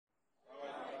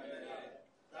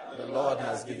The Lord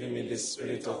has given me the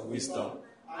spirit of wisdom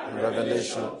and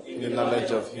revelation in the knowledge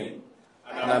of Him.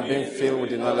 And I'm being filled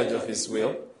with the knowledge of His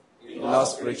will, in all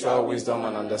spiritual wisdom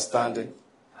and understanding.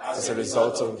 As a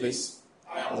result of this,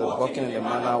 as I'm walking in the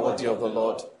manner worthy of the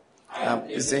Lord, I'm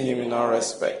pleasing Him in all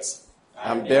respects.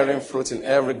 I'm bearing fruit in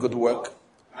every good work,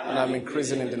 and I'm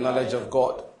increasing in the knowledge of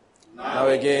God. Now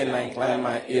again, I incline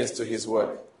my ears to His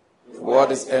word. The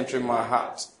word is entering my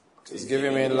heart. It's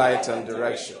giving me light and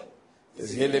direction.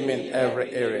 It's healing me in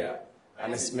every area,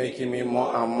 and it's making me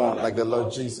more and more like the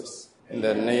Lord Jesus. In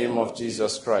the name of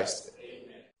Jesus Christ.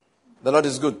 Amen. The Lord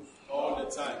is good. All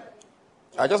the time.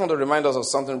 I just want to remind us of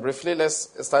something briefly. Let's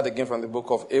start again from the book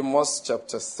of Amos,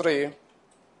 chapter 3.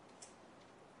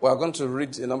 We are going to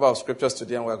read a number of scriptures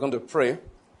today, and we are going to pray.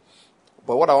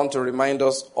 But what I want to remind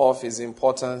us of is the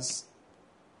importance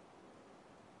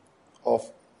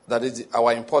of, that is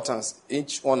our importance,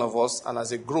 each one of us, and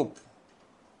as a group,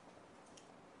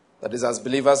 that is as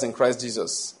believers in Christ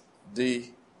Jesus, the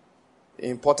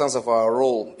importance of our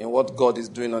role in what God is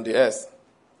doing on the earth.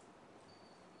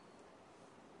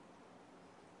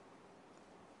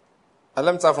 And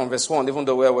let me start from verse 1, even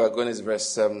though where we are going is verse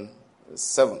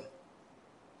 7.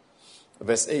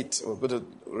 Verse 8, we're going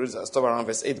to stop around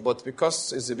verse 8, but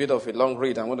because it's a bit of a long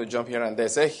read, I'm going to jump here and there.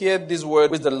 Say, hear this word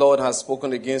which the Lord has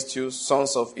spoken against you,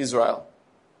 sons of Israel,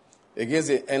 against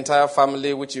the entire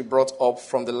family which He brought up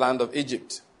from the land of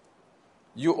Egypt.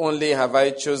 You only have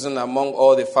I chosen among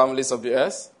all the families of the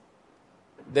earth.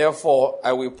 Therefore,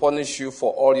 I will punish you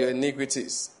for all your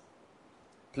iniquities.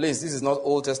 Please, this is not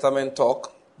Old Testament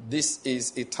talk. This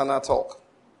is eternal talk.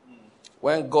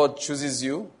 When God chooses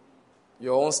you,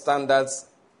 your own standards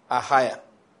are higher.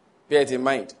 Bear it in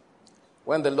mind.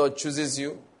 When the Lord chooses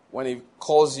you, when He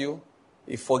calls you,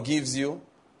 He forgives you,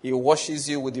 He washes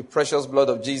you with the precious blood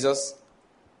of Jesus,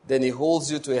 then He holds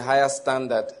you to a higher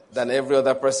standard than every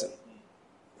other person.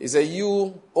 He said,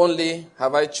 you only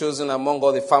have I chosen among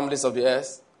all the families of the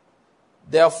earth.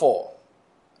 Therefore,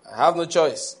 I have no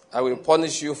choice. I will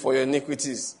punish you for your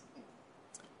iniquities.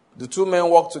 Do two men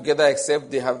walk together except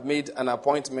they have made an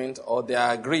appointment or they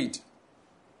are agreed?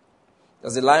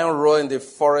 Does the lion roar in the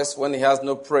forest when he has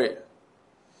no prey?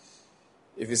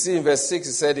 If you see in verse 6,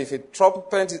 he said, if a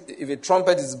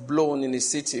trumpet is blown in a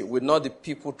city, will not the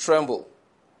people tremble?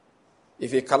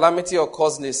 If a calamity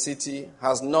occurs in a city,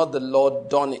 has not the Lord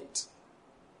done it?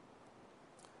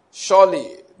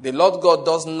 Surely the Lord God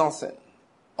does nothing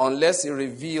unless He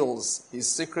reveals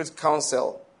His secret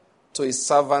counsel to His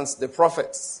servants, the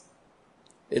prophets.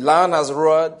 A lion has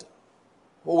roared,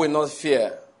 who will not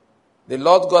fear? The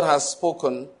Lord God has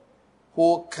spoken,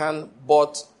 who can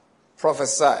but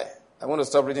prophesy? I'm going to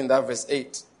stop reading that verse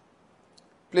 8.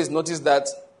 Please notice that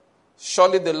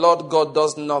surely the Lord God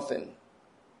does nothing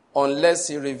unless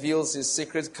He reveals His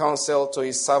secret counsel to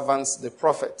His servants, the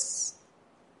prophets.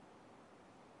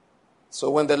 So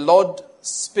when the Lord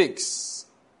speaks,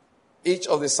 each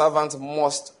of the servants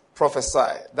must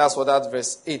prophesy. That's what that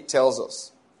verse 8 tells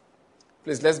us.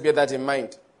 Please, let's bear that in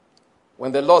mind.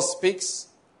 When the Lord speaks,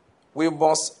 we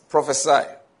must prophesy.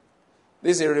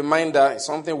 This is a reminder,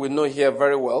 something we know here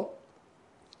very well,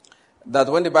 that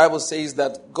when the Bible says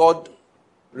that God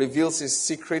reveals His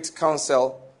secret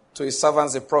counsel to His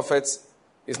servants, the prophets,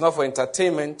 it's not for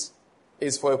entertainment,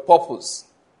 it's for a purpose.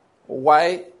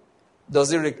 Why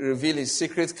does He reveal His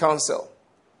secret counsel?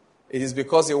 It is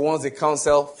because He wants the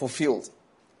counsel fulfilled.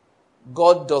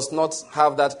 God does not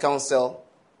have that counsel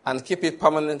and keep it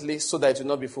permanently so that it will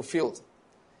not be fulfilled.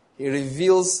 He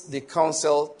reveals the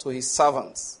counsel to His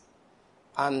servants,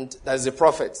 and that is the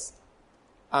prophets.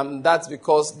 And that's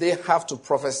because they have to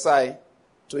prophesy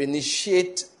to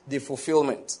initiate the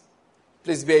fulfillment.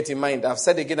 Please bear it in mind. I've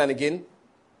said again and again,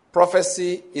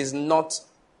 prophecy is not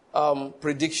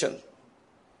prediction.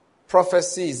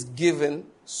 Prophecy is given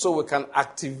so we can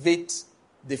activate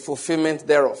the fulfillment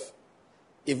thereof.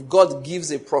 If God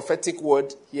gives a prophetic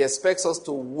word, He expects us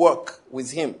to work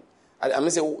with Him. I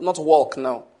mean, say not walk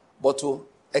now, but to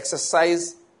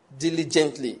exercise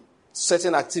diligently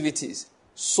certain activities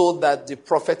so that the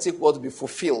prophetic word will be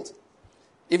fulfilled.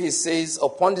 If He says,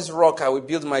 upon this rock I will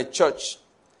build my church,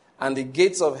 and the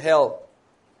gates of hell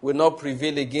will not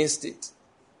prevail against it,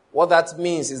 what that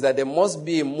means is that there must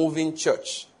be a moving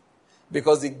church,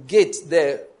 because the gate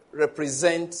there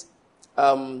represents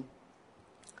the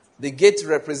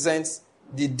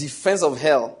defense of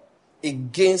hell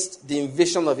against the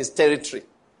invasion of his territory.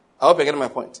 I hope you're getting my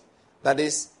point. That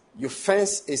is, you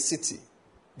fence a city.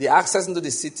 The access into the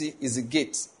city is a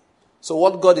gate. So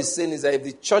what God is saying is that if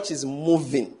the church is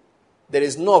moving, there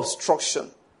is no obstruction.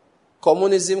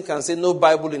 Communism can say no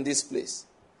Bible in this place.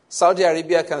 Saudi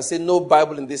Arabia can say no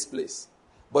Bible in this place.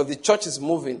 But if the church is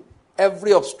moving,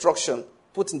 every obstruction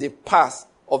put in the path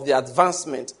of the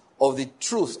advancement of the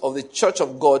truth of the church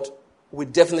of God will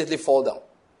definitely fall down.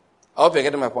 I hope you're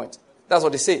getting my point. That's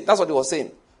what he said. That's what he was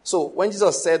saying. So when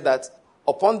Jesus said that,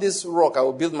 upon this rock I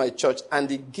will build my church and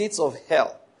the gates of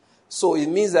hell. So it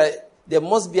means that there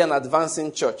must be an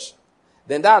advancing church.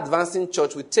 Then that advancing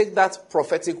church will take that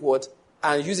prophetic word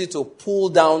and use it to pull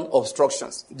down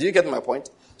obstructions. Do you get my point?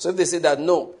 So if they say that,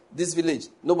 no, this village,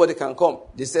 nobody can come.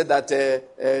 They said that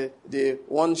the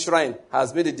one shrine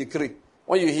has made a decree.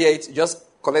 When you hear it, just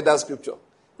collect that scripture.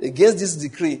 Against this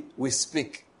decree, we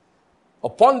speak.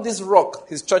 Upon this rock,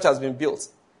 his church has been built.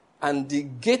 And the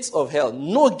gates of hell,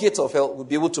 no gate of hell will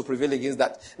be able to prevail against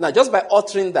that. Now, just by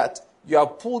uttering that, you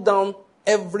have pulled down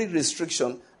every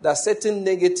restriction that certain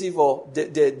negative or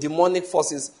the demonic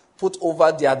forces put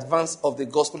over the advance of the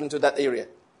gospel into that area.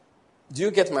 Do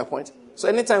you get my point? So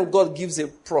anytime God gives a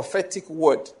prophetic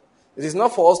word, it is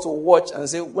not for us to watch and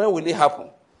say, when will it happen?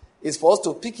 It's for us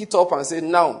to pick it up and say,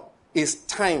 now it's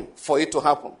time for it to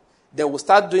happen. Then we'll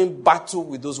start doing battle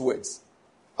with those words.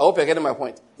 I hope you're getting my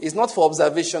point. It's not for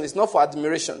observation. It's not for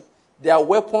admiration. They are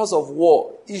weapons of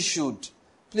war issued.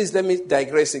 Please let me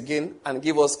digress again and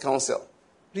give us counsel.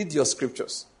 Read your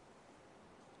scriptures.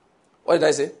 What did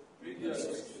I say? Read your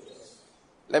scriptures.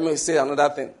 Let me say another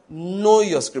thing. Know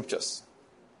your scriptures.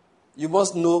 You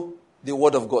must know the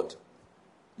word of God.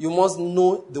 You must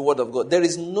know the word of God. There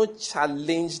is no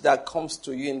challenge that comes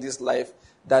to you in this life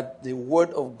that the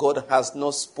word of God has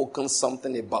not spoken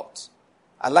something about.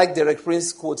 I like Derek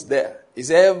Prince's quote there.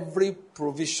 Is every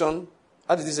provision,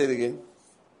 how did he say it again?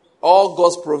 All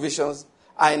God's provisions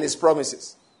are in his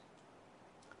promises.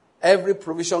 Every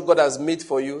provision God has made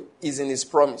for you is in his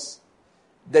promise.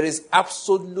 There is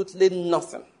absolutely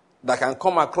nothing that can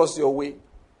come across your way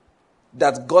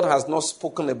that God has not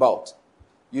spoken about.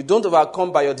 You don't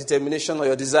overcome by your determination or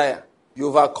your desire. You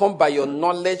overcome by your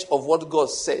knowledge of what God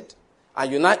said.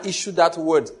 And you now issue that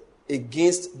word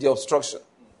against the obstruction.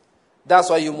 That's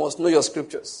why you must know your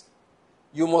scriptures.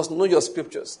 You must know your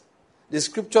scriptures. The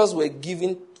scriptures were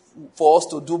given for us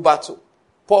to do battle.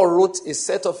 Paul wrote a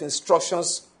set of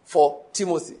instructions for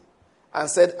Timothy and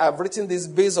said, I've written this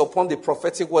based upon the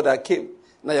prophetic word that came.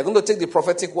 Now you're going to take the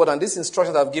prophetic word and these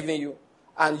instructions I've given you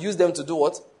and use them to do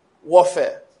what?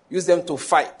 Warfare. Use them to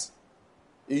fight.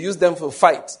 You use them to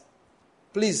fight.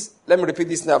 Please, let me repeat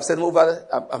this now. I've said over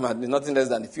nothing less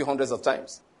than a few hundreds of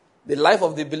times. The life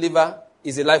of the believer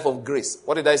is a life of grace.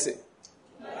 What did I say?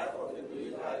 The life of the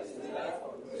believer is a life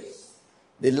of grace.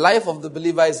 The life of the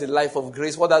believer is a life of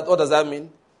grace. What does that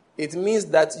mean? It means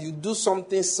that you do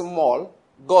something small,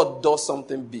 God does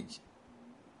something big. You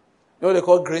know what they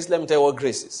call grace? Let me tell you what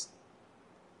grace is.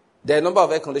 There are a number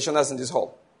of air conditioners in this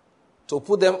hall. To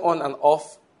put them on and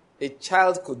off, a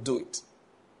child could do it.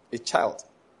 A child.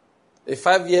 A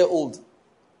 5-year-old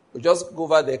will just go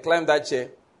over there, climb that chair,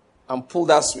 and pull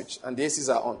that switch, and the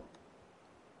ACs are on.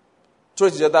 Throw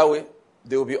it the other way,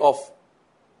 they will be off.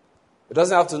 It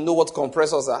doesn't have to know what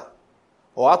compressors are,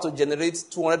 or how to generate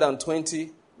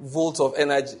 220 volts of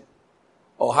energy,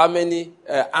 or how many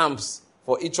amps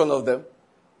for each one of them,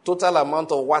 total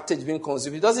amount of wattage being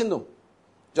consumed. It doesn't know.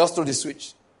 Just through the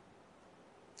switch.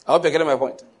 I hope you're getting my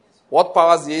point. What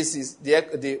powers the ACs?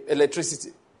 The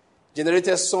electricity.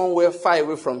 Generated somewhere far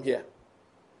away from here.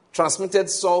 Transmitted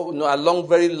along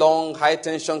very long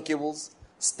high-tension cables.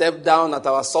 Step down at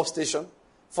our substation.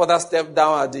 Further step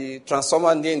down at the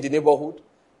transformer near in the neighborhood.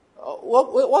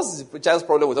 What's the child's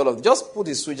problem with all of this? Just put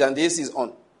the switch and the AC is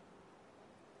on.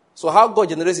 So how God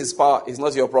generates his power is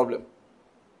not your problem.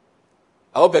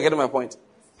 I hope you're getting my point.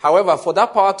 However, for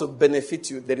that power to benefit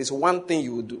you, there is one thing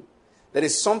you will do. There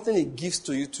is something he gives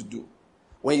to you to do.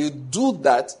 When you do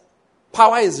that,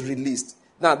 power is released.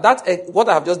 Now, that what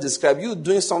I have just described, you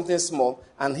doing something small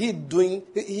and he doing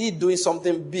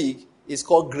something big, is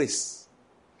called grace.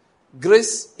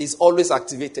 Grace is always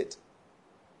activated.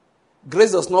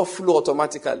 Grace does not flow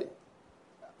automatically.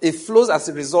 It flows as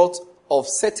a result of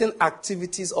certain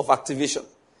activities of activation.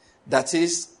 That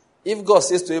is, if God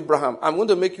says to Abraham, I'm going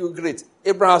to make you great,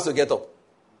 Abraham has to get up.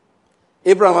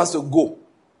 Abraham has to go.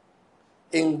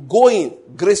 In going,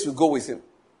 grace will go with him.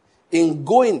 In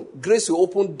going, grace will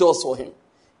open doors for him.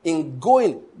 In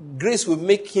going, grace will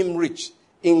make him rich.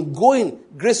 In going,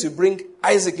 grace will bring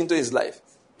Isaac into his life.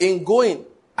 In going,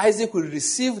 Isaac will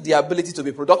receive the ability to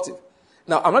be productive.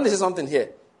 Now, I'm going to say something here.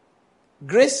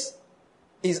 Grace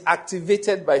is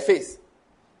activated by faith.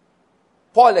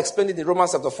 Paul explained it in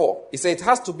Romans chapter 4. He said it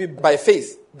has to be by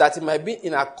faith that it might be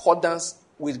in accordance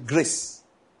with grace.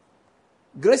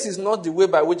 Grace is not the way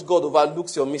by which God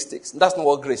overlooks your mistakes. That's not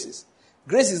what grace is.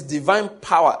 Grace is divine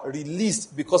power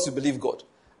released because you believe God.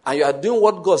 And you are doing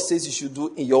what God says you should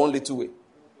do in your own little way.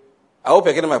 I hope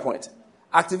you're getting my point.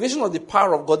 Activation of the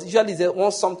power of God usually is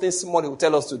want something small He will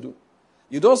tell us to do.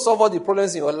 You don't solve all the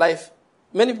problems in your life.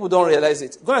 Many people don't realize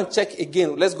it. Go and check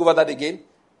again. Let's go over that again.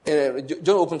 Don't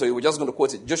open to you. We're just going to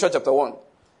quote it. Joshua chapter 1.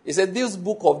 He said, this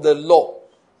book of the law.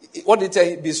 What did he tell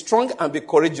you? Be strong and be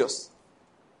courageous.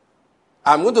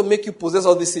 I'm going to make you possess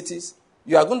all these cities.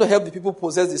 You are going to help the people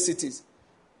possess the cities.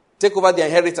 Take over their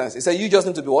inheritance. He said, you just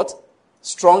need to be what?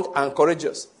 Strong and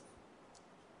courageous.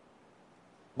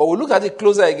 But we look at it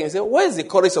closer again and say, where is the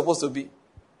courage supposed to be?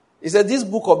 He said, this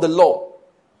book of the law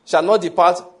shall not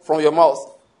depart from your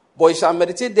mouth, but you shall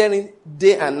meditate therein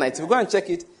day and night. If we go and check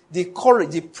it, the courage,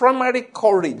 the primary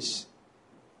courage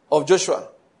of Joshua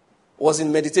was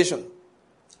in meditation.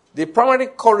 The primary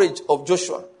courage of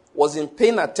Joshua was in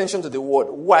paying attention to the word.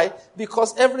 Why?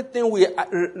 Because everything will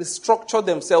restructure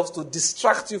themselves to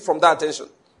distract you from that attention.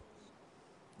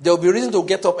 There will be reason to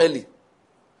get up early.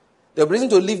 There will be reason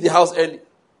to leave the house early.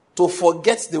 To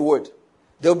forget the word.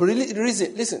 There will be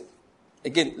reason. Listen.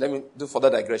 Again, let me do further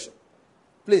digression.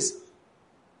 Please,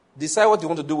 decide what you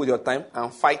want to do with your time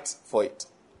and fight for it.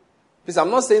 Please,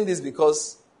 I'm not saying this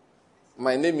because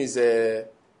my name is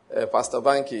Pastor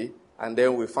Banky, and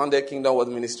then we founded Kingdom World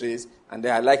Ministries, and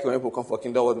then I like when people come for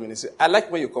Kingdom World Ministry. I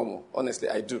like when you come, honestly,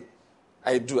 I do.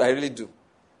 I really do.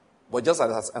 But just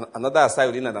as another aside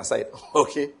within an aside,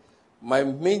 okay? My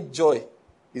main joy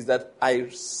is that I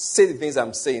say the things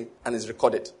I'm saying, and it's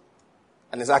recorded,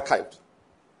 and it's archived.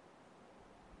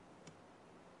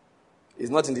 It's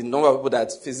not in the number of people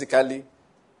that physically,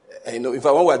 when we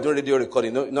were doing radio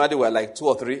recording, they were like 2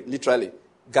 or 3, literally,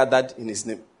 gathered in His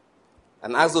name.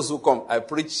 And as those who come, I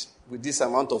preach with this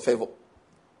amount of favor.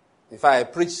 In fact,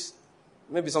 I preach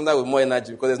maybe sometimes with more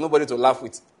energy because there's nobody to laugh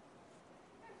with.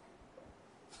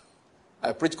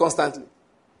 I preach constantly.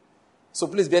 So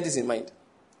please bear this in mind.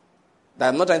 That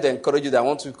I'm not trying to encourage you that I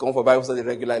want to come for Bible study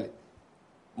regularly.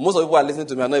 Most of the people who are listening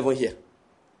to me are not even here.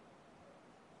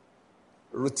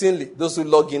 Routinely, those who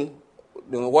log in,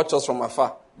 they watch us from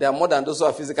afar. They are more than those who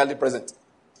are physically present.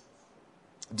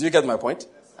 Do you get my point?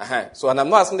 So, and I'm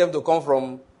not asking them to come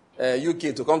from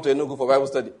UK to come to Enugu for Bible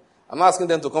study. I'm not asking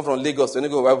them to come from Lagos to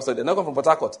Enugu for Bible study. They're not come from Port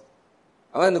Harcourt.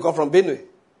 I'm not going to come from Benue.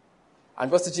 I'm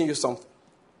just teaching you something.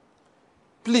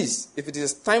 Please, if it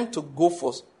is time to go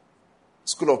for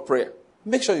school of prayer,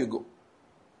 make sure you go.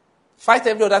 Fight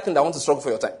every other thing that wants to struggle for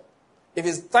your time. If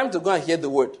it's time to go and hear the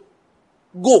word,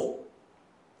 go.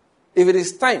 If it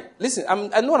is time, listen,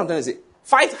 I know what I'm trying to say.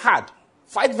 Fight hard.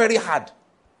 Fight very hard.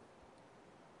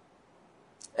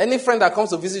 Any friend that comes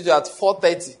to visit you at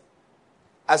 4:30,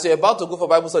 as you're about to go for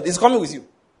Bible study, is coming with you.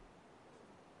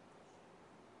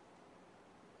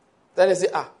 Then you say,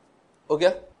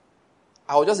 okay,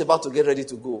 I was just about to get ready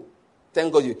to go.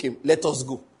 Thank God you came. Let us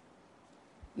go.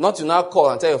 Not to now call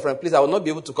and tell your friend, please, I will not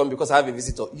be able to come because I have a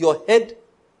visitor. Your head,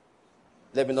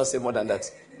 let me not say more than that.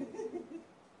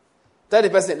 Tell the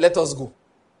person, let us go.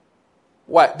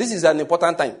 Why? This is an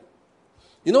important time.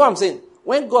 You know what I'm saying?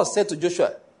 When God said to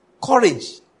Joshua,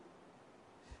 courage,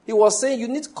 He was saying you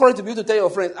need courage to be able to tell your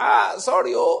friends,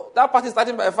 sorry, that party is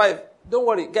starting by 5. Don't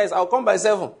worry, guys, I'll come by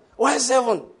 7. Why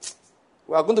 7?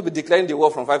 We are going to be declaring the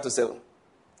war from 5 to 7.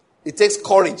 It takes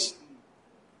courage.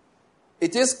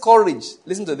 It takes courage,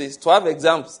 listen to this, to have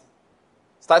exams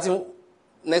starting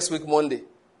next week, Monday.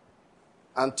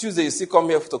 And Tuesday, you still come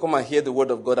here to come and hear the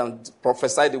word of God and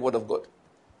prophesy the word of God.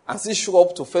 And still show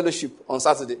up to fellowship on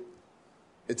Saturday.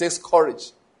 It takes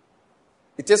courage.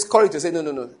 It takes courage to say,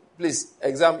 no. Please,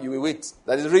 exam, you will wait.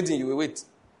 That is reading, you will wait.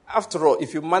 After all,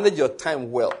 if you manage your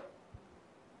time well,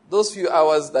 those few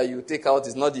hours that you take out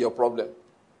is not your problem.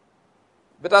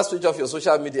 Better switch off your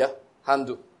social media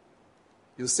handle.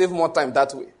 You save more time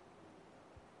that way.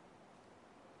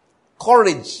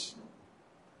 Courage.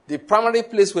 The primary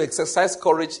place we exercise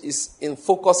courage is in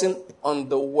focusing on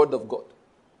the word of God.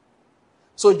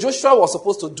 So Joshua was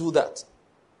supposed to do that.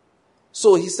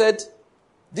 So he said,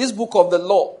 this book of the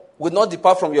law will not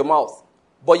depart from your mouth,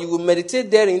 but you will meditate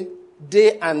therein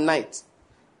day and night.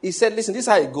 He said, listen, this is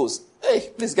how it goes.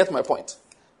 Hey, please get my point.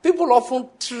 People often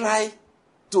try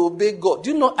to obey God.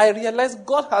 Do you know, I realize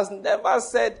God has never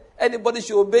said anybody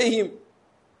should obey Him.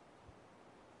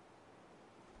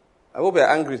 I hope you're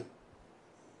angry.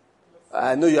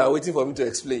 I know you are waiting for me to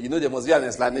explain. You know there must be an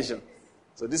explanation.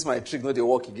 So this is my trick, not the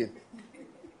work again.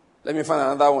 Let me find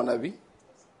another one, Abi.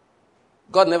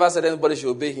 God never said anybody should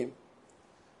obey Him.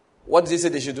 What did He say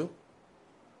they should do?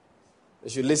 They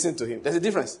should listen to Him. There's a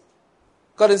difference.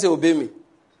 God didn't say obey me.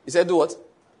 He said do what?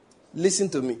 Listen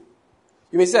to me.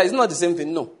 You may say it's not the same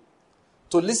thing. No.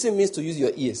 To listen means to use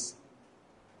your ears.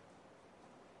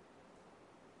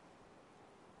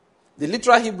 The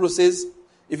literal Hebrew says,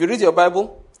 if you read your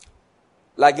Bible,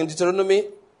 like in Deuteronomy,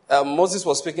 Moses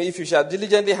was speaking, if you shall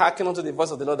diligently hearken unto the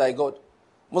voice of the Lord thy God.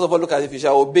 Most of us look at if you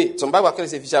shall obey. Some Bible actually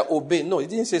say if you shall obey. No, it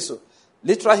didn't say so.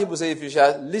 Literal Hebrew says if you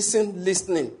shall listen,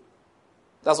 listening.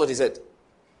 That's what he said.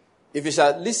 If you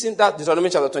shall listen, that Deuteronomy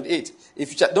chapter 28.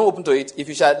 If you shall, don't open to it. If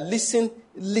you shall listen,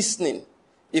 listening.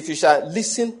 If you shall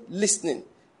listen, listening.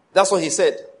 That's what he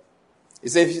said. He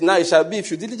said, now it shall be,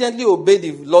 if you diligently obey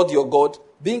the Lord your God,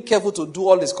 being careful to do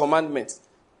all his commandments.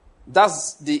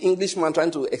 That's the Englishman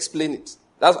trying to explain it.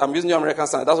 I'm using New American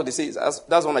Standard. That's what it says.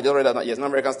 That's one I just read out. Yes, New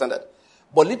American Standard.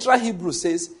 But literal Hebrew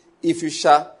says, if you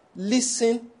shall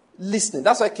listen, listening.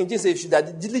 That's why King James says, if you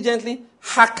shall diligently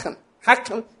hearken.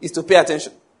 Hearken is to pay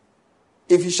attention.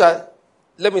 If you shall,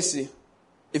 let me see.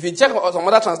 If you check some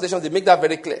other translations, they make that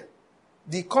very clear.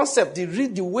 The concept,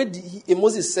 the way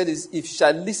Moses said is, if you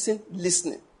shall listen,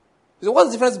 listening. So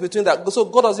what's the difference between that? So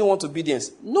God doesn't want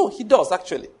obedience. No, he does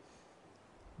actually.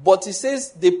 But he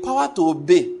says, the power to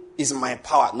obey is my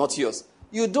power, not yours.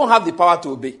 You don't have the power to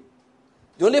obey.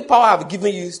 The only power I've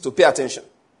given you is to pay attention.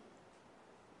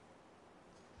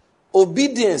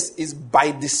 Obedience is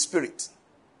by the Spirit.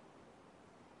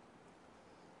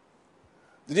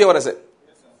 Did you hear what I said?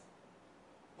 Yes, sir.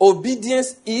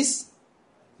 Obedience is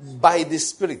by the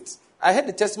Spirit. I heard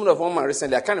the testimony of one man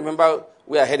recently. I can't remember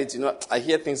where I heard it. I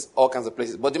hear things all kinds of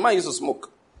places. But the man used to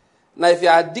smoke. Now, if you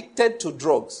are addicted to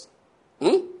drugs,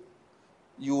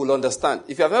 you will understand.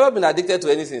 If you have never been addicted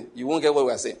to anything, you won't get what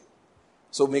we are saying.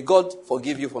 So may God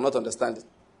forgive you for not understanding.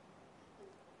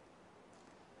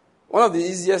 One of the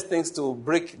easiest things to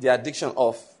break the addiction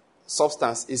of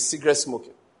substance is cigarette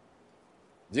smoking.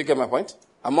 Do you get my point?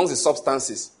 Amongst the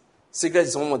substances, cigarette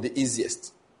is one of the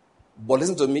easiest. But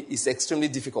listen to me, it's extremely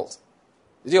difficult.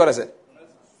 Did you hear what I said?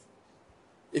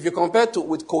 If you compare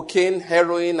with cocaine,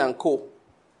 heroin, and coke,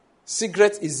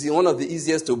 cigarette is one of the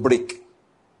easiest to break.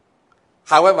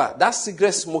 However, that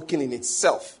cigarette smoking in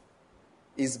itself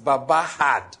is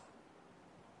hard.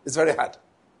 It's very hard.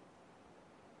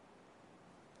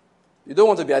 You don't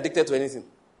want to be addicted to anything.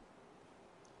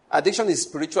 Addiction is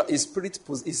spiritual,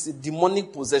 is a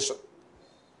demonic possession.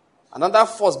 Another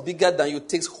force bigger than you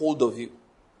takes hold of you.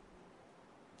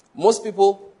 Most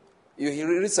people, you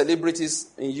read celebrities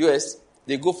in US,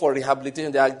 they go for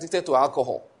rehabilitation. They are addicted to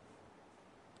alcohol.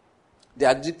 They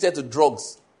are addicted to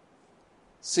drugs,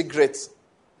 cigarettes,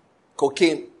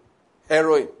 cocaine,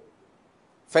 heroin,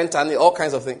 fentanyl, all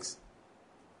kinds of things.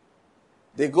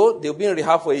 They'll be in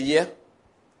rehab for a year,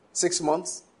 6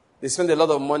 months. They spend a lot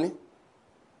of money.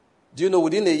 Do you know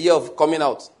within a year of coming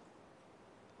out,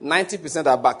 90%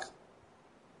 are back?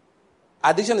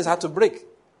 Addiction is hard to break.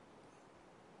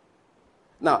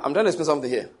 Now, I'm trying to explain something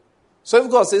here. So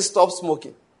if God says stop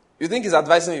smoking, you think he's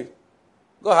advising you?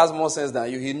 God has more sense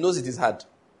than you. He knows it is hard.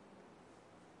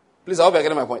 Please, I hope you're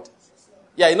getting my point.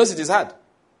 Yeah, he knows it is hard.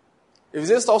 If he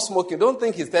says stop smoking, don't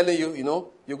think he's telling you,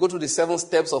 you go through the 7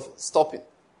 steps of stopping.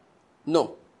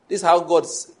 No. This is how God,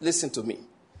 listen to me.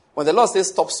 When the Lord says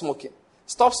stop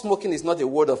smoking is not a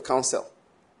word of counsel.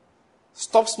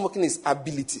 Stop smoking is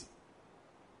ability.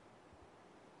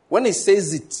 When he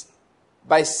says it,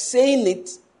 by saying it,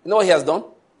 you know what he has done?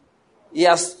 He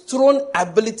has thrown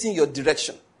ability in your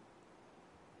direction.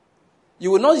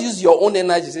 You will not use your own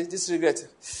energy. Say, this regret.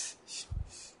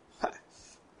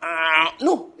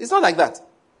 No, it's not like that.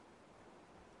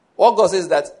 What God says is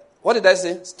that, what did I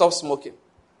say? Stop smoking.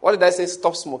 What did I say?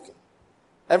 Stop smoking.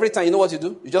 Every time, you know what you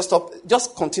do? You just stop.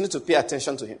 Just continue to pay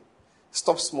attention to him.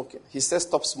 Stop smoking. He says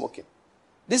stop smoking.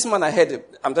 This man, I heard,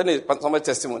 I'm telling you somebody's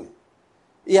testimony.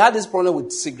 He had this problem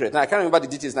with cigarette. Now, I can't remember the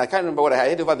details. Now, I can't remember what I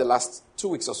heard over the last 2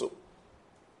 weeks or so.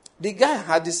 The guy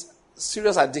had this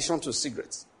serious addiction to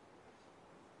cigarettes.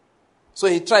 So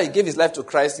he gave his life to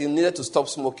Christ. He needed to stop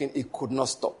smoking. He could not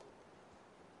stop.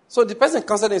 So the person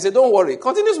counseled him and said, don't worry,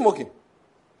 continue smoking.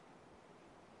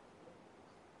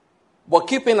 But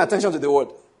keep paying attention to the word.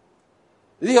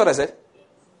 Did you hear what I said?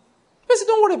 He said,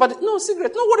 don't worry about it. No,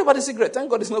 cigarette. Don't worry about the cigarette. Thank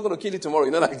God it's not going to kill you tomorrow.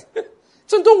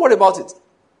 So don't worry about it.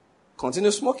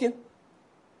 Continue smoking.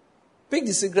 Pick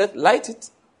the cigarette, light it,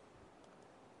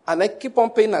 and then keep on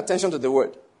paying attention to the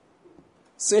word.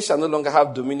 Sin shall no longer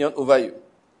have dominion over you.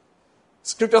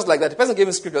 Scriptures like that. The person gave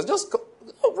me scriptures. Just,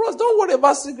 bros, don't worry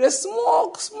about cigarettes.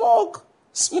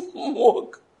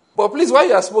 Smoke. But please, while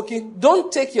you are smoking,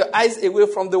 don't take your eyes away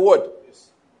from the word.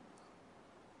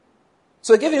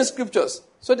 So he gave him scriptures.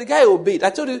 So the guy obeyed. I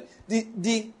told you,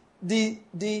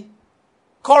 the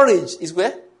courage is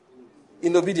where?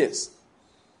 In obedience.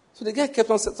 So the guy kept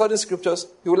on studying scriptures.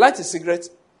 He would light his cigarette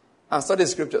and study the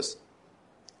scriptures.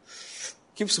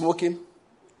 Keep smoking.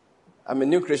 I'm a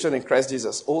new creation in Christ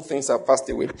Jesus. All things have passed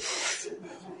away.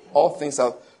 All things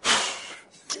have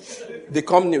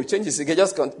become new. Change the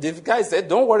cigarette. The guy said,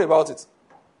 don't worry about it.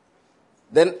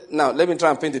 Then, now, let me try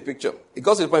and paint the picture. It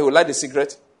goes to the point he will light the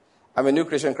cigarette. I'm a new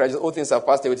creation in Christ Jesus. All things have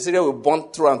passed away. The cigarette will burn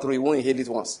through and through. He won't inhale it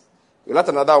once. He will light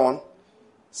another one.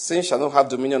 Sin shall not have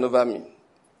dominion over me.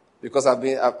 Because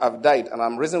I've died and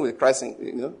I'm risen with Christ,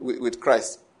 with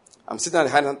Christ. I'm sitting at the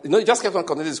hand. He just kept on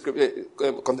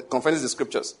confessing the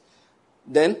scriptures.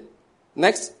 Then,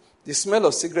 next, the smell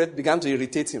of cigarette began to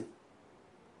irritate him.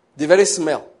 The very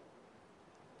smell.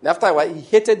 And after a while, he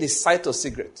hated the sight of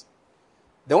cigarette.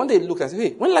 Then one day he looked and said,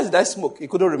 hey, when last did I smoke? He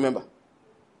couldn't remember.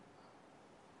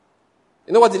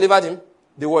 You know what delivered him?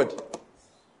 The word.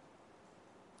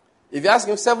 If you ask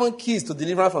him 7 keys to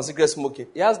deliverance from cigarette smoking,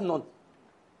 he has none.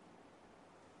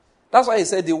 That's why he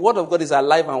said the word of God is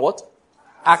alive and what?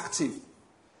 Active.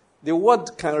 The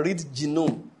word can read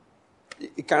genome.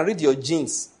 It can read your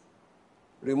genes.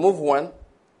 Remove one,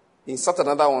 insert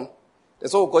another one.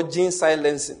 That's what we call gene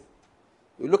silencing.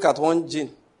 You look at one gene,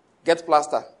 get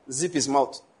plaster, zip his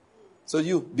mouth. So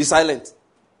you, be silent.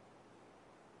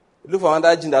 You look for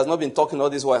another gene that has not been talking all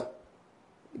this while.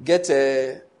 Get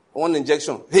one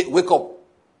injection. Hey, wake up.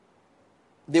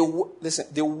 Listen,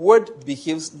 the word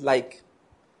behaves like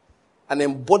an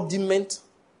embodiment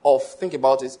of, think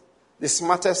about it, the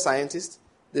smartest scientist,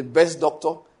 the best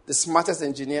doctor, the smartest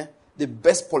engineer, the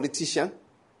best politician,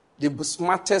 the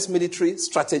smartest military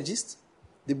strategist,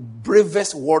 the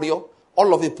bravest warrior,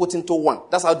 all of it put into one.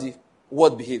 That's how the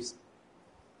word behaves.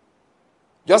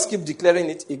 Just keep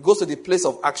declaring it. It goes to the place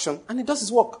of action and it does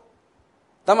its work.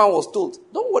 That man was told,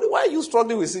 don't worry, why are you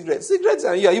struggling with cigarettes? Cigarettes,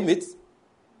 are you mates? He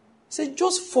said,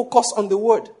 just focus on the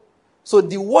word. So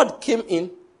the word came in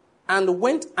and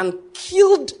went and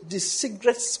killed the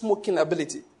cigarette smoking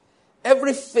ability.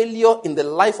 Every failure in the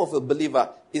life of a believer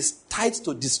is tied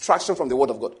to distraction from the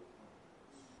word of God.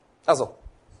 That's all.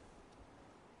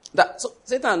 So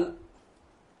Satan,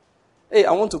 hey,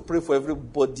 I want to pray for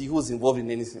everybody who's involved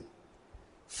in anything.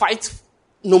 Fight,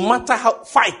 no matter how,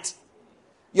 fight.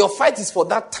 Your fight is for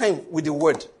that time with the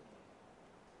word.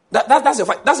 That's your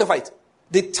fight. That's your fight.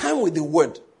 The time with the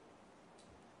word.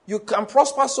 You can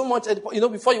prosper so much,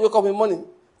 before you wake up in the morning,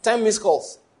 10 missed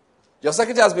calls. Your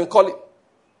secretary has been calling.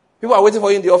 People are waiting for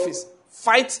you in the office.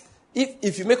 Fight.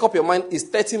 If you make up your mind, it's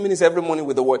 30 minutes every morning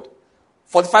with the word.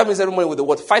 45 minutes every morning with the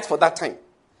word. Fight for that time.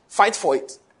 Fight for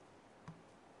it.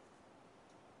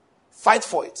 Fight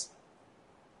for it.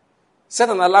 Set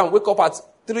an alarm, wake up at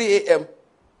 3 a.m.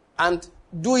 and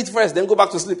do it first, then go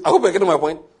back to sleep. I hope you're getting my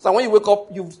point. So when you wake up,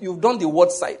 you've done the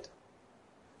word side.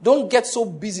 Don't get so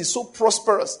busy, so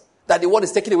prosperous that the word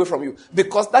is taken away from you.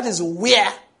 Because that is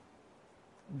where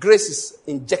grace is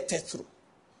injected through.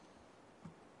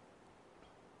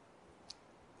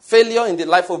 Failure in the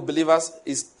life of believers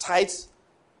is tied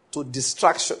to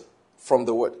distraction from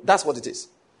the word. That's what it is.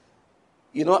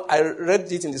 I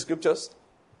read it in the scriptures.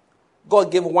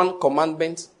 God gave one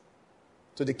commandment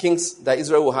to the kings that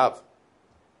Israel will have.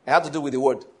 It had to do with the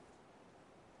word.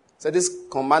 So these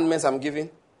commandments I'm giving,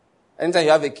 anytime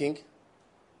you have a king,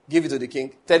 give it to the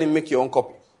king. Tell him, make your own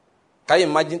copy. Can you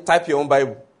imagine? Type your own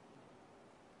Bible.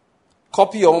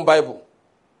 Copy your own Bible.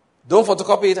 Don't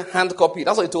photocopy it, hand copy it.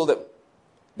 That's what he told them.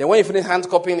 Then when you finish hand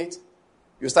copying it,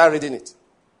 you start reading it.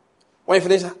 When you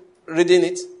finish reading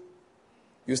it,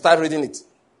 you start reading it.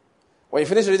 When you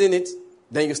finish reading it,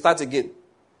 then you start again.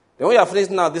 Then when you are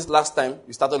finished now this last time,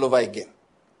 you start all over again.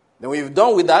 Then when you've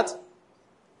done with that,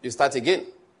 you start again.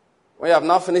 When you have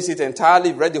now finished it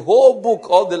entirely, read the whole book,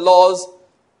 all the laws,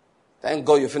 thank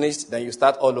God you finished, then you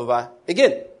start all over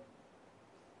again. You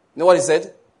know what he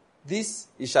said? This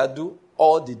he shall do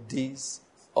all the days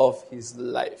of his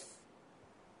life.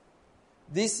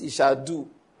 This he shall do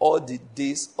all the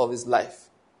days of his life.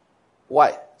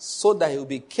 Why? So that he will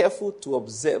be careful to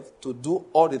observe, to do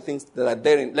all the things that are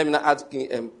therein. Let me now add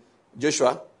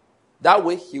Joshua. That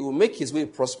way he will make his way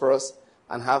prosperous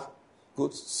and have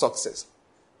good success.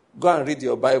 Go and read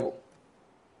your Bible.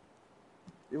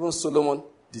 Even Solomon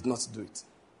did not do it.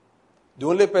 The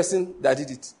only person that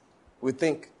did it, we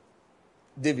think,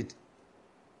 David.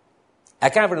 I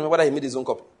can't even remember whether he made his own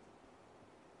copy.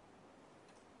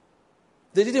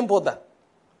 They didn't bother.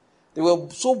 They were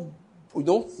so,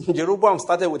 Jeroboam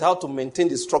started with how to maintain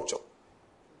the structure,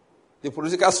 the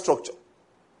political structure.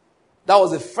 That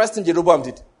was the first thing Jeroboam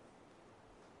did.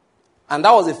 And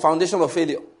that was the foundation of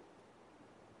failure.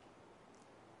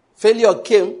 Failure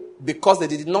came because they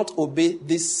did not obey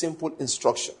this simple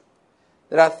instruction.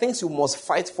 There are things you must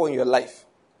fight for in your life.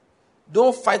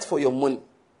 Don't fight for your money.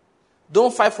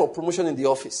 Don't fight for promotion in the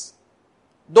office.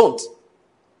 Don't.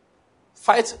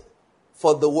 Fight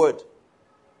for the word.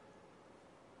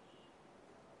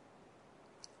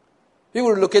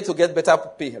 People relocate to get better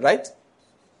pay, right?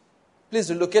 Please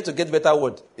relocate to get better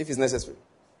word if it's necessary.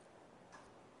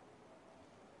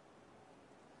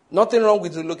 Nothing wrong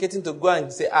with relocating to go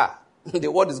and say,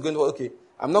 the word is going to, okay,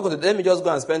 I'm not going to, let me just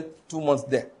go and spend 2 months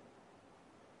there.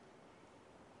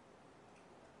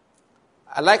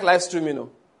 I like live streaming.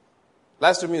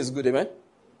 Live streaming is good, amen?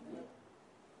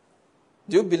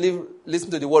 Do you believe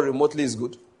listening to the word remotely is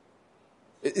good?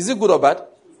 Is it good or bad?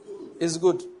 It's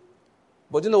good.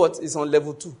 But you know what? It's on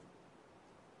level 2.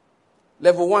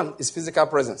 Level 1 is physical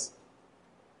presence.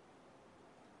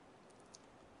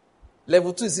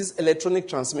 Level 2 is this electronic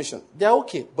transmission. They are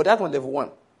okay, but that's on level 1.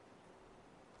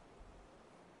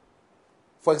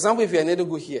 For example, if you are in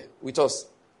Enugu here with us,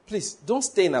 please don't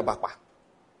stay in Abakpa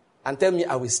and tell me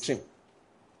I will stream.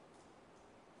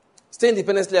 Stay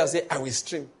independently and say I will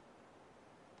stream.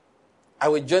 I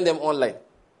will join them online.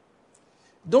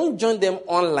 Don't join them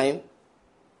online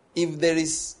if there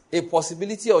is a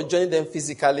possibility of joining them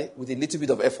physically with a little bit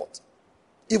of effort.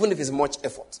 Even if it's much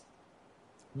effort.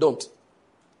 Don't.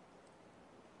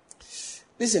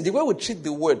 Listen, the way we treat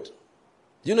the word,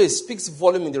 it speaks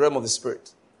volume in the realm of the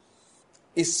spirit.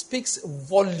 It speaks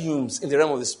volumes in the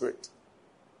realm of the spirit.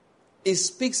 It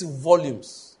speaks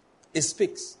volumes. It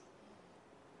speaks.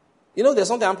 There's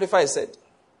something Amplifier said.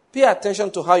 Pay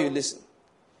attention to how you listen.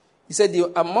 He said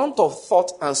the amount of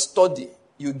thought and study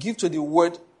you give to the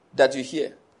word that you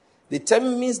hear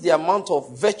determines the amount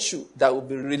of virtue that will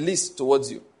be released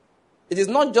towards you. It is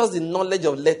not just the knowledge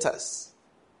of letters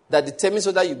that determines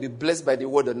whether you'll be blessed by the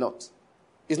word or not.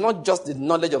 It's not just the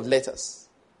knowledge of letters.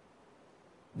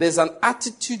 There's an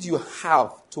attitude you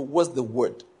have towards the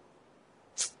word.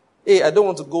 Hey, I don't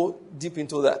want to go deep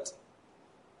into that.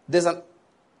 There's an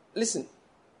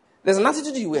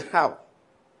attitude you will have.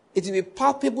 It will be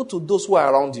palpable to those who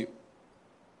are around you.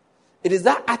 It is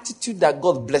that attitude that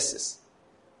God blesses.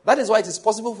 That is why it is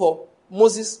possible for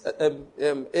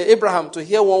Abraham to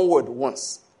hear one word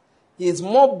once. He is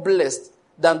more blessed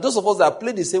than those of us that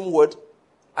play the same word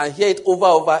and hear it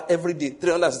over every day,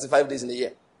 365 days in a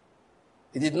year.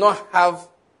 He did not have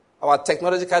our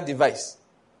technological device.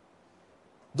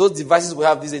 Those devices we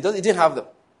have these days, he didn't have them.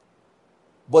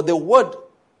 But the word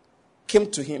came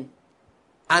to him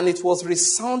and it was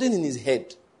resounding in his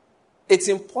head. It's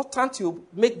important you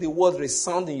make the word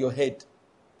resound in your head.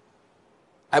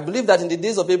 I believe that in the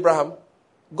days of Abraham,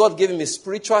 God gave him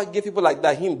gave people like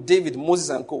that, him, David, Moses,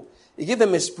 and co. He gave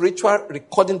them a spiritual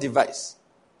recording device.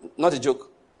 Not a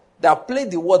joke. That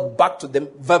played the word back to them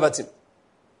verbatim.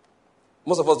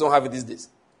 Most of us don't have it these days.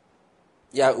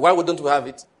 Yeah, why don't we have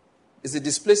it? It's a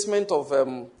displacement of,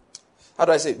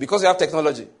 because you have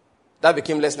technology, that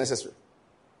became less necessary.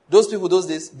 Those people those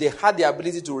days, they had the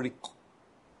ability to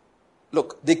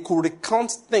they could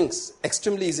recount things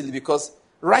extremely easily because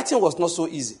writing was not so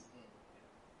easy.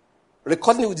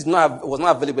 Recording was not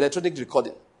available, electronic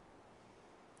recording.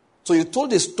 So you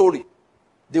told a story,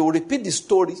 they will repeat the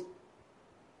story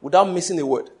without missing a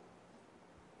word.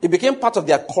 It became part of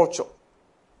their culture.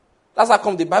 That's how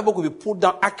come the Bible could be put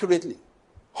down accurately.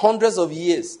 Thousands of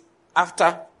years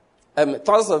after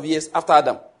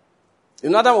Adam.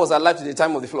 Adam was alive to the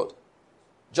time of the flood.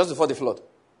 Just before the flood.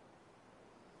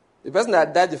 The person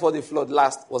that died before the flood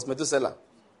last was Methuselah.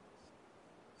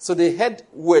 So they heard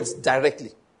words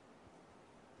directly.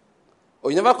 Oh,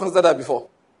 you never considered that before?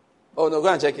 Oh, no, go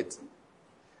and check it.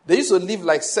 They used to live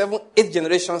like 7, 8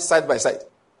 generations side by side.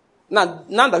 Now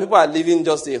that people are living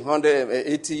just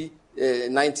 180,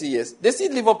 90 years, they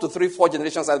still live up to 3, 4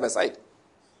 generations side by side.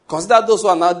 Consider those who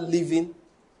are now living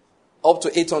up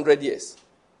to 800 years.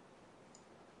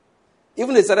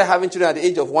 Even they started having children at the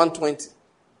age of 120.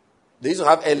 They used to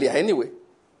have earlier anyway.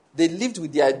 They lived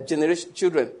with their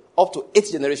children up to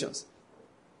 8 generations.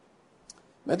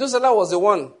 Methuselah was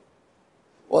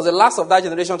the last of that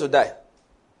generation to die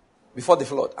before the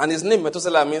flood. And his name,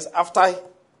 Methuselah, means after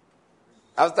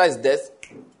his death,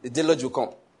 the deluge will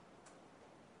come.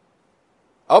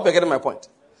 I hope you're getting my point.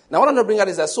 Now, what I'm going to bring out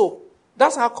is that, so,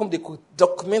 that's how come they could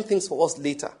document things for us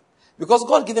later. Because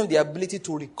God gave them the ability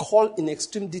to recall in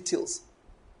extreme details.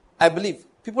 I believe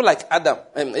people like Adam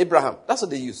and Abraham, that's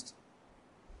what they used.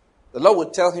 The Lord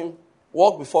would tell him,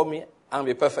 walk before me and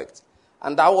be perfect.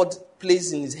 And that word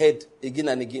plays in his head again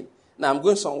and again. Now I'm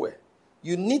going somewhere.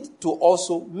 You need to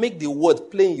also make the word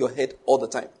play in your head all the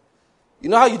time. You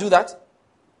know how you do that?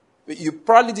 You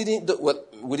probably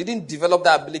we didn't develop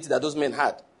that ability that those men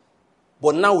had.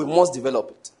 But now we must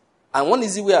develop it. And one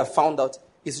easy way I found out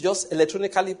is just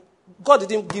electronically. God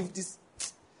didn't give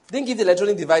the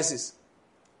electronic devices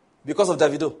because of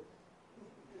Davido.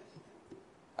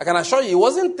 I can assure you, he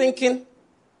wasn't thinking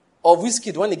of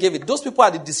Wizkid when he gave it. Those people are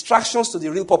the distractions to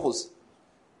the real purpose.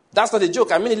 That's not a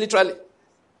joke. I mean it literally.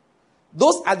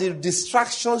 Those are the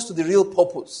distractions to the real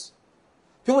purpose.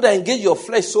 People that engage your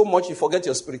flesh so much, you forget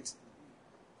your spirit.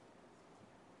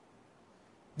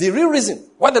 The real reason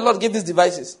why the Lord gave these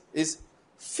devices is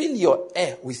fill your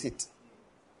air with it.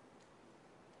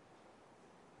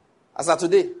 As of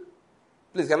today,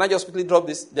 please, can I just quickly drop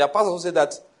this? There are pastors who say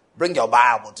that, bring your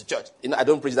Bible to church. I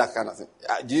don't preach that kind of thing.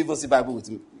 Do you even see Bible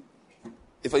with me?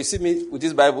 If you see me with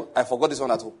this Bible, I forgot this one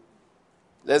at home.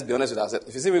 Let's be honest with ourselves.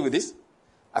 If you see me with this,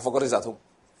 I forgot this at home.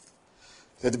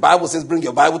 So the Bible says, bring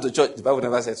your Bible to church. The Bible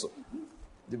never said so.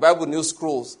 The Bible knew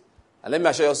scrolls. And let me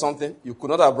assure you something. You could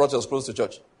not have brought your scrolls to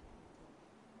church.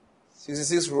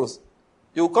 66 scrolls.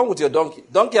 You will come with your donkey.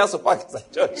 Donkey has to park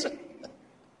at church.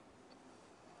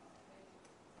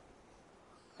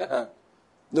 It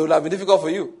will have been difficult for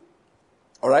you.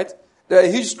 All right? There are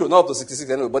huge scrolls. Not up to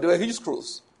 66 anyway, but there were huge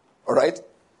scrolls. All right?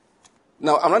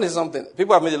 Now, I'm running something.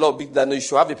 People have made a lot of big that no, you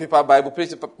should have a paper Bible.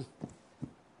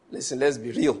 Listen, let's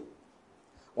be real.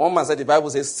 One man said the Bible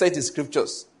says, set the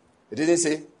scriptures. It didn't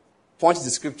say, punch the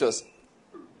scriptures.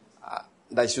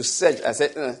 That you should search. I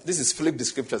said, this is flip the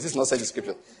scriptures. This is not search the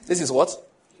scriptures. This is what?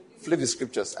 Flip the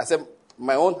scriptures. I said,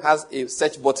 my own has a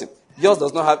search button. Yours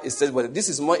does not have a search button. This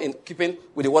is more in keeping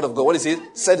with the word of God. What it says,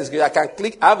 search the scripture. I can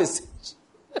click, I have a search.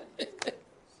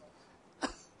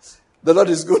 The Lord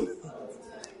is good.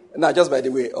 Now, just by the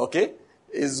way, okay?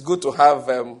 It's good to have,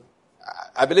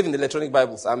 I believe in the electronic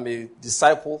Bibles. I'm a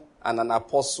disciple and an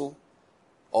apostle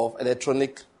of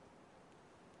electronic.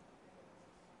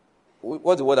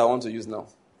 What's the word I want to use now?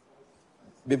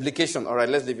 Biblication. All right,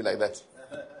 let's leave it like that.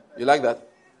 You like that?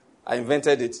 I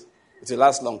invented it. It will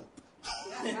last long.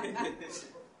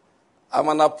 I'm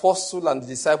an apostle and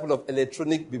disciple of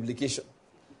electronic biblication.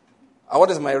 And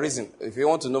what is my reason? If you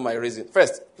want to know my reason.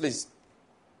 First, please,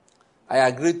 I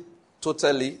agree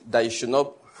totally that you should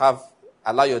not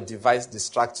allow your device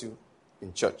distract you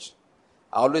in church.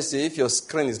 I always say if your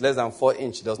screen is less than 4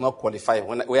 inches, it does not qualify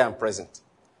where I'm present.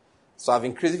 So I've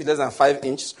increased if it's less than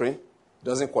 5-inch screen, it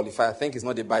doesn't qualify. I think it's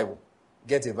not a Bible.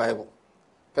 Get a Bible.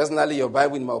 Personally, your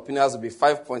Bible, in my opinion, has to be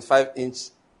 5.5 inch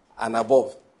and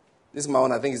above. This is my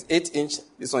one, I think, is 8 inch.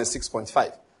 This one is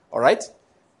 6.5. All right?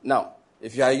 Now,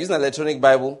 if you are using an electronic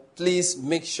Bible, please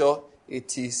make sure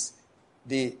it is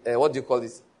the, what do you call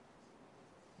it?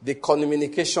 The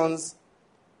communications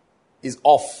is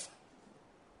off.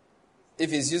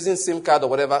 If it's using SIM card or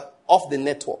whatever, off the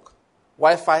network.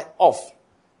 Wi-Fi off.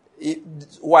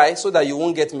 Why? So that you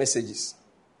won't get messages.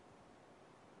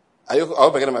 I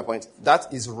hope I get my point.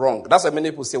 That is wrong. That's why many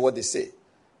people say what they say.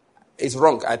 It's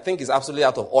wrong. I think it's absolutely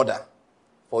out of order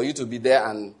for you to be there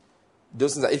and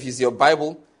those things. If it's your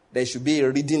Bible, there should be a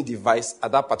reading device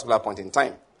at that particular point in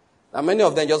time. Now, many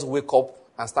of them just wake up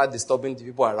and start disturbing the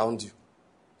people around you.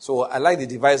 So I like the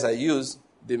device I use.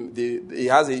 It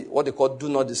has what they call do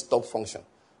not disturb function.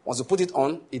 Once you put it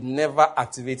on, it never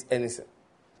activates anything.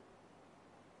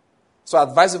 So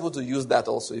advisable to use that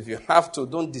also. If you have to,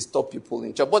 don't disturb people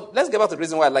in church. But let's get back to the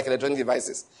reason why I like electronic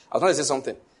devices. I was going to say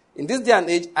something. In this day and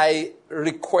age, I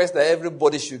request that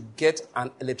everybody should get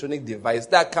an electronic device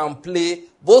that can play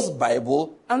both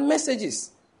Bible and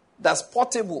messages. That's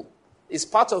portable. It's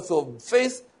part of your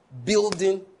faith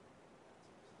building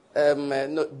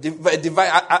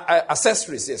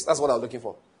accessories. Yes, that's what I was looking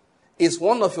for. It's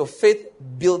one of your faith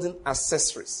building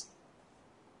accessories.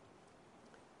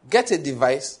 Get a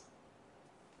device.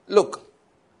 Look,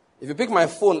 if you pick my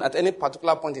phone at any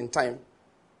particular point in time,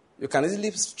 you can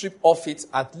easily strip off it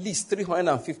at least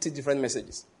 350 different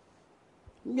messages.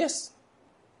 Yes.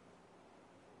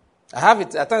 I have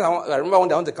it. At times I remember one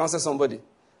day I want to counsel somebody.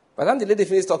 By the time the lady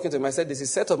finished talking to me, I said, there's a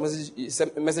set of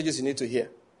messages you need to hear.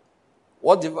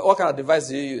 What kind of device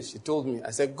do you use? She told me.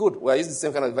 I said, good. Well, I use the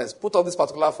same kind of device. Put up this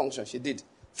particular function. She did.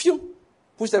 Phew.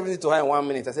 Pushed everything to her in 1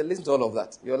 minute. I said, listen to all of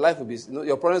that. Your life will be,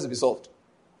 your problems will be solved.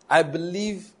 I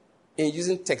believe in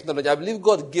using technology. I believe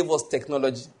God gave us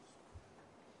technology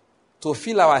to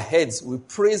fill our heads with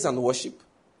praise and worship,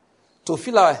 to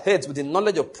fill our heads with the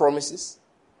knowledge of promises,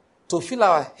 to fill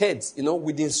our heads,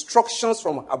 with instructions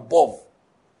from above.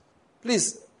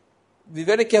 Please, be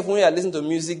very careful when you are listening to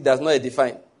music that's not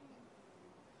edifying.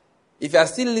 If you are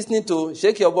still listening to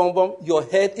Shake Your Bum Bum, your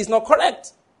head is not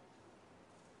correct.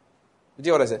 Did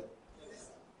you hear what I said?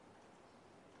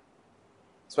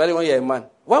 Especially when you're a man.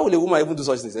 Why would a woman even do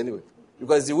such things anyway?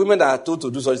 Because it's the women that are told to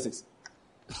do such things.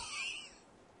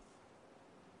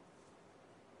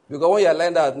 Because when you're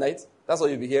lying down at night, that's what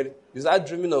you'll be hearing. You start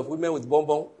dreaming of women with bum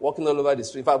bum walking all over the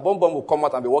street. In fact, bum bum will come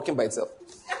out and be walking by itself.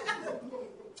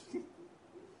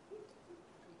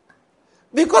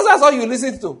 Because that's all you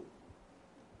listen to.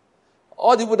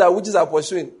 All the people that witches are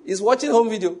pursuing is watching home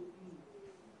video.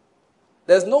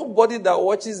 There's nobody that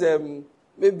watches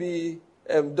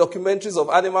documentaries of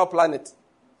Animal Planet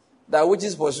that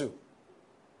witches pursue.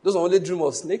 Those only dream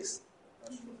of snakes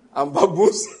and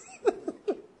baboons.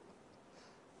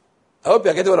 I hope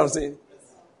you're getting what I'm saying.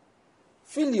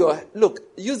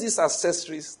 Use these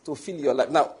accessories to fill your life.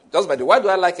 Now, just by the way, why do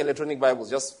I like electronic Bibles?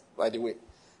 Just by the way.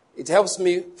 It helps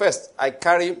me. First, I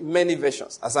carry many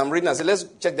versions. As I'm reading, I say, let's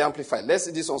check the Amplified. Let's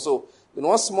see this one. So, in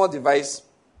one small device,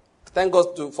 thank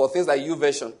God for things like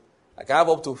YouVersion, I can have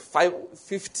up to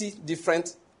 50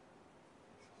 different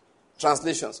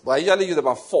translations. But I usually use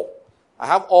about 4. I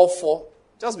have all 4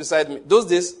 just beside me. Those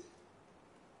days,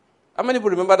 how many people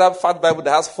remember that fat Bible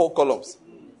that has 4 columns?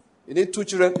 You need 2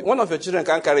 children. One of your children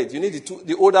can't carry it. You need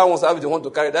the older ones to have the one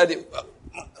to carry that.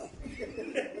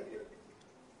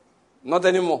 Not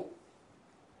anymore.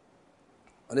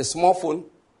 On a small phone,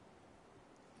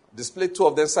 display 2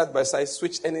 of them side by side,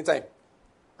 switch anytime.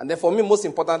 And then for me, most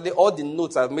importantly, all the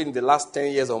notes I've made in the last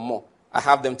 10 years or more, I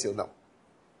have them till now.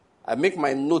 I make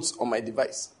my notes on my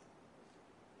device.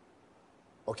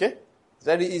 Okay? It's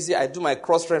very easy. I do my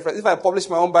cross-reference. If I publish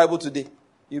my own Bible today,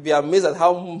 you'll be amazed at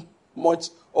how much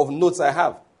of notes I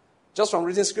have. Just from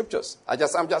reading scriptures.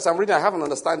 I'm reading, I have an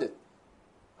understanding.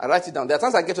 I write it down. There are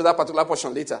times I get to that particular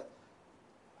portion later.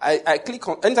 I click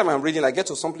on, anytime I'm reading, I get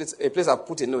to a place I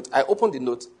put a note. I open the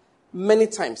note. Many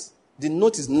times, the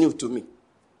note is new to me.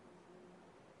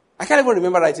 I can't even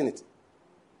remember writing it.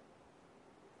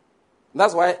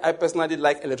 That's why I personally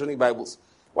like electronic Bibles.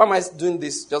 Why am I doing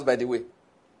this, just by the way?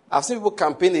 I've seen people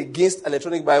campaign against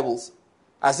electronic Bibles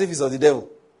as if it's of the devil.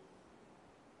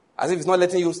 As if it's not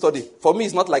letting you study. For me,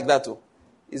 it's not like that, too.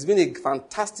 It's been a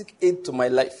fantastic aid to my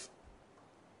life.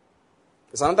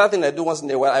 It's another thing I do once in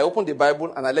a while. I open the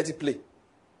Bible and I let it play.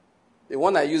 The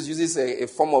one I use uses a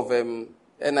form of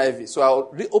NIV. So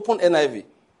I'll open NIV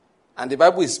and the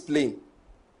Bible is playing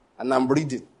and I'm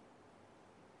reading.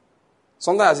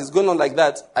 Sometimes as it's going on like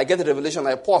that, I get a revelation,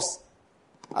 I pause.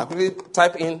 I quickly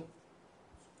type in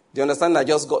the understanding I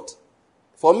just got.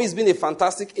 For me, it's been a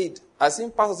fantastic aid. I've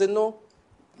seen pastors say, no,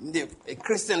 a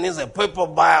Christian needs a paper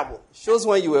Bible. Shows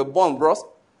when you were born, bros.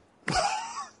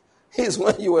 It's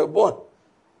when you were born.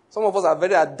 Some of us are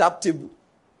very adaptable.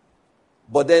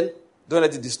 But then, don't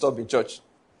let it disturb in church.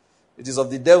 It is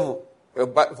of the devil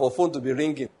for phone to be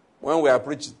ringing when we are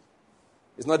preaching.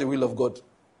 It's not the will of God.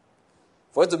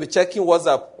 For you to be checking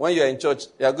WhatsApp when you are in church,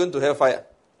 you are going to hellfire.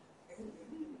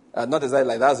 Not exactly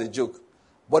like that, that's a joke.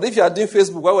 But if you are doing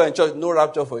Facebook while we are in church, no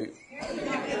rapture for you.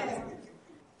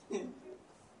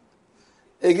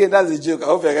 Again, that's a joke. I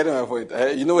hope you are getting my point.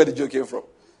 You know where the joke came from.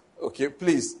 Okay,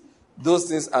 please. Those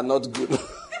things are not good.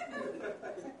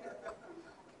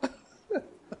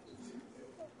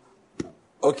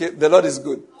 Okay, the Lord is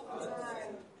good.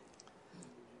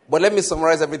 But let me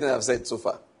summarize everything I've said so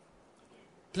far.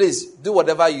 Please, do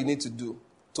whatever you need to do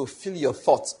to fill your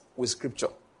thoughts with Scripture.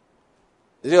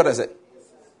 Did you hear what I said?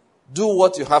 Do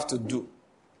what you have to do.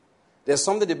 There's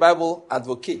something the Bible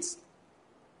advocates.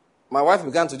 My wife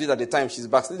began to do it at the time. She's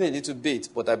backsliding a little bit,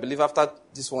 but I believe after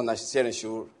this one that she's hearing,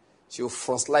 she'll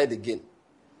front slide again.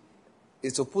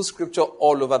 It's to put Scripture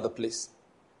all over the place.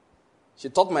 She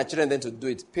taught my children then to do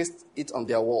it, paste it on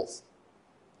their walls.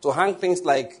 To hang things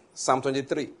like Psalm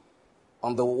 23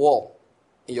 on the wall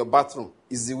in your bathroom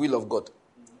is the will of God.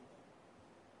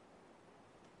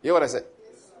 You hear what I said?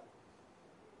 Yes,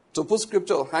 to put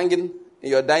Scripture hanging in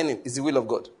your dining is the will of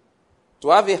God.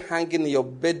 To have it hanging in your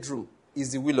bedroom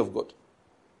is the will of God.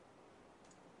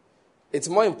 It's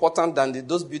more important than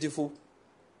those beautiful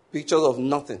pictures of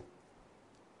nothing.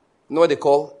 You know what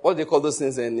they call those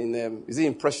things is it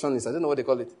impressionists? I don't know what they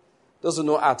call it. Those who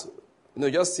know art,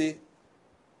 just see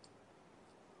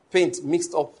paint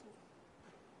mixed up.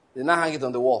 They now hang it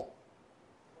on the wall.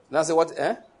 Now say what?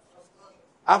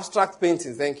 Abstract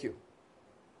painting, thank you.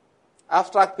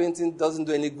 Abstract painting doesn't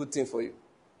do any good thing for you.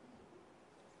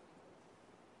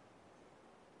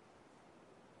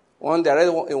 One day I read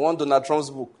in one Donald Trump's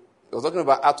book. He was talking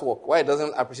about artwork. Why he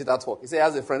doesn't appreciate artwork. He said he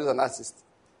has a friend who's an artist.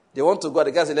 They want to go.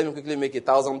 The guy said, let me quickly make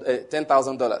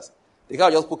 $10,000. The guy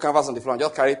will just put canvas on the floor and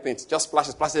just carry paint. Just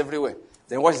splash everywhere.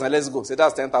 Then watch it and let's go. Say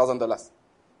that's $10,000.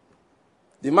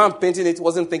 The man painting it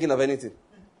wasn't thinking of anything.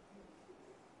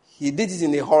 He did it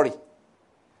in a hurry.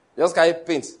 Just carry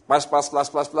paint. Splash.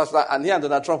 And he and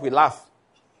Donald Trump will laugh.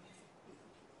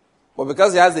 But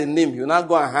because he has a name, you now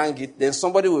go and hang it. Then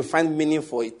somebody will find meaning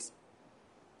for it.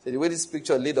 So the way this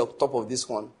picture laid up top of this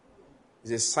one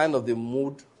is a sign of the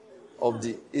mood of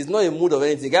the... It's not a mood of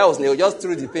anything. The guy was just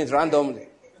threw the paint randomly.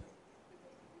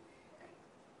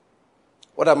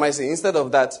 What am I saying? Instead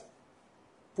of that,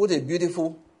 put a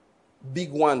beautiful,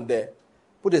 big one there.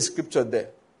 Put a scripture there.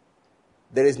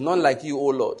 There is none like you, O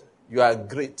Lord. You are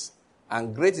great,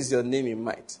 and great is your name in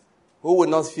might. Who will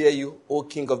not fear you, O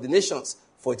King of the nations?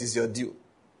 For it is your due.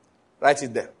 Write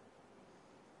it there.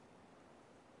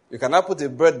 You cannot put a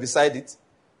bird beside it,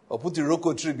 or put a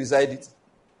roko tree beside it.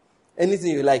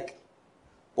 Anything you like.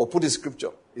 Or put a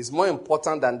scripture. It's more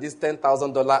important than this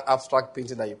 $10,000 abstract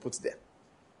painting that you put there.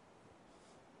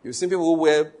 You've seen people who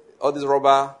wear all this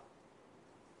rubber,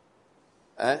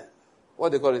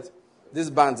 what do they call it? These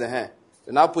bands, They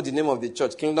now put the name of the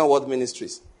church, Kingdom World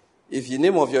Ministries. If the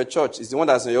name of your church is the one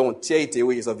that's on your own, tear it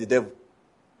away, it's of the devil.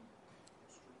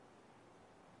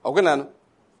 Okay, Nano?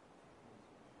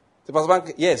 The Pastor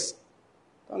Bank, yes.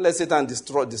 Don't let Satan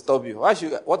disturb you.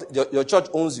 Your church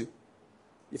owns you.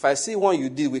 If I see one you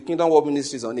did with Kingdom World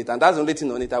Ministries on it, and that's the only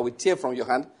thing on it, I will tear from your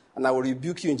hand, and I will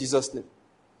rebuke you in Jesus' name.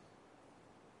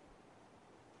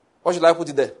 What should I put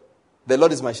it there? The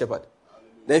Lord is my shepherd.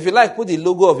 Then if you like, put the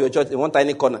logo of your church in one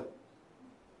tiny corner.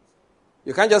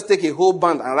 You can't just take a whole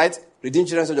band and write Redeemed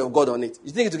Children's Church of God on it.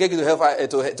 You think it will take you to hellfire,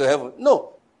 to heaven?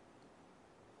 No.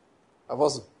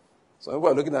 Apostle. Some people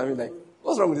are looking at me like,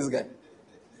 what's wrong with this guy?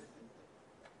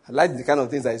 I like the kind of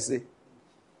things I say.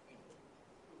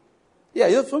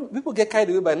 Yeah, people get carried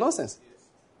away by nonsense.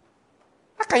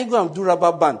 How can you go and do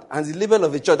rubber band and the label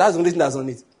of a church, that's the only thing that's on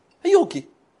it? Are you okay?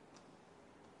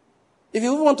 If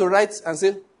you want to write and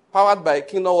say, powered by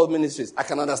Kingdom World Ministries, I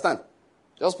can understand.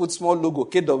 Just put small logo,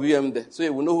 KWM there, so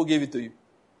you will know who gave it to you.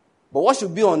 But what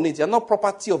should be on it? You're not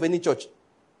property of any church.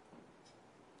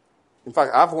 In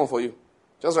fact, I have one for you.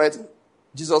 Just write,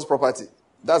 Jesus property.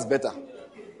 That's better.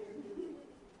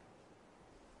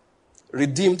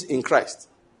 Redeemed in Christ.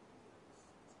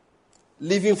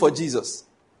 Living for Jesus.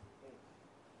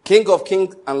 King of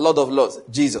kings and Lord of lords,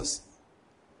 Jesus.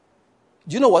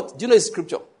 Do you know what? Do you know his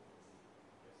scripture?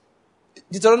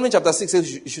 Deuteronomy chapter 6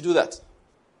 says you should do that.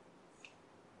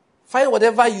 Find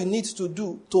whatever you need to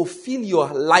do to fill your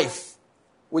life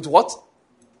with what?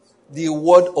 The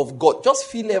word of God. Just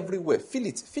fill everywhere. Fill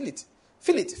it, fill it,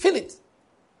 fill it, fill it.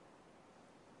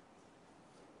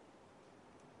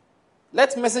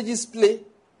 Let messages play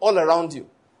all around you.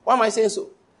 Why am I saying so?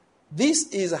 This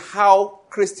is how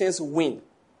Christians win.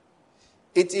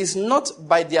 It is not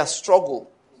by their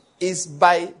struggle. It's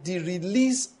by the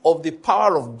release of the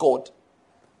power of God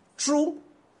through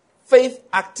faith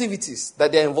activities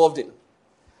that they're involved in.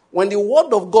 When the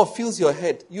word of God fills your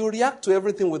head, you react to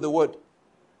everything with the word.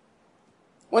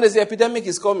 When there's the epidemic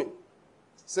is coming,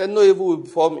 say, no evil will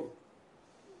befall me.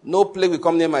 No plague will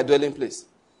come near my dwelling place.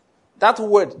 That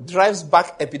word drives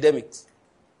back epidemics.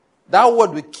 That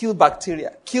word will kill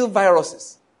bacteria, kill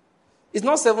viruses. It's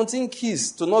not 17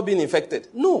 keys to not being infected.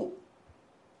 No.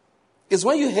 It's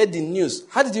when you heard the news,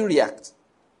 how did you react?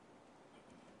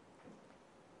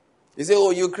 You say,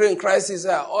 oh, Ukraine crisis,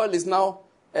 oil is now,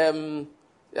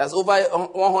 there's over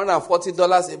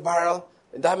 $140 a barrel.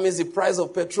 That means the price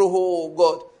of petrol, oh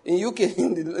God. In UK,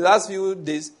 in the last few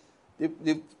days,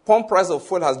 the pump price of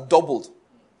fuel has doubled.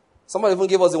 Somebody even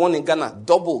gave us the one in Ghana,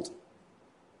 doubled.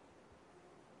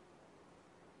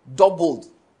 Doubled.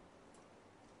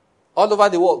 All over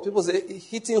the world, people say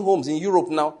heating homes in Europe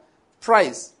now,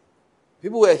 price.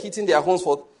 People were heating their homes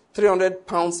for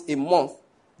 £300 a month.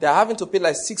 They are having to pay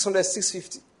like 600,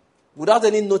 650 without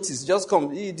any notice. Just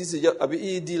come,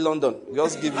 EED London,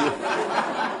 just give you.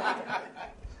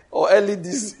 Or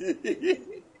LEDs.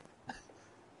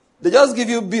 They just give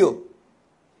you bill.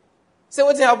 Say,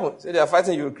 what happened? Say, they are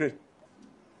fighting Ukraine.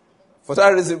 For that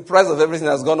reason, the price of everything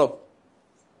has gone up.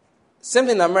 Same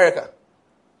thing in America.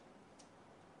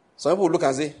 Some people look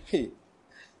and say, hey,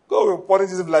 go report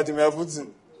this Vladimir Putin.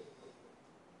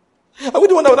 Are we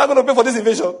the one that are not going to pay for this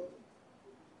invasion?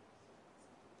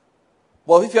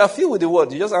 But if you are filled with the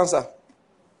word, you just answer.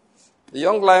 The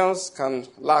young lions can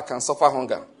lack and suffer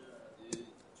hunger.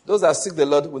 Those that seek the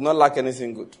Lord will not lack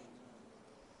anything good.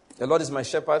 The Lord is my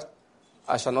shepherd,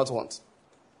 I shall not want.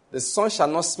 The sun shall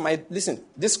not smite. Listen,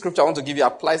 this scripture I want to give you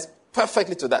applies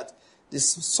perfectly to that. The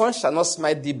sun shall not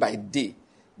smite thee by day,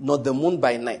 nor the moon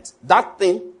by night. That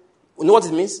thing, you know what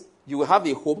it means? You will have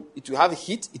a home, it will have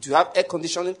heat, it will have air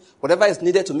conditioning, whatever is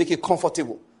needed to make it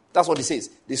comfortable. That's what it says.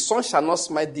 The sun shall not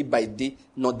smite thee by day,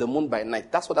 nor the moon by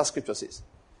night. That's what that scripture says.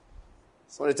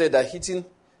 Somebody tell you that heating,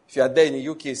 if you are there in the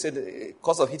UK, say the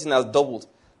cost of heating has doubled.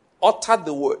 Utter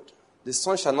the word. The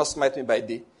sun shall not smite me by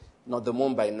day, nor the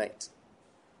moon by night.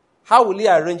 How will he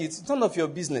arrange it? It's none of your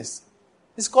business.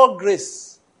 It's called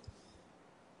grace.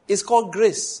 It's called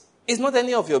grace. It's not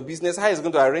any of your business how he's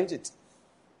going to arrange it.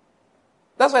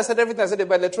 That's why I said everything. I said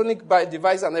about electronic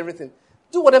device and everything.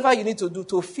 Do whatever you need to do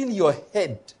to fill your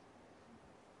head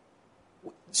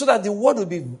so that the word will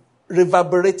be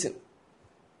reverberating.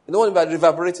 You know what about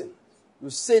reverberating? You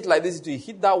say it like this, it will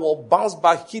hit that wall, bounce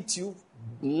back, hit you,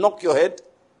 knock your head,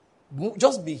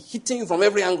 just be hitting you from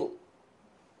every angle.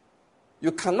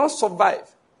 You cannot survive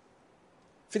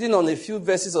feeding on a few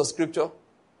verses of scripture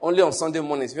only on Sunday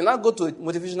mornings. If you now go to a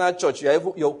motivational church,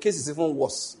 your case is even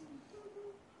worse.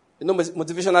 You know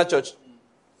motivational church?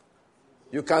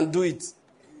 You can do it.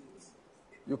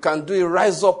 You can do it.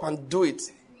 Rise up and do it.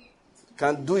 You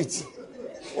can do it.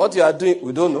 What you are doing,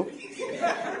 we don't know.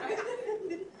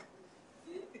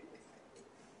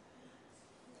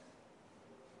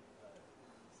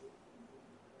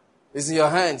 It's in your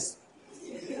hands.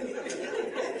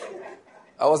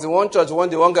 I was in one church one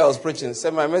day, one guy was preaching,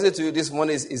 said, my message to you this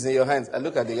morning is in your hands. I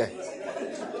look at the guy.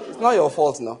 It's not your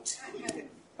fault now.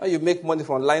 How you make money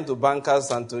from lying to bankers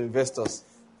and to investors.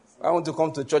 I want to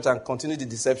come to church and continue the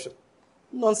deception.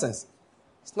 Nonsense.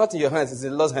 It's not in your hands, it's in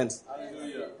the Lord's hands.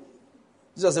 Hallelujah.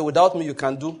 Jesus said, without me you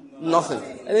can do nothing.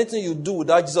 Anything you do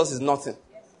without Jesus is nothing.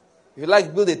 If you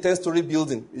like build a 10-story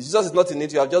building, if Jesus is not in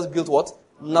it, you have just built what?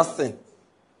 Nothing.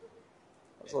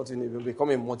 That's what you need. You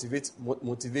become a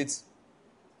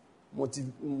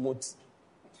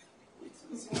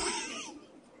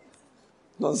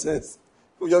nonsense.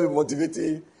 Who just be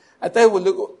motivating? I tell you,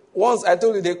 look, once I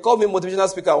told you they called me motivational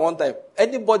speaker one time.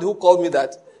 Anybody who called me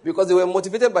that, because they were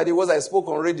motivated by the words I spoke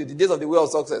on radio, the days of the way of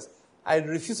success, I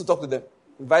refused to talk to them.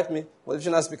 Invite me,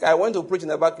 motivational speaker. I went to preach in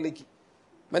Abakaliki.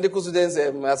 Medical Students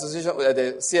Association,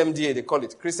 the CMDA, they call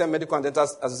it, Christian Medical and Dental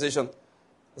Association.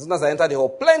 As soon as I entered the hall,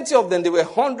 plenty of them, there were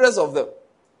hundreds of them.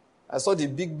 I saw the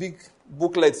big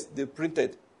booklets they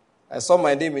printed. I saw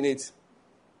my name in it.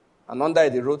 And under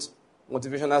it, they wrote,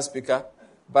 motivational speaker,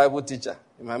 Bible teacher.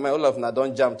 In my mind, all of them are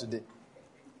done jam today.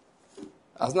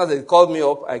 As soon as they called me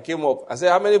up, I came up. I said,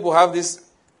 how many people have this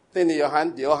thing in your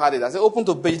hand? They all had it. I said, open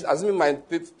to page, assuming my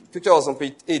picture was on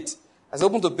page 8. I said,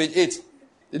 open to page 8.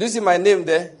 Did you see my name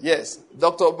there? Yes.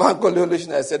 Dr. Bankole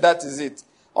Olushina. I said, that is it.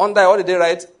 Under, what did they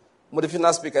write?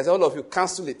 Motivational speaker. I said, all of you,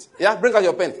 cancel it. Yeah, bring out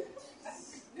your pen.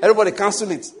 Everybody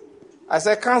cancel it. I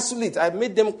said, cancel it. I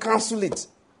made them cancel it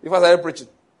before I started preaching.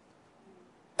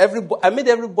 I made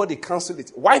everybody cancel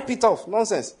it. Wipe it off.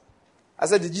 Nonsense. I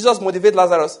said, did Jesus motivate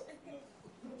Lazarus?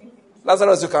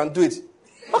 Lazarus, you can do it.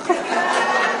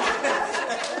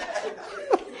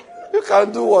 You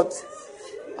can do what?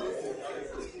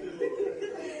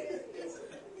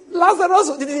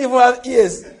 Lazarus didn't even have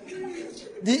ears.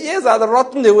 The ears are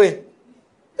rotten away.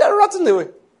 They're rotten away.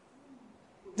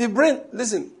 The brain,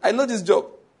 listen, I know this job.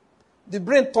 The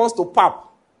brain turns to pap.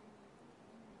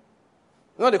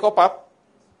 You know what they call pap?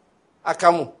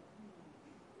 Akamu.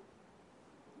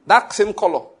 That same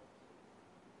color.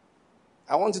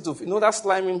 I want you to, you know that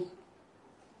slimy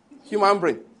human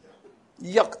brain?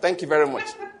 Yuck, thank you very much.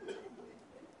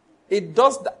 It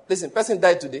does that. Listen, person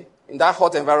died today in that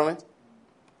hot environment.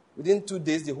 Within 2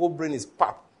 days, the whole brain is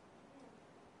pap.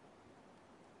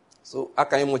 So how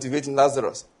can you motivate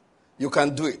Lazarus? You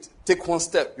can do it. Take one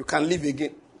step. You can live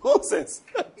again. Nonsense.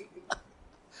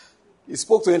 He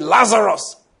spoke to him,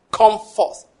 Lazarus, come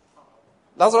forth.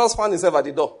 Lazarus found himself at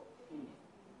the door.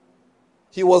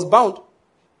 He was bound.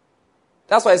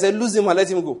 That's why I said, lose him and let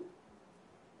him go.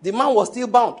 The man was still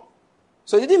bound.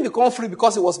 So he didn't become free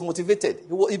because he was motivated.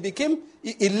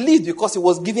 He lived because he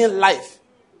was given life.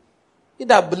 He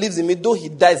that believes in me, though he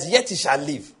dies, yet he shall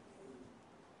live.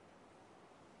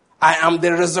 I am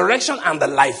the resurrection and the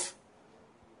life.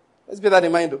 Let's bear that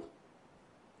in mind, though.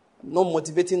 No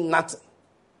motivating nothing.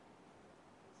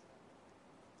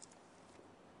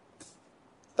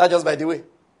 That's just by the way.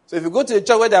 So if you go to a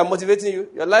church where they are motivating you,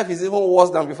 your life is even worse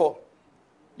than before.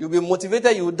 You'll be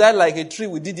motivated, you will die like a tree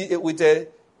with a,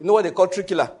 you know what they call tree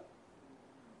killer?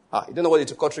 You don't know what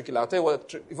they call tree killer. I'll tell you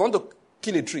what, if you want to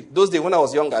kill a tree, those days when I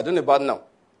was younger, I don't know about now.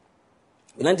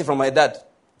 We learned it from my dad.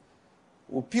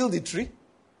 We'll peel the tree,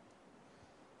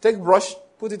 take brush,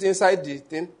 put it inside the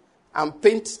thing, and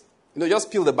paint,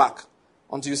 just peel the back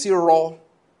until you see raw,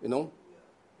 You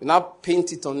now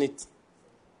paint it on it.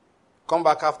 Come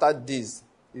back after days,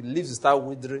 the leaves will start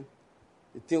withering.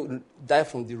 The thing will die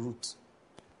from the root.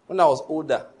 When I was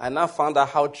older, I now found out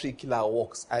how tree killer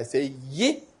works. I say,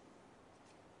 yeah,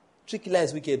 tree killer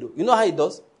is wicked. You know how it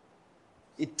does?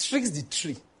 It tricks the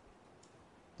tree.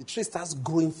 The tree starts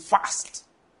growing fast.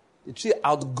 The tree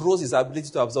outgrows its ability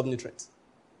to absorb nutrients.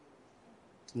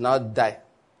 To now die.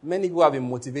 Many people have been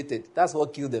motivated. That's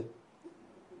what killed them.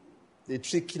 The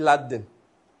tree killed them.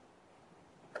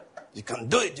 You can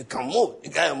do it. You can move. You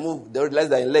can't move. They realize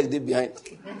that your leg is behind.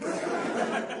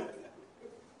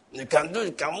 You can do it,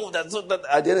 you can move. That.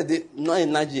 At the end of the day, no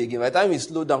energy again. By the time he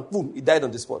slowed down, boom, he died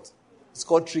on the spot. It's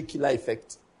called tree killer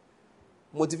effect.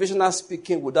 Motivational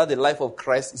speaking without the life of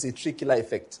Christ is a tree killer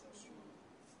effect.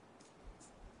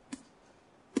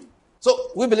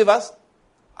 So, we believers,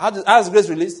 how is grace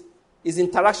released? Is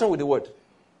interaction with the word.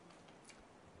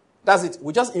 That's it.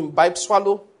 We just imbibe,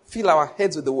 swallow, fill our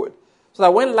heads with the word. So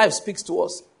that when life speaks to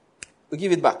us, we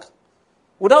give it back.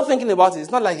 Without thinking about it,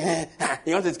 it's not like,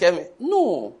 you want to scare me.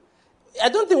 No. I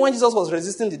don't think when Jesus was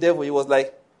resisting the devil, he was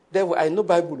like, devil, I know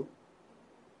Bible.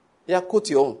 Yeah, quote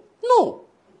your own. No.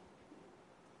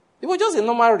 It was just a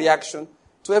normal reaction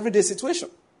to everyday situation.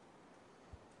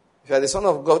 If you are the Son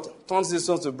of God, turn these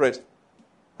stones to bread.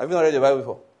 Have you not read the Bible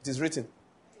before? It is written,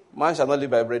 man shall not live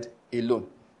by bread alone.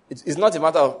 It's not a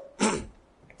matter of,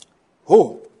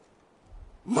 oh,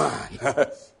 man.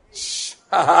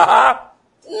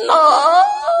 No.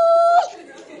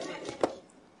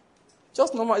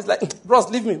 Just normal. It's like, bros,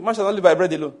 leave me. Man shall not live by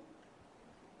bread alone.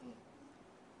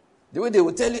 The way they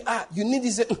will tell you, you need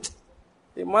this.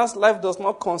 A man's life does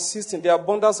not consist in the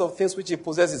abundance of things which he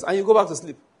possesses. And you go back to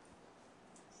sleep.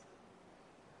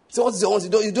 So what's your own?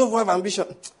 You don't have ambition.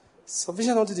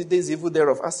 Sufficient unto the days evil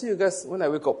thereof. I'll see you guys when I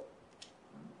wake up.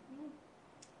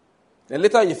 Then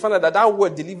later you find out that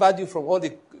word delivered you from all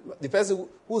the person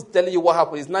who's telling you what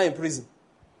happened is now in prison.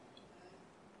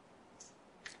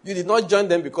 You did not join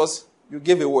them because you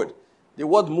gave a word. The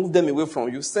word moved them away from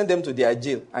you, sent them to their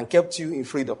jail, and kept you in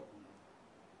freedom.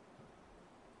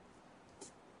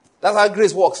 That's how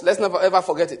grace works. Let's never ever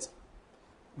forget it.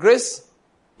 Grace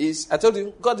is, I told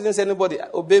you, God didn't say anybody,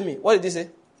 obey me. What did he say?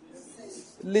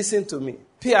 Listen to me.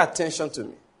 Pay attention to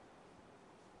me.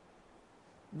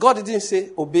 God didn't say,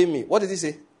 obey me. What did he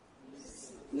say?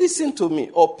 Listen to me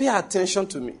or pay attention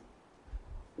to me.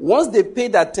 Once they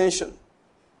paid attention,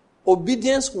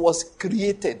 obedience was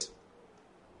created.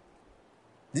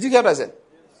 Did you get what I said?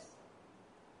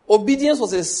 Obedience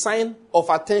was a sign of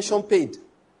attention paid.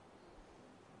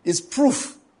 It's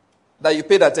proof that you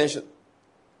paid attention.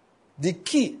 The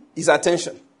key is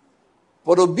attention.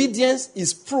 But obedience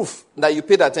is proof that you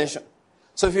paid attention.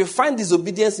 So if you find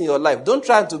disobedience in your life, don't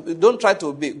try to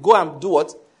obey. Go and do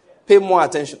what? Pay more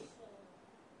attention.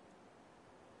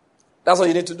 That's what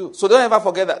you need to do. So don't ever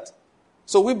forget that.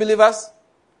 So we believers,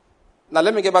 now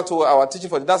let me get back to our teaching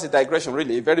for that's a digression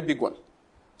really, a very big one.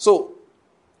 So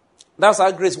that's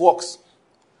how grace works.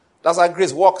 That's how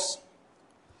grace works.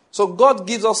 So God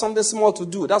gives us something small to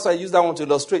do. That's why I use that one to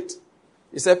illustrate.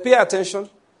 He said, pay attention,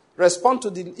 respond to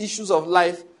the issues of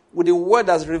life with the word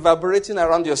that's reverberating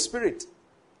around your spirit.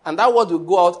 And that word will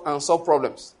go out and solve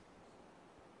problems.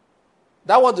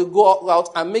 That word will go out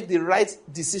and make the right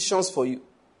decisions for you.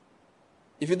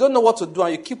 If you don't know what to do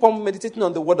and you keep on meditating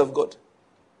on the word of God,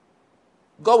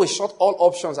 God will shut all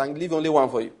options and leave only one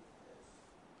for you.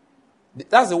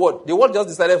 That's the word. The word just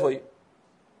decided for you.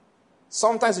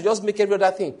 Sometimes you just make every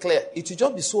other thing clear. It will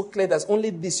just be so clear that only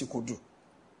this you could do.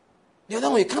 The other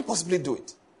one, you can't possibly do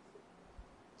it.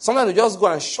 Sometimes you just go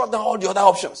and shut down all the other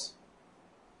options.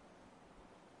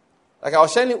 Like I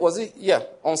was sharing,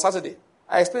 on Saturday.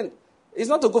 I explained, it's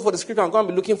not to go for the scripture and go and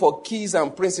be looking for keys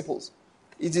and principles.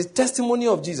 It is testimony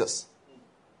of Jesus.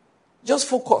 Just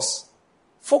focus.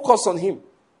 Focus on him.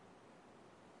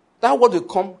 That word will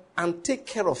come and take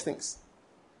care of things.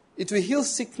 It will heal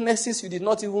sicknesses you did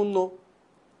not even know.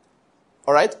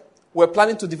 All right? We're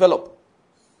planning to develop.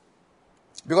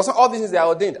 Because all these things, they are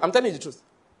ordained. I'm telling you the truth.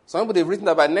 Some people, they've written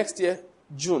that by next year,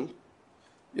 June,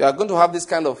 you are going to have this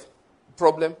kind of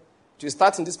problem. You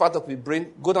start in this part of the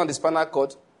brain, go down the spinal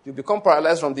cord, you become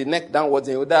paralyzed from the neck downwards,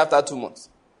 and you will die after 2 months.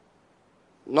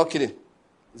 Not kidding.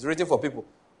 It's written for people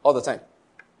all the time.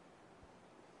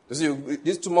 You see,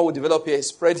 this tumor will develop here,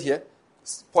 spread here,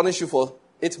 punish you for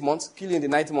 8 months, kill you in the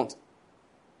 9th month.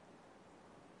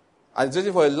 And it's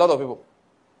written for a lot of people.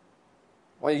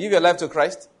 When you give your life to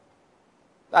Christ,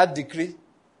 that decree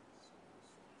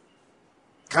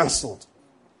cancelled.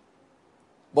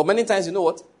 But many times, you know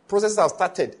what? Processes have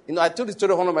started. I told the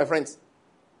story of one of my friends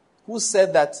who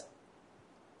said that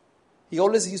he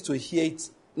always used to hear it.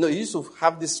 He used to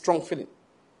have this strong feeling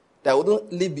that I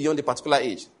wouldn't live beyond a particular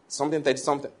age. Something,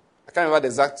 30-something. I can't remember the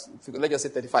exact figure. Let's just say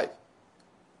 35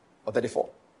 or 34.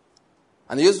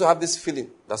 And he used to have this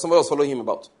feeling that somebody was following him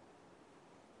about.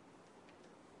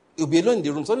 He'll be alone in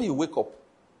the room. Suddenly you wake up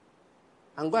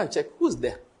and go and check who's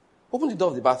there. Open the door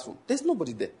of the bathroom. There's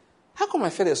nobody there. How come I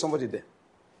feel there's somebody there?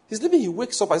 He's sleeping, he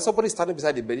wakes up and somebody is standing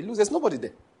beside the bed. He looks, there's nobody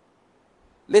there.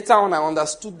 Later on, I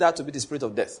understood that to be the spirit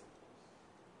of death,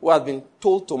 who had been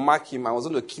told to mark him and was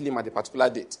going to kill him at a particular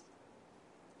date.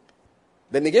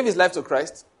 Then he gave his life to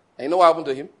Christ, and you know what happened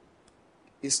to him?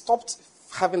 He stopped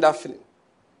having that feeling.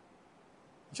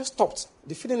 He just stopped.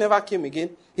 The feeling never came again.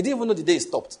 He didn't even know the day it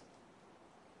stopped.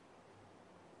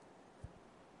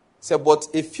 He said, but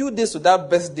a few days to that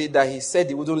birthday that he said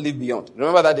he wouldn't live beyond.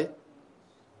 Remember that day?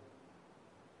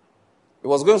 He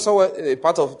was going somewhere, a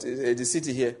part of the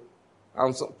city here,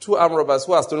 and two armed robbers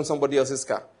who had stolen somebody else's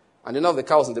car. And the name of the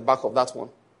car was in the back of that one.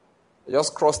 They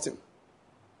just crossed him.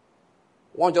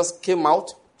 One just came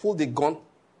out, pulled the gun.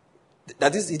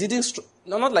 That is, he didn't,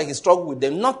 not like he struggled with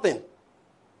them, nothing.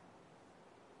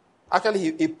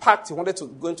 Actually, he parked, he wanted to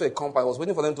go into a compound. He was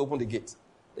waiting for them to open the gate.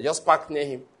 They just parked near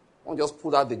him. One just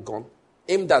pulled out the gun,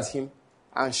 aimed at him,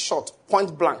 and shot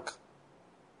point blank.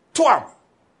 Twam!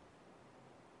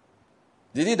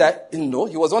 Did he die? No,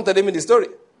 he was one telling me the story.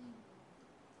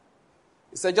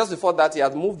 He said just before that, he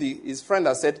had moved his friend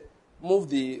had said, move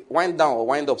the wind down or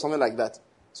wind up, something like that.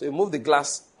 So he moved the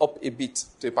glass up a bit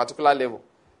to a particular level.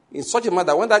 In such a manner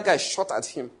that when that guy shot at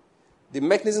him, the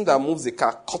mechanism that moves the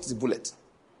car caught the bullet.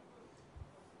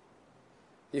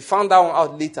 He found that one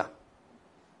out later.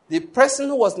 The person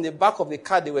who was in the back of the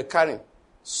car they were carrying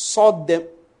saw them.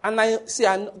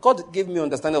 And God gave me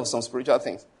understanding of some spiritual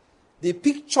things. The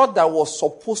picture that was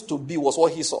supposed to be was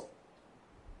what he saw.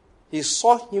 He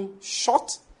saw him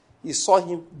shot. He saw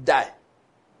him die.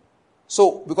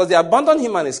 So, because they abandoned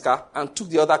him and his car and took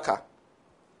the other car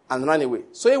and ran away.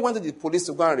 So he went to the police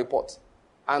to go and report.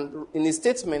 And in his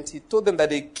statement, he told them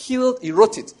that he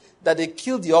wrote it, that they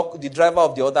killed the driver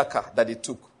of the other car that they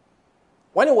took.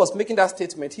 When he was making that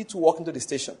statement, he too walked into the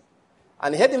station.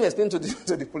 And he heard him explain to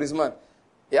the policeman.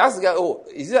 He asked the guy,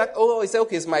 he said,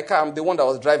 okay, it's my car, I'm the one that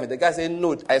was driving. The guy said,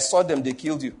 no, I saw them, they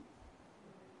killed you.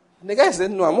 And the guy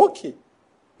said, no, I'm okay.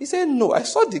 He said, no, I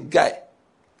saw the guy.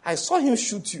 I saw him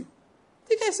shoot you.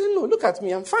 The guy said, no, look at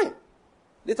me, I'm fine.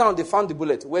 Later on, they found the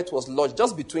bullet where it was lodged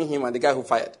just between him and the guy who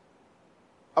fired.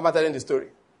 How am I telling the story?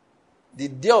 The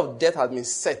day of death had been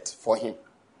set for him.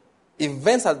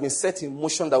 Events had been set in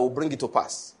motion that will bring it to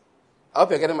pass. I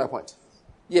hope you're getting my point.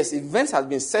 Yes, events had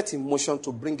been set in motion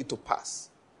to bring it to pass.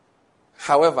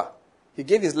 However, he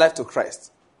gave his life to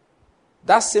Christ.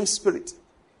 That same spirit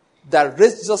that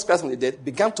raised Jesus Christ from the dead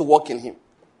began to work in him.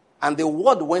 And the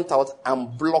word went out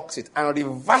and blocked it and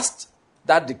reversed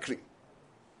that decree.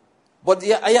 But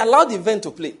he allowed the event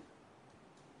to play.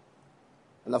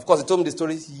 And of course, he told me the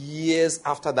story years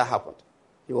after that happened.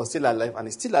 He was still alive, and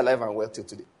he's still alive and well till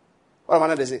today. What am I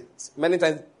going to say? Many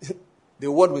times,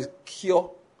 the word will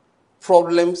cure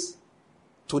problems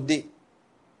today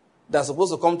that's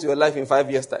supposed to come to your life in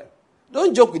 5 years' time.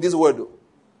 Don't joke with this word, though.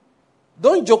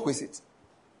 Don't joke with it.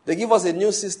 They give us a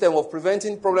new system of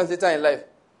preventing problems later in life.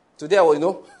 Today, I was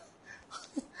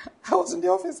in the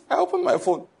office. I opened my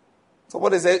phone.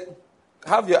 Somebody said,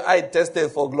 have your eye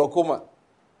tested for glaucoma.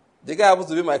 The guy happens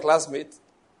to be my classmate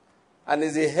and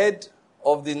is the head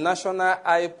of the national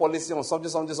eye policy on something.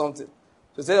 So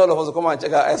he said all of us to come and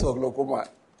check our eyes for glaucoma.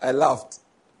 I laughed.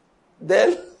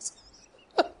 Then,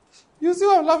 you see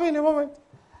why I'm laughing in a moment?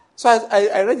 So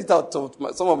I read it out to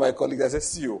some of my colleagues. I said,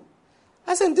 see you.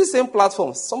 I said, this same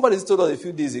platform, somebody told us a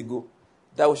few days ago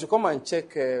that we should come and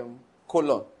check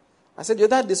colon. I said, the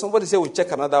other day somebody said we'll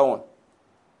check another one.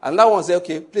 And that one said,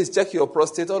 okay, please check your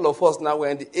prostate. All of us now, we're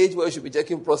in the age where we should be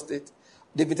checking prostate.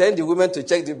 They've been telling the women to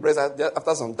check the breast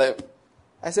after some time.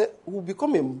 I said, we'll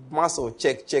become a mass of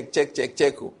check. So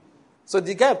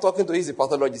the guy I'm talking to is a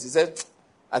pathologist. He said,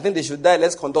 I think they should die.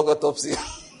 Let's conduct autopsy.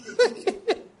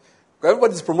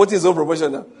 Everybody's promoting his own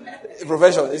profession now.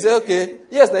 He said, okay.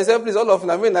 Yes, I said, please, all of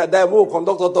them, I die, we'll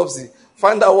conduct autopsy.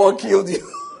 Find out what killed you.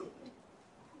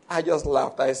 I just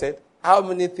laughed. I said, how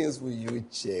many things will you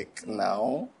check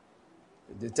now?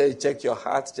 They tell you, check your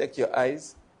heart, check your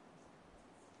eyes,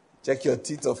 check your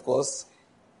teeth, of course.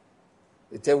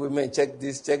 They tell women, check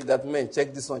this, check that. Men,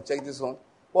 check this one, check this one.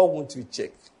 What won't you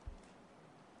check?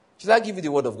 Should I give you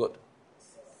the word of God?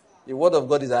 The word of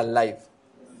God is alive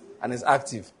and is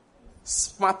active.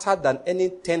 Smarter than any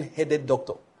 10-headed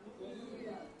doctor.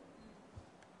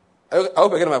 I hope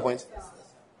you're getting my point.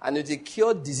 And it will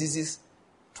cure diseases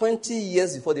 20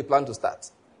 years before they plan to start.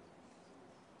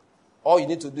 All you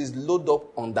need to do is load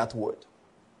up on that word.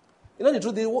 You know the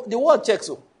truth, the word checks.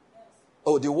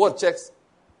 The word checks.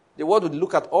 The word will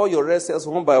look at all your red cells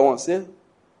one by one. Say,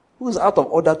 who's out of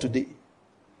order today?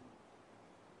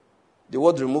 The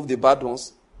word will remove the bad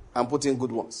ones and put in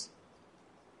good ones.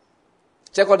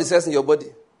 Check all the cells in your body.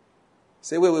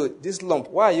 Say, wait, this lump,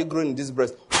 why are you growing in this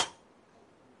breast?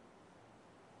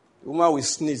 The woman will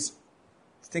sneeze.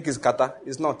 Think it's kata.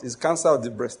 It's not. It's cancer of the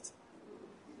breast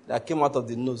that came out of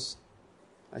the nose.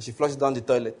 And she flushed down the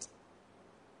toilet.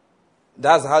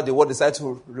 That's how the word decided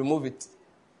to remove it.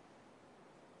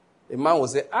 A man will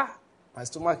say, My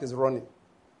stomach is running.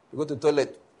 You go to the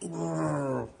toilet,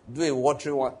 do a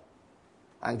watery one,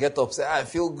 and get up. Say, I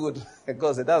feel good.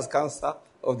 God said, that's cancer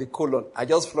of the colon. I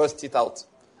just flushed it out.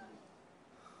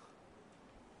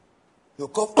 You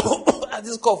cough.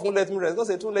 This cough won't let me rest. God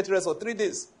said, it won't let you rest for 3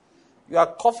 days. You are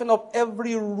coughing up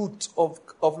every root of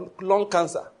lung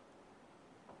cancer.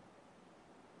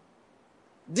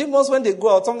 Demons, when they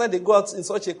go out, sometimes they go out in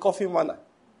such a coughing manner.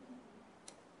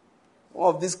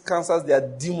 One of these cancers, they are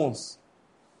demons.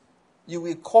 You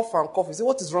will cough and cough. You say,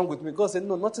 what is wrong with me? God said,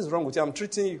 no, nothing is wrong with you. I'm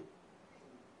treating you.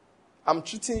 I'm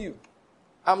treating you.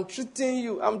 I'm treating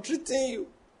you. I'm treating you.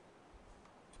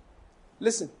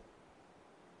 Listen.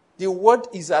 The word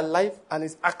is alive and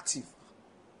is active.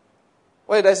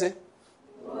 What did I say?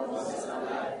 The word is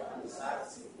alive and is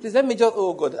active. Please let me just,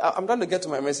 oh God, I'm trying to get to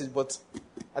my message, but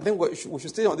I think we should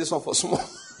stay on this one for small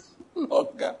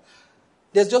longer.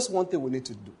 There's just one thing we need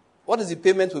to do. What is the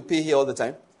payment we pay here all the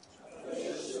time?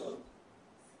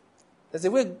 There's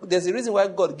a reason why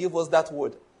God gave us that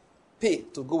word. Pay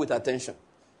to go with attention.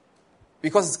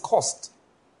 Because it's cost.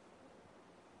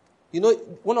 You know,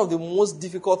 one of the most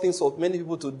difficult things for many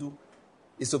people to do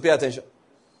is to pay attention.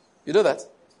 You know that?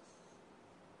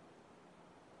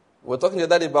 We're talking the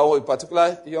other day about a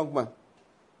particular young man.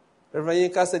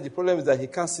 Reverend Yinka said the problem is that he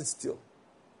can't sit still.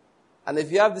 And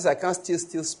if you have this I can't stay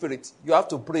still spirit, you have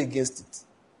to pray against it.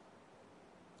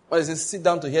 Or is it sit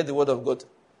down to hear the word of God?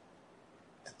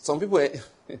 Some people, you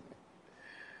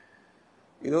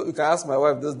know, you can ask my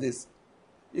wife those days.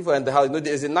 If we're in the house, you know,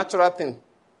 there's a natural thing.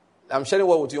 I'm sharing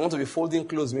what with you. You want to be folding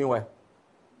clothes meanwhile.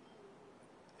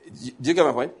 Do you get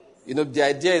my point? You know, the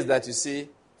idea is that you see,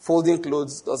 folding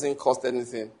clothes doesn't cost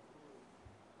anything.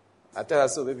 I tell her,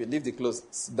 so baby, leave the clothes,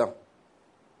 sit down.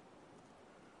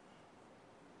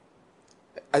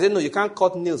 I said, no, you can't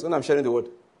cut nails when I'm sharing the word.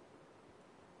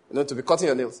 You know, to be cutting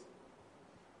your nails.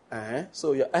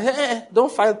 So,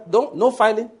 don't file, no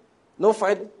filing. No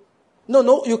filing.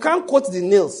 No, you can't cut the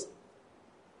nails.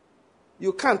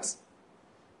 You can't.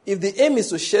 If the aim is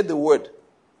to share the word,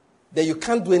 then you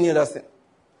can't do any other thing.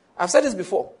 I've said this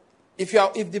before. If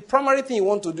the primary thing you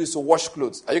want to do is to wash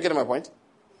clothes, are you getting my point?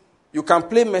 You can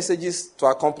play messages to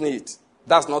accompany it.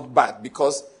 That's not bad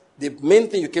because the main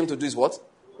thing you came to do is what?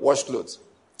 Wash clothes.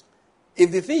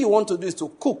 If the thing you want to do is to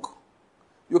cook,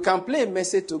 you can play a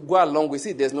message to go along with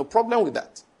it. There's no problem with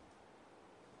that.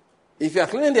 If you are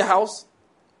cleaning the house,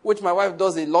 which my wife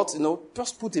does a lot, you know,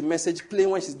 just put a message playing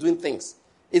when she's doing things.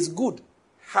 It's good.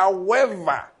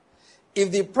 However,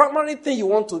 if the primary thing you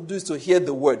want to do is to hear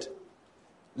the word,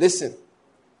 listen,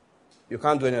 you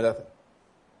can't do any other thing.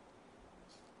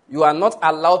 You are not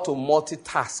allowed to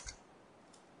multitask.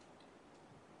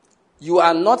 You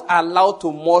are not allowed to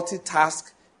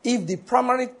multitask if the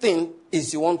primary thing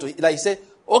is you want to, like you say,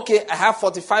 okay, I have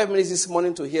 45 minutes this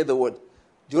morning to hear the word.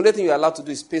 The only thing you're allowed to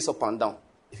do is pace up and down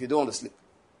if you don't want to sleep.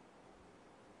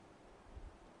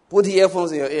 Put the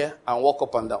earphones in your ear and walk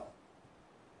up and down.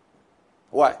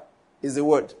 Why? It's the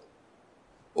word.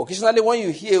 Occasionally when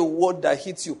you hear a word that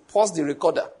hits you, pause the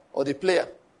recorder or the player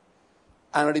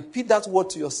and repeat that word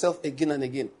to yourself again and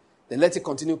again. Then let it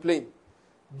continue playing.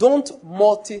 Don't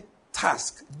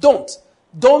multitask. Don't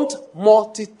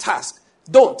multitask.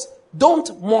 Don't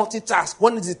multitask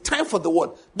when it is time for the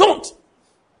word. Don't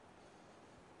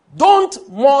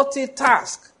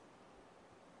multitask.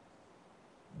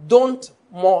 Don't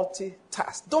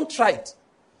multitask. Don't try it.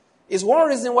 It's one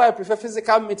reason why I prefer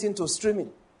physical meeting to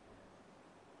streaming.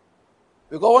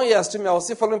 Because when you are streaming, I was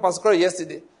still following Pastor Corey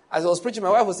yesterday. As I was preaching, my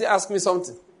wife would still ask me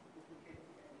something.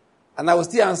 And I would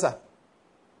still answer.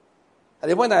 At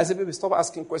the point I said, baby, stop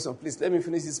asking questions, please. Let me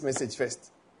finish this message first.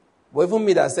 But even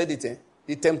me that said it,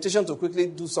 the temptation to quickly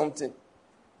do something.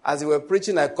 As we were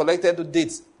preaching, I collected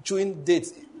dates, chewing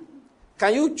dates.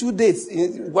 Can you chew dates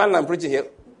while I'm preaching here?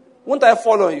 Won't I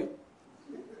fall on you?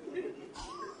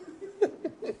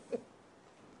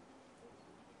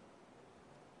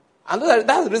 And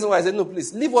that's the reason why I said, no,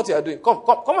 please, leave what you are doing. Come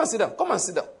and sit down. Come and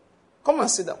sit down. Come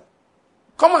and sit down.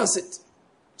 Come and sit.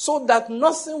 So that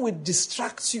nothing will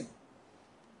distract you.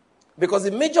 Because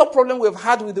the major problem we've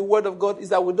had with the Word of God is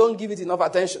that we don't give it enough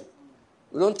attention.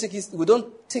 We don't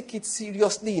take it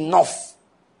seriously enough.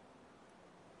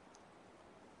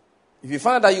 If you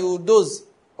find that you doze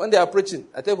when they are preaching,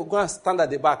 I tell you, go and stand at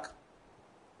the back.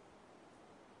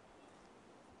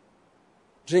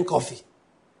 Drink coffee.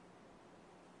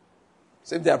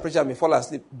 So if they are preaching and may fall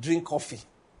asleep, drink coffee.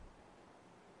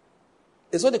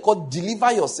 It's what they call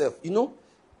deliver yourself. You know,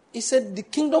 he said the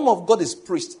kingdom of God is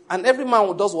preached, and every man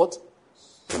who does what?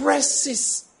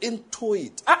 Presses into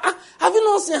it. Have you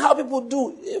not seen how people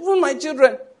do? Even my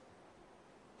children.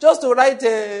 just to write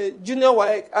a junior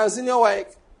WAEC and senior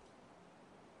WAEC.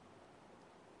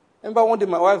 Remember one day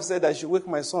my wife said I should wake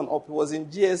my son up. He was in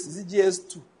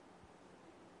GS2.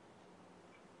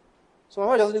 So my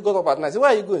wife just got up at night. I said,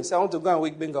 where are you going? He said, I want to go and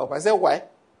wake Benga up. I said, why?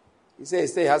 He said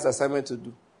he has assignment to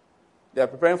do. They are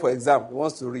preparing for exam. He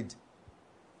wants to read.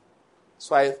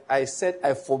 So I said,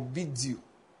 I forbid you.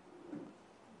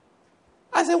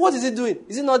 I said, what is he doing?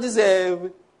 Is it not this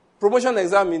promotion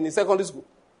exam in the secondary school?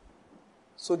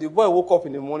 So the boy woke up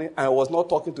in the morning and was not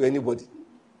talking to anybody.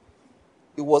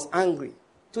 He was angry.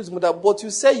 He told his mother, but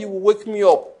you said you will wake me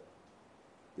up.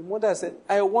 The mother said,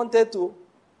 I wanted to,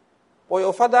 but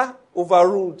your father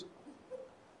overruled.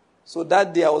 So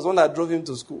that day I was the one that drove him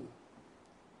to school.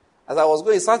 As I was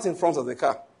going, he sat in front of the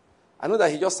car. I know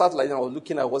that he just sat like that. I was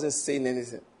looking, I wasn't saying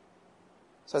anything.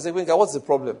 So I said, Wenka, what's the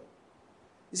problem?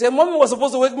 He said, Mommy was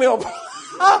supposed to wake me up.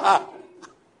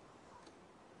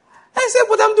 I said,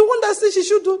 but I'm the one that said she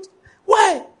should do it.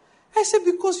 Why? I said,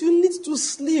 because you need to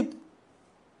sleep.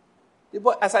 The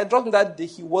boy, as I dropped him that day,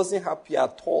 he wasn't happy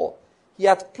at all. He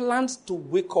had planned to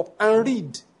wake up and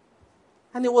read.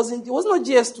 And it was not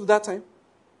GS2 that time.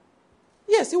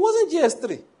 Yes, it wasn't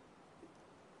GS3.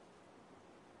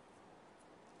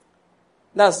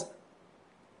 That's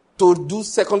to do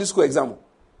secondary school exam.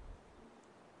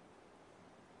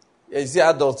 Yeah, you see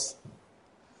adults.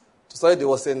 To study, they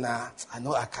were saying, nah, I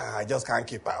know I just can't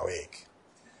keep awake.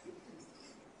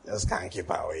 Just can't keep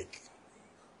awake.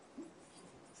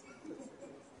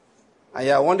 And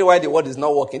I wonder why the word is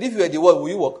not working. If you were the word, will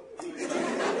you work?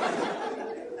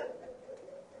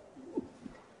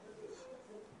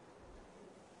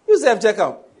 You self-check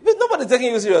out. But nobody's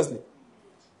taking you seriously.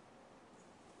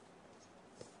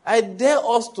 I dare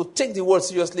us to take the word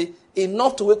seriously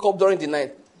enough to wake up during the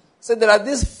night. So there are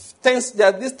these 10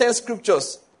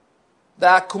 scriptures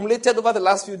that are accumulated over the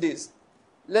last few days.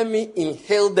 Let me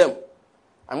inhale them.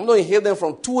 I'm going to inhale them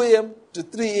from 2 a.m. to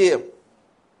 3 a.m.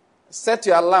 Set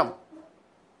your alarm.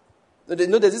 So they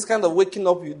know there's this kind of waking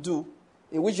up you do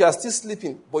in which you are still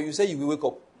sleeping, but you say you will wake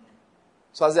up.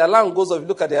 So as the alarm goes off, you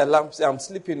look at the alarm, say, I'm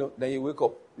sleeping, then you wake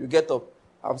up. You get up.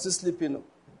 I'm still sleeping.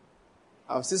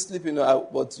 I'm still sleeping,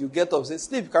 but you get up, say,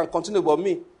 sleep, you can continue, but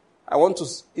me, I want to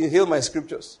inhale my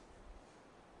scriptures.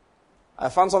 I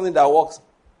found something that works.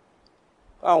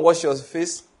 Go and wash your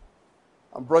face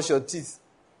and brush your teeth.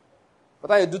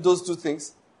 But when you do those two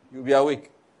things, you'll be awake.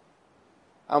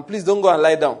 And please don't go and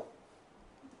lie down.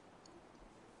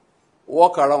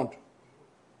 Walk around.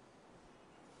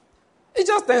 It's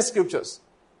just 10 scriptures.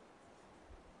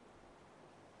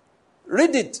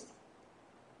 Read it.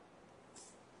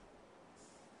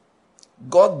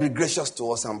 God be gracious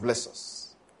to us and bless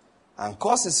us. And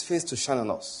cause his face to shine on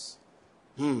us.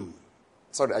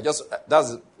 Sorry,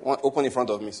 that's one open in front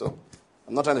of me, so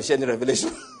I'm not trying to share any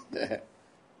revelation.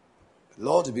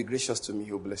 Lord will be gracious to me,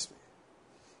 he will bless me.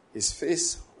 His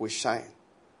face will shine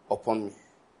upon me.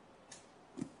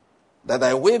 That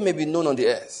thy way may be known on the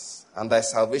earth, and thy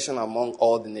salvation among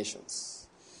all the nations.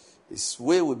 His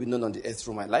way will be known on the earth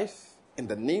through my life, in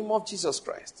the name of Jesus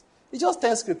Christ. It's just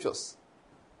 10 scriptures.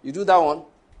 You do that one,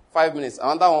 5 minutes.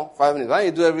 Another one, 5 minutes. When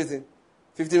you do everything,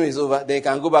 15 minutes over, then you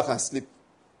can go back and sleep.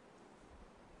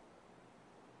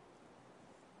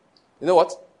 You know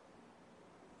what?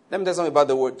 Let me tell you something about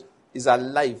the word. It's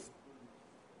alive.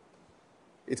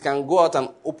 It can go out and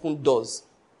open doors.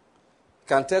 It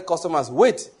can tell customers,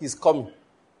 wait, he's coming.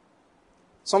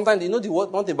 Sometimes, you know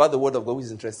one thing about the word of God which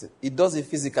is interesting. It does it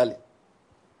physically.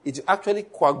 It actually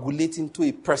coagulates into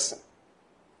a person.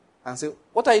 And say,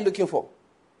 what are you looking for?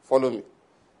 Follow me.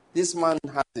 This man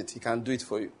has it. He can do it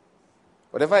for you.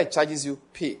 Whatever he charges you,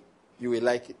 pay. You will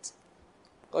like it.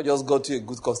 God just got you a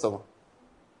good customer.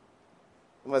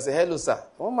 You must say, hello, sir.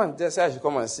 One man there said I should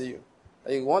come and see you.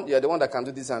 You are the one that can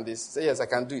do this and this. Say, yes, I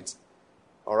can do it.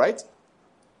 All right?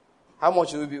 How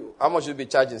much will you be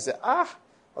charging? Say, that's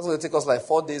going to take us like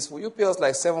 4 days. Will you pay us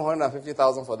like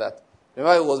 750,000 for that?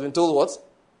 Remember, he was being told what?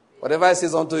 Whatever I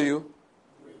says unto you,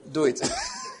 do it.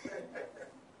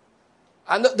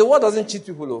 And the word doesn't cheat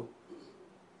people, though.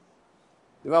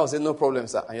 The man will say, no problem,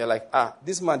 sir. And you're like,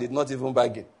 this man did not even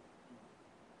bargain.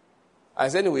 I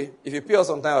said, anyway, if you pay us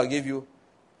on time, I'll give you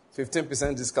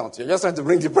 15% discount. You're just trying to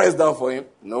bring the price down for him.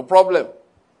 No problem.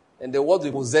 And the word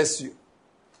will possess you.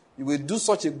 You will do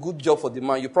such a good job for the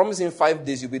man. You promise him 5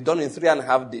 days, you'll be done in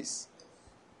 3.5 days.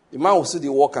 The man will see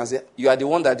the work and say, you are the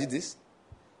one that did this?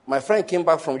 My friend came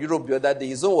back from Europe the other day.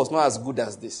 His own was not as good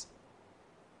as this.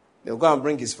 They'll go and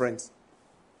bring his friends.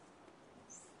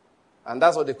 And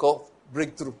that's what they call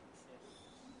breakthrough.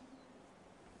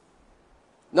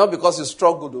 Not because you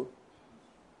struggled, though,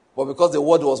 but because the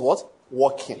word was what?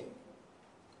 Working.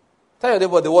 Tell your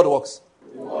neighbor the word works.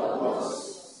 The word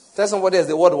works. Tell somebody else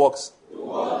the word works. The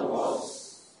word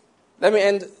works. Let me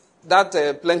end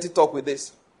that plenty talk with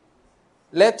this.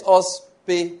 Let us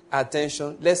pay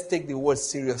attention. Let's take the word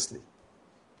seriously.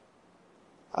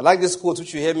 I like this quote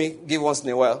which you hear me give once in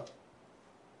a while.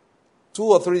 2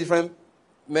 or 3 different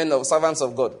men of servants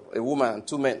of God, a woman and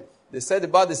 2 men. They said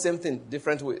about the same thing,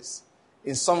 different ways.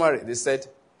 In summary, they said,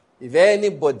 if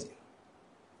anybody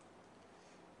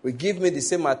will give me the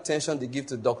same attention they give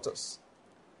to doctors,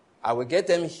 I will get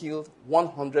them healed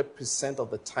 100% of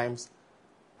the times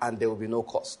and there will be no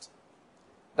cost.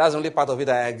 That's the only part of it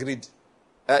I agreed.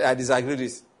 I disagreed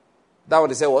with. That one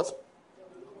they said what?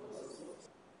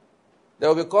 There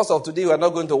will be cost of today you are not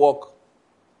going to work.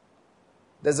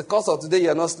 There's a cost of today you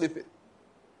are not sleeping.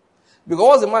 Because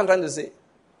what's the man trying to say?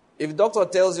 If the doctor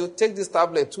tells you, take this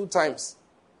tablet 2 times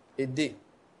a day,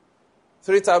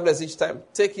 3 tablets each time,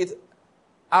 take it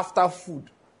after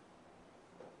food.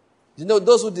 You know,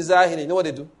 those who desire healing, you know what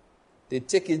they do? They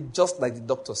take it just like the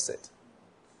doctor said.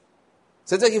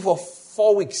 So take it for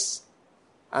 4 weeks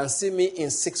and see me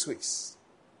in 6 weeks.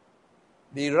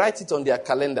 They write it on their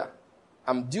calendar.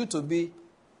 I'm due to be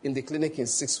in the clinic in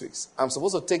 6 weeks. I'm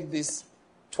supposed to take this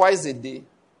twice a day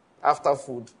after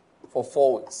food for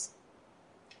 4 weeks.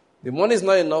 The money is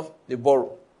not enough, they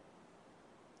borrow.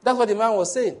 That's what the man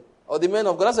was saying. Or the men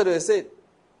of God, that's what they were saying.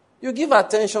 You give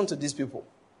attention to these people.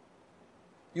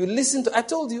 You listen to, I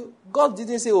told you, God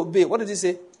didn't say obey. What did he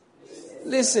say?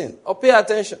 Listen or pay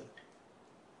attention.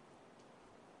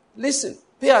 Listen,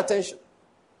 pay attention.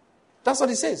 That's what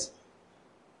he says.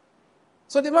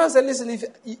 So the man said, listen,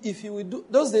 if you will do,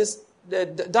 those days,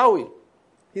 Darwin,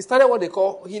 he started what they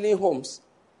call healing homes.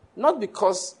 Not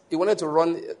because he wanted to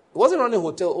run, he wasn't running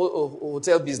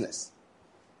hotel business.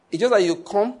 It's just that you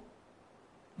come,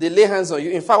 they lay hands on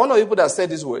you. In fact, one of the people that said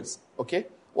these words, okay,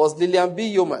 was Lillian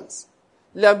B. Yeomans.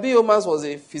 Lillian B. Yeomans was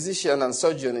a physician and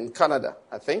surgeon in Canada,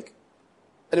 I think.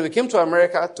 And we came to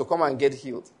America to come and get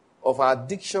healed of her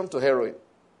addiction to heroin.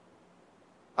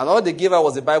 And all they gave her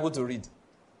was the Bible to read.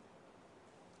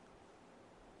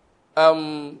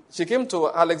 She came to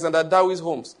Alexander Dowies'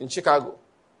 homes in Chicago.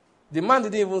 The man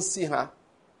didn't even see her.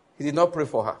 He did not pray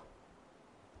for her.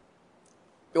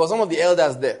 It was some of the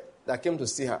elders there that came to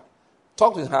see her,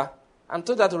 talked with her, and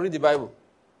told her to read the Bible.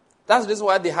 That's the reason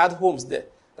why they had homes there.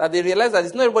 That they realized that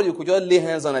it's not everybody you could just lay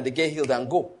hands on and they get healed and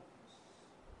go.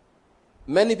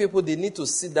 Many people, they need to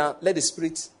sit down, let the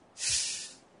Spirit,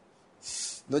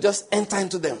 just enter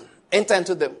into them. Enter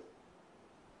into them.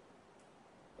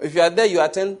 If you are there, you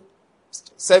attend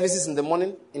services in the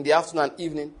morning, in the afternoon and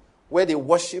evening, where they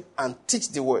worship and teach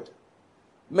the word.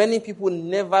 Many people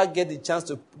never get the chance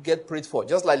to get prayed for,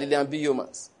 just like Lillian B.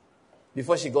 Yeomans,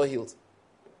 before she got healed.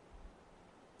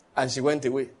 And she went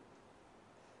away.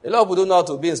 A lot of people don't know how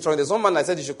to be instructed. There's one man I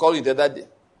said he should call you the other day.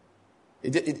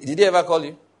 Did he ever call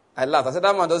you? I laughed. I said,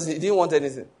 that man he didn't want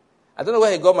anything. I don't know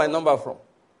where he got my number from.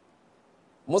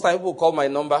 Most time people call my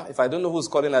number. If I don't know who's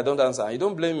calling, I don't answer. You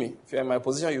don't blame me. If you're in my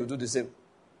position, you do the same.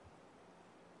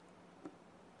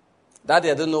 That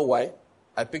day, I don't know why.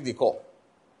 I picked the call.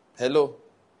 Hello.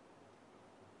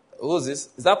 Who's this?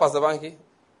 Is that Pastor Banky?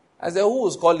 I said, who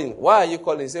is calling? Why are you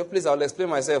calling? He said, please, I'll explain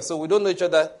myself. So we don't know each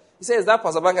other. He said, is that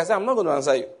Pastor Banky? I said, I'm not going to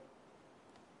answer you.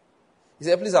 He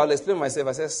said, please, I'll explain myself.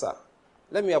 I said, sir,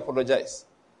 let me apologize.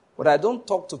 But I don't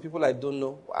talk to people I don't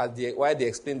know why they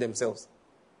explain themselves.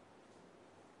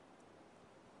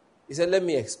 He said, let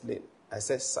me explain. I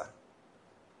said, sir,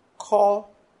 call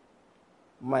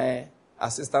my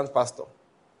assistant pastor.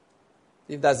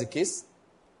 If that's the case,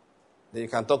 then you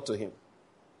can talk to him.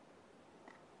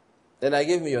 Then I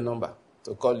gave him your number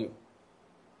to call you.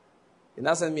 He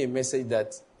now sent me a message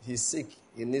that he's sick,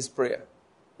 he needs prayer.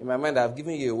 In my mind, I've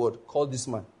given you a word, call this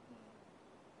man.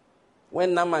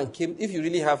 When Naaman came, if you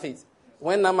really have faith,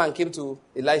 when Naaman came to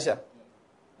Elisha,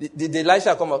 did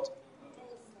Elisha come out?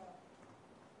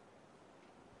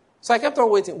 So I kept on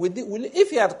waiting.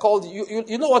 If he had called you,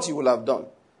 you know what you would have done.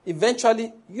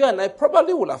 Eventually, you and I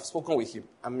probably would have spoken with him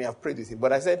and may have prayed with him.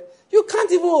 But I said, you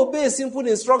can't even obey a simple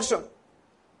instruction.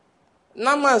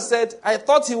 Naaman said, I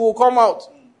thought he will come out.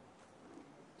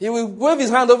 He will wave his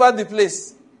hand over the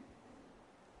place.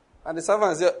 And the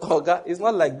servant said, oh God, it's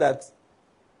not like that.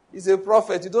 He's a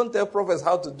prophet. You don't tell prophets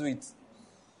how to do it.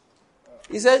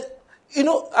 He said,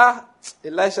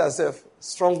 Elisha himself,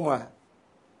 strong man.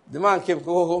 The man came,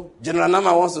 go home. General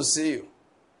Naaman wants to see you.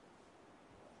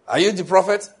 Are you the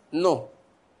prophet? No.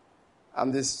 I'm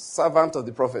the servant of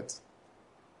the prophet.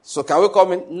 So can we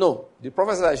come in? No. The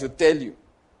prophet said I should tell you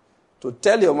to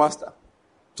tell your master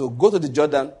to go to the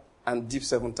Jordan and dip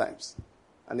 7 times.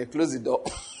 And they closed the door.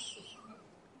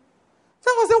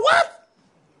 Someone said, what?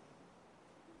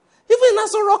 Even in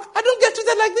Nassau Rock, I don't get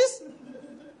treated like this.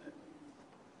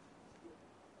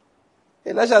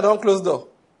 Elisha don't close door.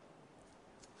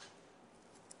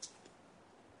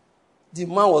 The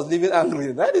man was living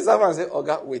angry. Then the servant said,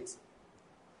 Oga, wait.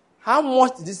 How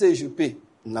much did he say you should pay?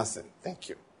 Nothing. Thank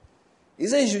you. He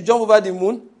said you should jump over the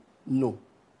moon? No.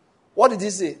 What did he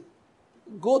say?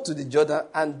 Go to the Jordan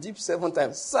and dip 7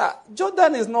 times. Sir,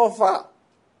 Jordan is not far.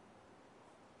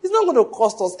 It's not going to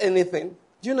cost us anything.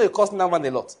 Do you know it cost Naaman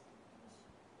a lot?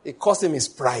 It cost him his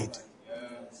pride.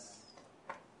 Yes.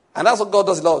 And that's what God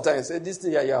does a lot of times. Say, this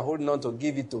thing you are holding on to,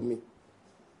 give it to me.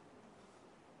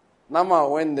 Naaman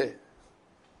went there.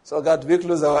 So God, we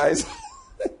close our eyes.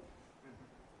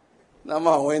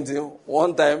 Naaman went in.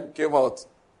 One time, came out.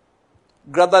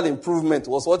 Gradual improvement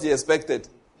was what he expected.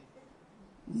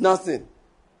 Nothing.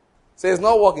 So it's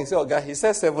not working. Say, God, he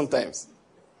said 7 times.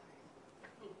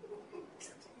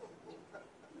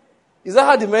 Is that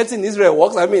how the medicine in Israel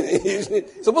works? I mean,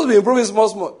 it's supposed to be improving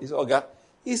small. He said, God,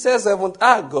 he said 7.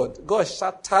 God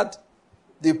shattered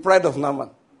the pride of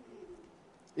Naaman.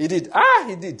 He did.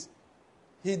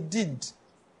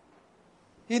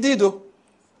 He did, oh.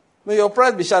 May your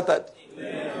pride be shattered.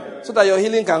 Amen. So that your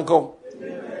healing can come.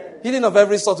 Amen. Healing of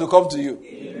every sort will come to you.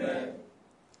 Amen.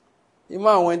 The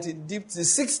man went, he dipped the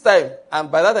 6th time,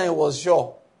 and by that time he was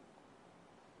sure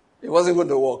it wasn't going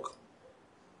to work.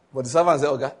 But the servant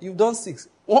said, God, you've done 6.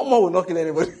 1 more will not kill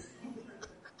anybody.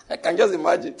 I can just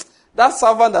imagine. That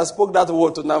servant that spoke that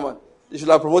word to Naaman, they should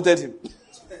have promoted him.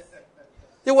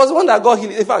 He was the one that got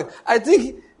healed. In fact, I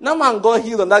think Naaman got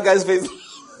healed on that guy's face.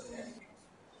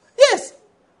 Yes.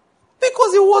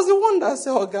 Because he was the one that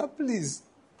said, God, please.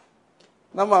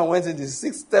 Naaman went in the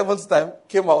 6th, 7th time,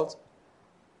 came out,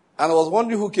 and I was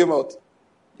wondering who came out.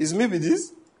 Is maybe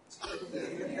this?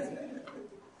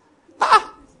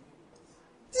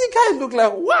 The guy looked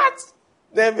like, what?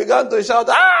 Then began to shout,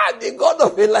 the God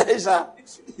of Elijah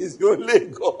is the only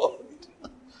God.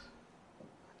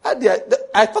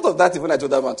 I thought of that when I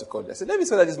told that man to call. I said, let me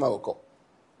see that this man will call.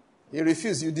 He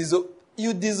refused.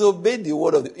 You disobeyed the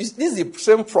word of this is the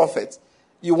same prophet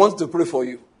you want to pray for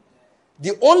you.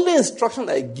 The only instruction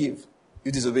I give,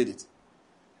 you disobeyed it.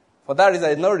 For that reason, I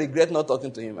did not regret not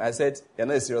talking to him. I said, you're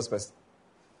not a serious person.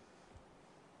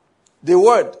 The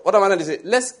word, what am I going to say?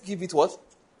 Let's give it what?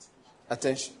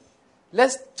 Attention.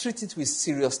 Let's treat it with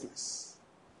seriousness.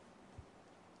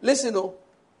 Listen, I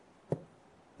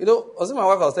was my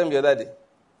wife was telling me the other day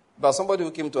about somebody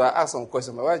who came to her, asked some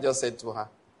question. My wife just said to her,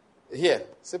 here,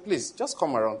 say, please, just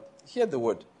come around. Hear the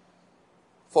word.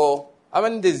 For how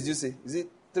many days did you say? Is it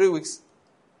 3 weeks?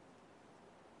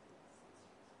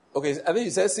 Okay, I think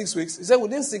you said 6 weeks. You said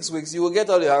within 6 weeks, you will get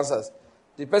all the answers.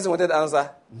 The person wanted to answer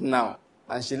now.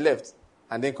 And she left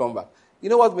and then come back. You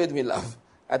know what made me laugh?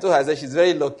 I told her, I said, she's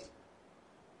very lucky.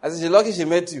 I said, she's lucky she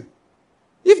met you.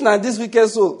 If not, this wicked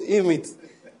soul, he meet.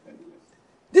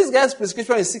 This guy's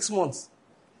prescription is 6 months.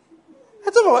 I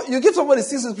told him, you give somebody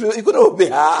 6 weeks, he couldn't obey.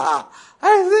 I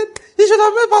said, you should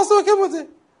have met Pastor Okemote.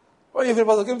 When you feel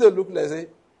Pastor Okemote look like, say,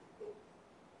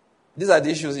 these are the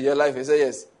issues in your life. He said,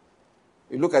 yes.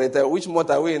 You look at the time, which month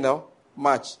are we in now?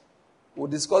 March. We'll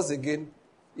discuss again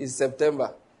in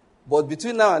September. But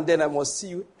between now and then, I must see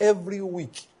you every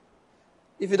week.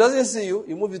 If he doesn't see you,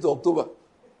 he moves it to October.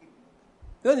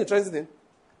 You know the interesting thing?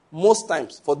 Most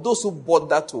times, for those who bought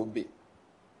that to obey,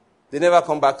 they never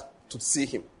come back to see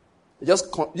him. They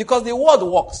just because the word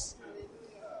works.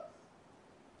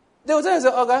 They will tell you,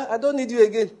 oh God, I don't need you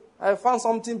again. I found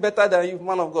something better than you,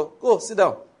 man of God. Go, sit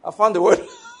down. I found the word.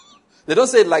 They don't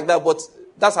say it like that, but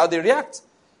that's how they react.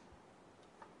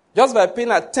 Just by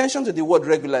paying attention to the word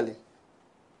regularly,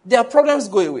 their problems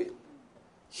go away.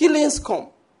 Healings come.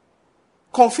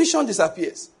 Confusion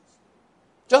disappears.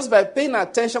 Just by paying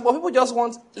attention. But people just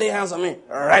want, lay hands on me.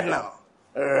 Right now.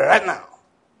 Right now.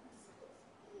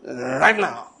 Right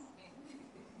now.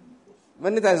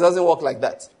 Many times it doesn't work like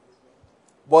that.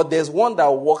 But there's one that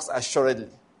works assuredly.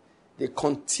 The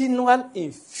continual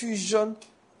infusion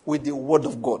with the word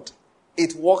of God.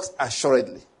 It works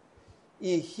assuredly.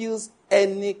 It heals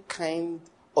any kind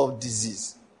of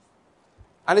disease.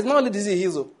 And it's not only disease it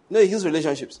heals. No, it heals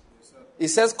relationships. It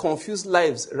says confused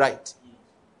lives right.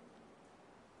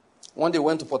 One day we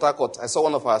went to Port Harcourt. I saw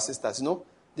one of our sisters.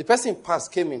 The person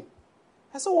passed, came in.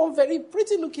 I saw one very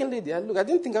pretty looking lady. I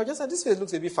didn't think, this face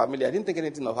looks a bit familiar. I didn't think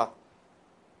anything of her.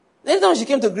 Then time she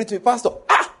came to greet me, Pastor,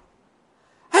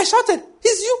 I shouted,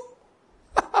 it's you.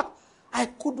 I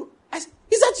said,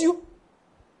 is that you?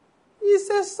 He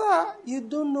says, sir, you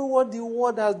don't know what the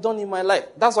word has done in my life.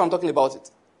 That's why I'm talking about it.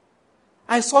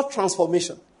 I saw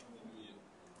transformation.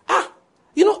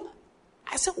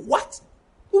 I said, what?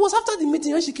 It was after the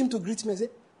meeting when she came to greet me and said,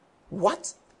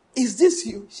 what? Is this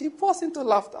you? She burst into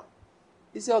laughter.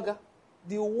 He said, Oga,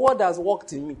 the word has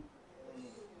worked in me.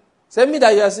 Tell me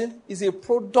that you are saying is a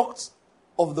product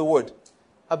of the word.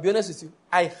 I'll be honest with you,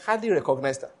 I hardly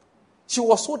recognized her. She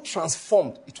was so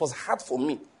transformed, it was hard for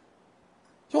me.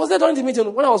 She was there during the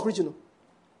meeting when I was preaching.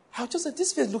 I just said,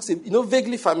 this face looks,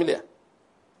 vaguely familiar.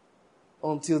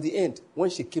 Until the end, when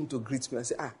she came to greet me, I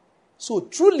said, so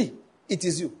truly, it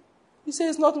is you. He said,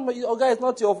 it's not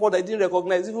your fault. I didn't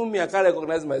recognize. Even me, I can't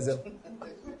recognize myself.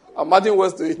 I'm adding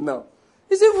words to it now.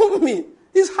 He said, even me,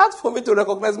 it's hard for me to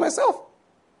recognize myself.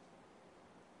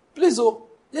 Please,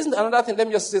 listen to another thing. Let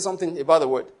me just say something about the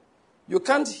word. You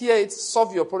can't hear it,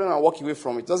 solve your problem, and walk away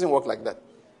from it. It doesn't work like that.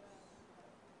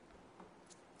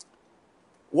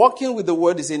 Walking with the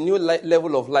word is a new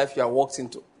level of life you are walked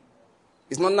into.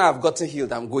 It's not now I've gotten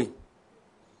healed, I'm going.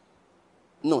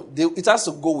 No, it has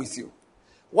to go with you.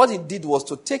 What it did was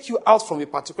to take you out from a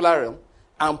particular realm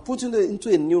and put you into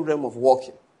a new realm of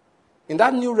walking. In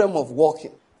that new realm of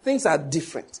walking, things are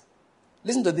different.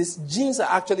 Listen to this. Genes are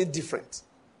actually different.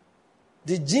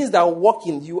 The genes that work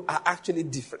in you are actually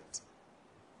different.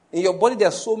 In your body, there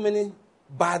are so many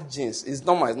bad genes. It's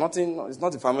normal. It's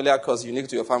not a familiar cause unique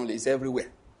to your family. It's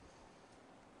everywhere.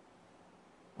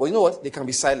 But you know what? They can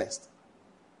be silenced.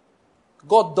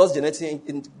 God does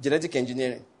genetic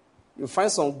engineering. You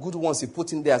find some good ones He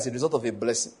put in there as a result of a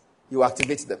blessing. You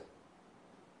activate them.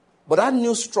 But that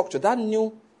new structure, that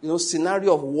new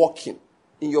scenario of walking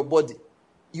in your body,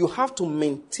 you have to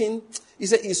maintain. He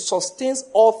said He sustains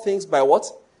all things by what?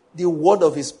 The word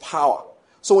of His power.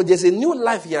 So when there's a new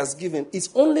life He has given, it's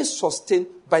only sustained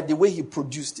by the way He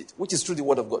produced it, which is through the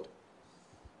word of God.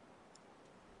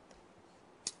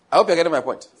 I hope you're getting my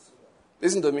point.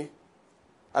 Listen to me.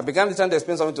 I began trying to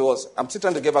explain something to us. I'm still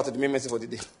trying to get back to the main message for the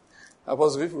day.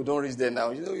 Apostle, if we don't reach there now,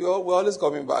 we're always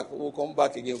coming back. We'll come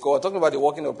back again. Because we're talking about the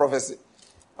walking of prophecy.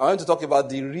 I want to talk about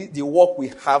the work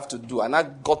we have to do. And I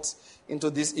got into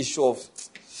this issue of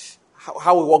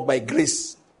how we walk by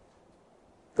grace.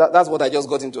 That's what I just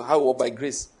got into, how we walk by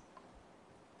grace.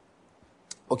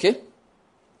 Okay?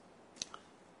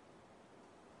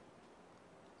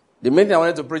 The main thing I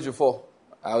wanted to preach before,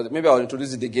 maybe I'll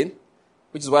introduce it again,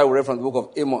 which is why we read from the book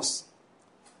of Amos.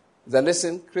 That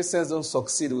listen, Christians don't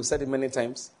succeed, we said it many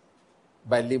times,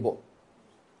 by labor.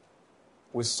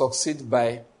 We succeed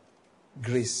by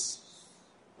grace.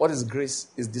 What is grace?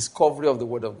 It's discovery of the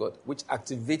word of God, which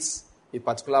activates a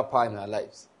particular power in our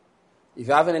lives. If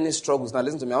you're having any struggles, now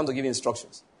listen to me, I want to give you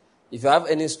instructions. If you have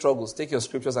any struggles, take your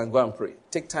scriptures and go and pray.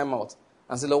 Take time out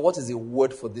and say, Lord, what is the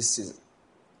word for this season?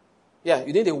 Yeah,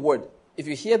 you need a word. If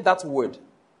you hear that word,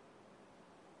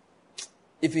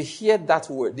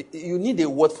 you need a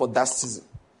word for that season.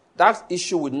 That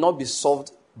issue will not be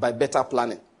solved by better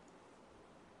planning.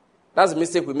 That's the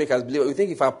mistake we make as believers. We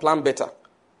think if I plan better,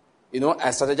 I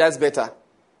strategize better,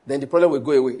 then the problem will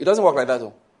go away. It doesn't work like that,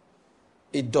 though.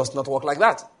 It does not work like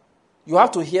that. You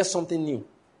have to hear something new.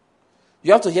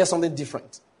 You have to hear something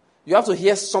different. You have to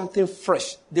hear something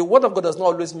fresh. The word of God does not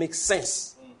always make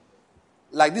sense.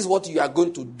 Like this is what you are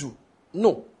going to do.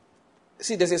 No.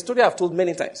 See, there's a story I've told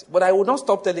many times, but I will not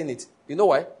stop telling it. You know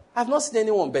why? I've not seen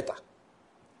anyone better.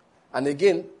 And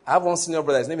again, I have one senior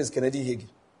brother. His name is Kennedy Hagin.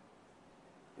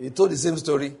 He told the same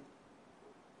story,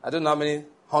 I don't know how many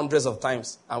hundreds of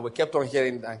times, and we kept on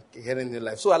hearing the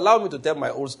life. So allow me to tell my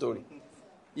old story.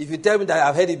 If you tell me that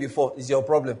I've heard it before, it's your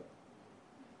problem.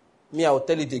 Me, I will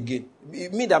tell it again.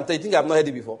 Me, that I'm telling you, think I've not heard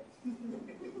it before.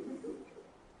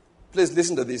 Please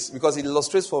listen to this, because it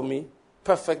illustrates for me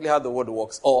perfectly how the word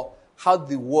works, or how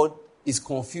the word is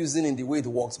confusing in the way it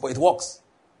works, but it works.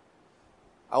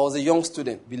 I was a young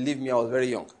student. Believe me, I was very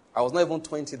young. I was not even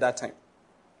 20 that time,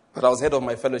 but I was head of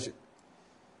my fellowship.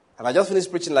 And I just finished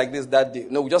preaching like this that day.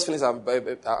 No, we just finished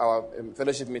our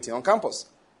fellowship meeting on campus.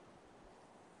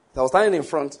 I was standing in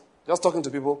front, just talking to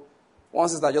people. One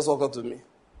sister just walked up to me.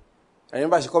 I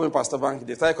remember she called me Pastor Banky.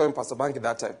 They started calling me Pastor Banky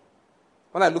that time.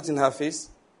 When I looked in her face,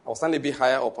 I was standing a bit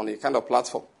higher up on a kind of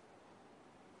platform.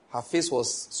 Her face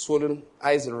was swollen,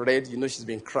 eyes red. She's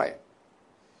been crying.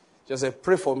 She said,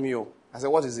 pray for me. I said,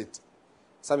 what is it?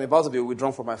 So I'm about to be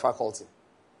withdrawn from my faculty.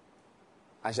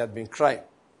 And she had been crying.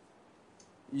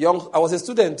 I was a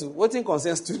student too. What thing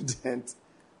concerns student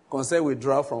concern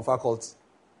withdrawal from faculty?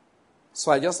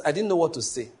 So I didn't know what to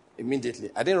say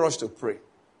immediately. I didn't rush to pray.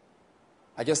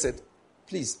 I just said,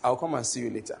 please, I'll come and see you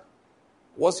later.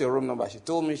 What's your room number? She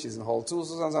told me she's in hall 2.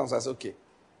 So I said, okay.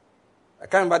 I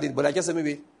can't remember it, but I just said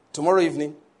maybe tomorrow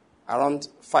evening around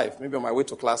 5, maybe on my way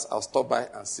to class, I'll stop by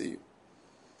and see you.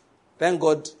 Thank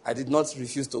God I did not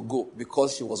refuse to go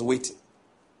because she was waiting.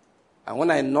 And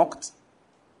when I knocked,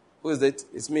 Who is it?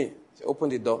 It's me. She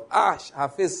opened the door. Her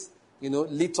face,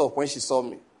 lit up when she saw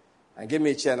me. And gave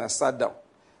me a chair and I sat down.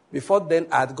 Before then,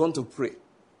 I had gone to pray.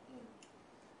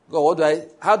 God,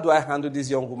 how do I handle this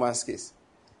young woman's case?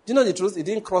 Do you know the truth? It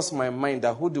didn't cross my mind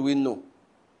that who do we know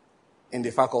in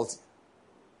the faculty?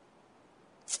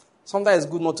 Sometimes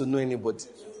it's good not to know anybody.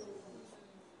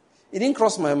 It didn't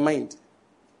cross my mind.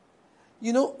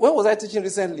 When was I teaching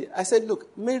recently? I said,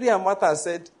 look, Mary and Martha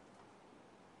said,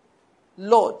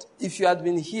 Lord, if you had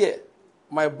been here,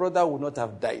 my brother would not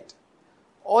have died.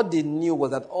 All they knew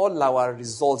was that all our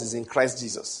result is in Christ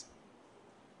Jesus.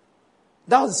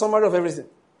 That was the summary of everything.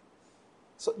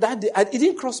 So that day, it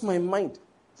didn't cross my mind.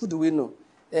 Who do we know?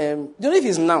 Do you know if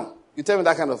it's now? You tell me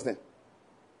that kind of thing.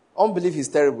 Unbelief is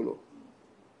terrible.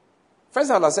 First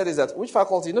thing I said is that, which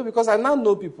faculty? Because I now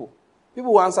know people.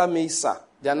 People who answer me, sir.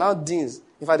 They are now deans.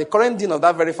 In fact, the current dean of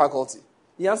that very faculty,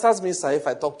 he answers me, sir, if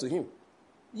I talk to him.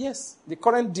 Yes, the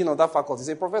current dean of that faculty is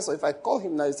a professor. If I call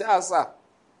him now, he say, sir.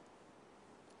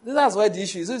 That's why the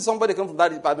issue is. If somebody comes from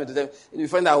that department to them, you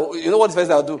find out, you know what the first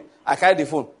thing I'll do? I carry the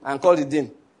phone and call the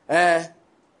dean. And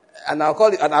I'll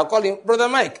call him, Brother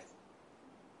Mike.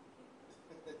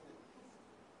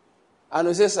 And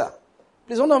he say, sir,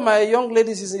 please, one of my young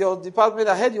ladies is in your department.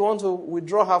 I heard you want to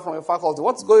withdraw her from your faculty.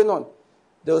 What's going on?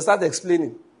 They will start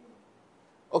explaining.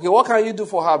 Okay, what can you do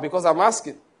for her? Because I'm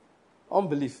asking.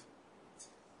 Unbelief.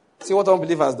 See what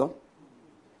unbelief has done?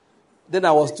 Then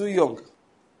I was too young.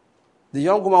 The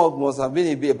young woman must have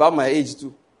been about my age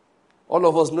too. All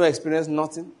of us no experience,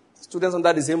 nothing. Students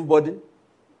under the same body.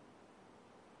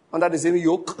 Under the same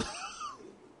yoke.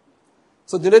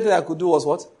 So the only thing I could do was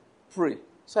what? Pray.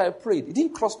 So I prayed. It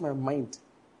didn't cross my mind.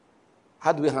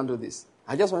 How do we handle this?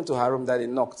 I just went to her room, Daddy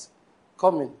knocked.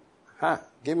 Come in.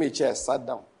 Gave me a chair, sat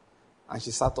down. And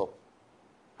she sat up.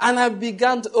 And I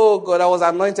began to, oh God, I was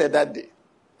anointed that day.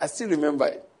 I still remember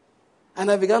it.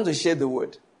 And I began to share the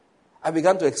word. I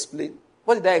began to explain.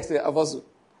 What did I explain, Apostle?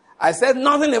 I said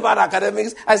nothing about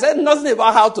academics. I said nothing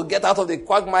about how to get out of the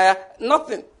quagmire.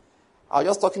 Nothing. I was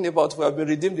just talking about we have been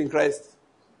redeemed in Christ.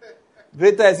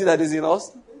 Greater is he that is in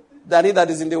us than he that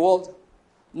is in the world.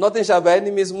 Nothing shall by any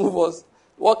means move us.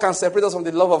 What can separate us from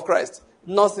the love of Christ?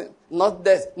 Nothing. Not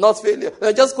death. Not failure.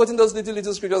 We're just quoting those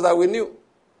little scriptures that we knew.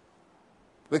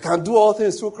 We can do all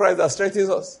things through Christ that strengthens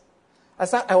us.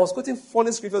 I was quoting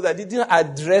funny scriptures that didn't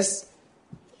address,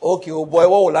 okay, oh boy,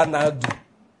 what will I now do?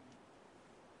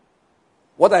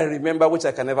 What I remember, which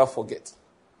I can never forget,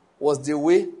 was the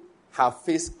way her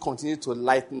face continued to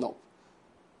lighten up.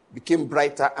 Became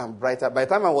brighter and brighter. By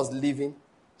the time I was leaving,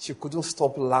 she couldn't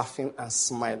stop laughing and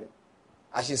smiling.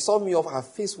 As she saw me off, her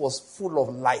face was full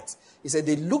of light. He said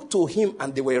they looked to him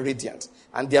and they were radiant.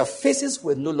 And their faces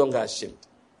were no longer ashamed.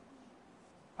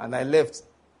 And I left.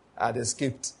 I had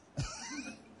escaped.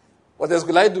 What else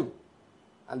could I do?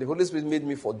 And the Holy Spirit made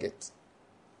me forget.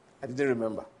 I didn't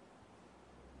remember.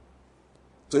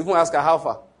 To even ask her how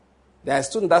far. Then I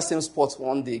stood in that same spot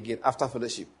one day again after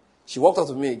fellowship. She walked up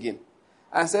to me again.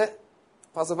 And said,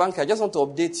 Pastor Banky, I just want to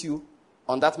update you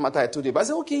on that matter I told you. But I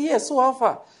said, okay, yes, so how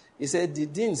far? He said, the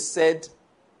dean said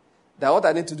that what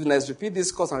I need to do now is repeat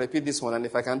this course and repeat this one. And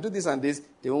if I can do this and this,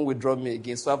 they won't withdraw me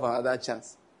again. So I have another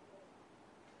chance.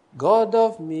 God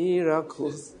of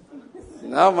miracles.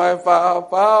 Now my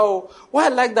Papa. Why I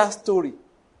like that story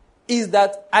is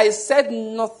that I said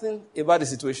nothing about the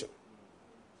situation.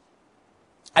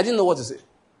 I didn't know what to say.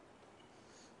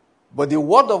 But the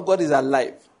word of God is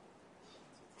alive,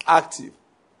 active,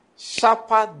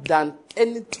 sharper than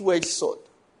any two-edged sword.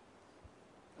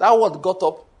 That word got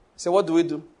up, said, what do we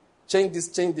do? Change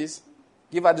this,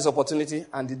 give her this opportunity.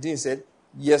 And the dean said,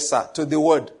 yes, sir, to the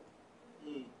word.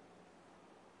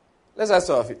 Let's ask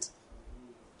our feet.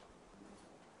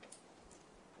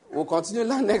 We'll continue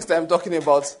next time talking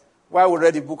about why we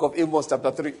read the book of Amos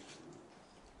chapter 3.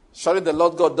 Surely the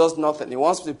Lord God does nothing. He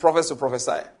wants the prophets to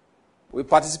prophesy. We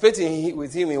participate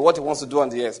with him in what he wants to do on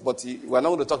the earth, but we're not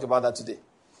going to talk about that today.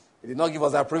 He did not give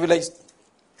us that privilege.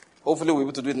 Hopefully we'll be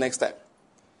able to do it next time.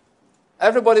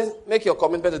 Everybody, make your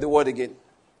commitment to the word again.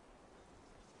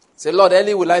 Say, Lord,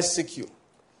 early will I seek you.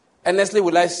 Earnestly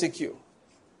will I seek you.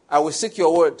 I will seek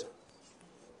your word.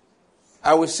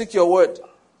 I will seek your word.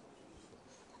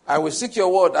 I will seek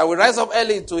your word. I will rise up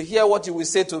early to hear what you will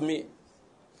say to me.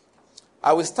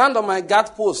 I will stand on my guard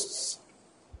posts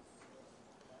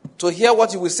to hear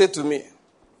what you will say to me.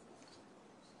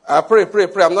 I pray.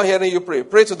 I'm not hearing you pray.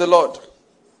 Pray to the Lord.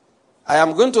 I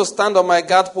am going to stand on my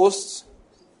guard posts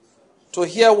to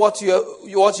hear what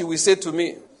you will say to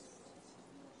me.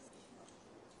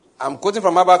 I'm quoting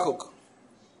from Habakkuk.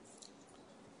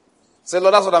 Say,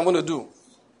 Lord, that's what I'm going to do.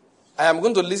 I am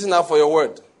going to listen out for your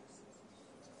word.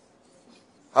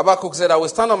 Habakkuk said, I will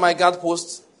stand on my guard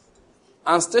post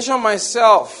and station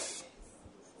myself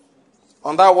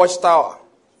on that watchtower.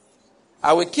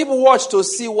 I will keep watch to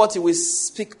see what he will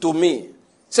speak to me.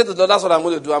 Say to the Lord, that's what I'm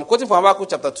going to do. I'm quoting from Habakkuk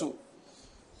chapter 2.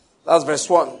 That's verse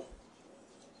 1.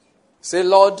 Say,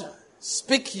 Lord,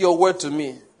 speak your word to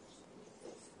me.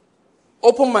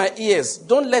 Open my ears.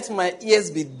 Don't let my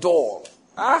ears be dull.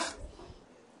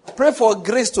 Pray for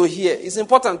grace to hear. It's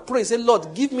important. Pray. Say,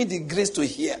 Lord, give me the grace to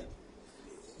hear.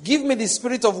 Give me the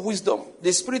spirit of wisdom,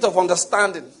 the spirit of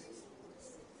understanding.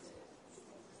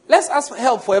 Let's ask for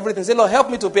help for everything. Say, Lord, help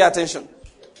me to pay attention.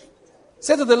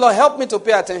 Say to the Lord, help me to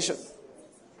pay attention.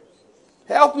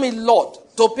 Help me, Lord,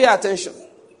 to pay attention.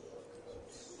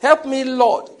 Help me,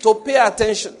 Lord, to pay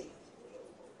attention.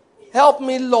 Help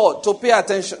me, Lord, to pay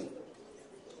attention.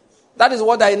 That is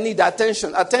what I need,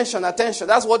 attention, attention, attention.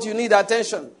 That's what you need,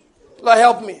 attention. Lord,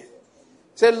 help me.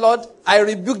 Say, Lord, I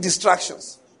rebuke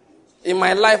distractions. In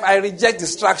my life, I reject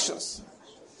distractions.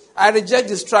 I reject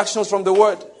distractions from the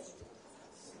word.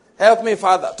 Help me,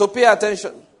 Father, to pay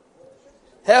attention.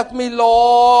 Help me,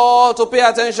 Lord, to pay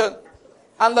attention.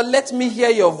 And Lord, let me hear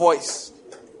your voice.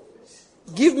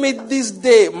 Give me this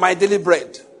day my daily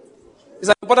bread. It's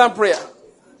an important prayer.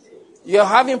 You're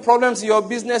having problems in your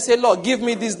business, say, Lord, give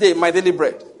me this day my daily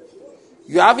bread.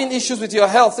 You're having issues with your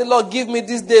health, say, Lord, give me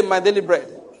this day my daily bread.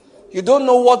 You don't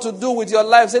know what to do with your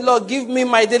life, say, Lord, give me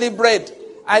my daily bread.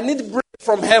 I need bread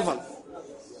from heaven.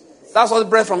 That's what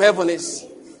bread from heaven is.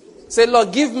 Say,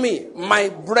 Lord, give me my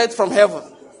bread from heaven.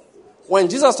 When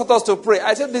Jesus taught us to pray,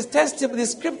 I said the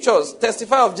scriptures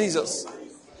testify of Jesus.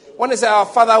 When they say, our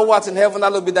Father who art in heaven,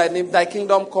 hallowed be thy name, thy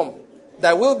kingdom come.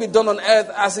 Thy will be done on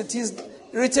earth as it is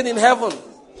written in heaven.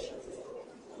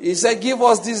 He said, give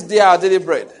us this day our daily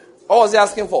bread. What was he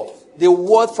asking for? The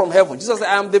word from heaven. Jesus said,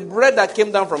 I am the bread that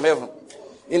came down from heaven.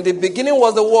 In the beginning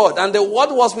was the word, and the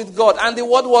word was with God, and the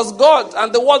word was God,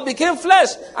 and the word became flesh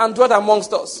and dwelt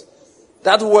amongst us.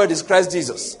 That word is Christ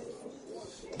Jesus.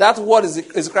 That word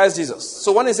is Christ Jesus.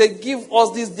 So when he said, give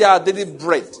us this day our daily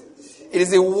bread, it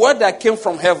is a word that came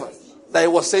from heaven that he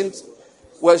was saying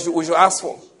we should ask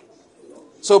for.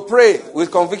 So pray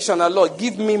with conviction, Lord,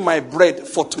 give me my bread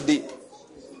for today.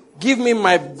 Give me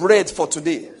my bread for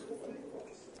today.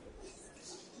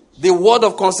 The word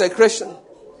of consecration,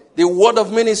 the word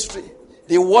of ministry,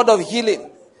 the word of healing,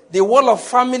 the word of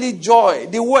family joy.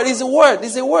 The word is a word,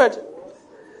 is a word.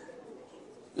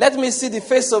 Let me see the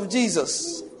face of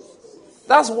Jesus.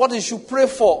 That's what you should pray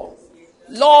for.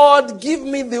 Lord, give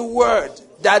me the word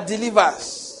that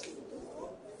delivers.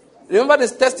 Remember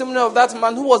this testimony of that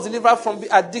man who was delivered from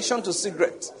addiction to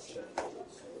cigarettes.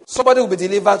 Somebody will be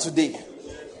delivered today.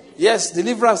 Yes,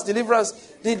 deliverance, deliverance.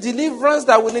 The deliverance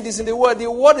that we need is in the word. The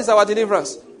word is our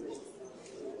deliverance.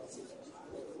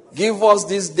 Give us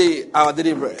this day our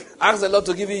daily bread. Ask the Lord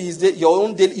to give you his day, your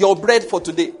own daily, your bread for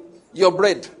today. Your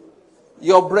bread.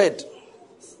 Your bread.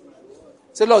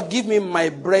 Say, Lord, give me my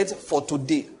bread for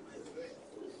today.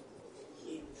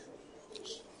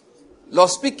 Lord,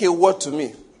 speak a word to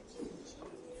me.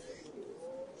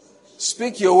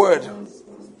 Speak your word.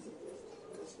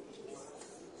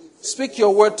 Speak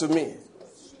your word to me.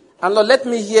 And Lord, let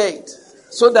me hear it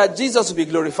so that Jesus will be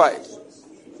glorified.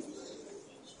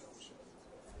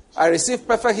 I receive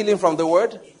perfect healing from the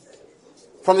word.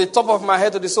 From the top of my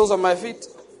head to the soles of my feet.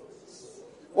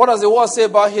 What does the word say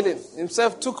about healing?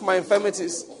 Himself took my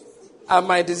infirmities and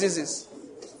my diseases.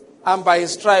 And by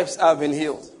his stripes I have been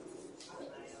healed.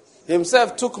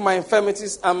 Himself took my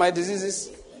infirmities and my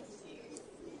diseases.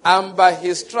 And by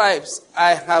his stripes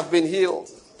I have been healed.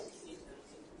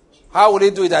 How would he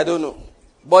do it? I don't know.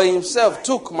 But himself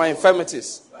took my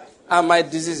infirmities and my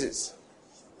diseases.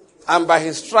 And by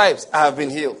his stripes I have been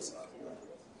healed.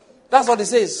 That's what it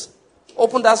says.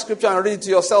 Open that scripture and read it to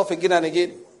yourself again and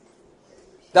again.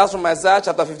 That's from Isaiah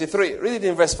chapter 53. Read it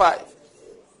in verse 5.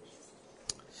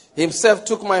 Himself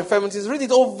took my infirmities. Read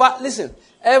it over. Listen.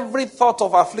 Every thought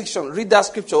of affliction, read that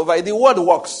scripture over. The word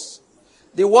works.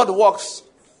 The word works.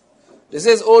 It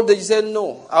says old age. You say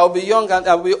no. I'll be young and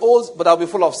I'll be old, but I'll be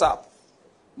full of sap.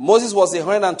 Moses was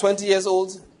 120 years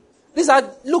old.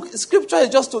 Look, scripture is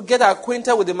just to get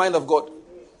acquainted with the mind of God.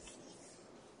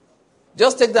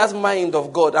 Just take that mind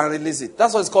of God and release it.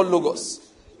 That's what it's called logos.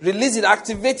 Release it,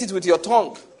 activate it with your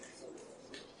tongue.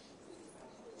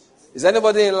 Is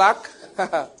anybody in lack?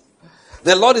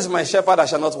 The Lord is my shepherd, I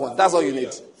shall not want. That's all you need.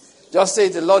 Just say,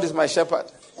 the Lord is my shepherd,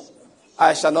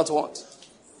 I shall not want.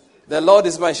 The Lord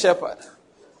is my shepherd,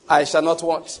 I shall not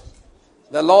want.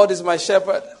 The Lord is my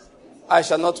shepherd, I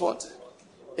shall not want.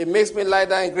 It makes me lie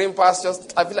down in green pastures.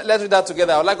 Let's read that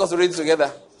together. I would like us to read it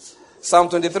together. Psalm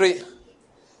 23.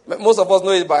 Most of us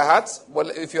know it by heart,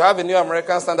 but if you have a New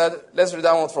American Standard, let's read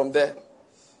that one from there.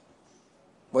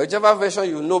 But whichever version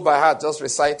you know by heart, just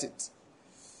recite it.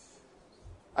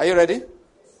 Are you ready?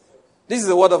 This is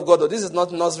the word of God, though. This is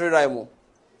not nursery rhyme.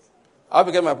 I hope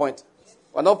you get my point.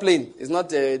 We're not playing. It's not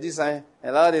this and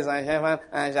Lord is in heaven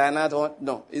and shall not want.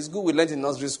 No, it's good we learned in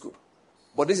nursery school.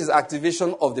 But this is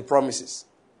activation of the promises.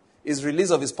 It's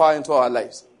release of his power into our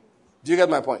lives. Do you get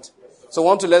my point? So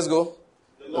 1, 2, let's go.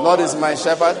 The Lord is my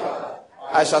shepherd.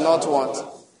 I shall not want.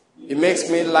 He makes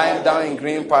me lie down in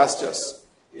green pastures.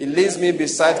 He leads me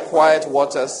beside quiet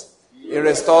waters. He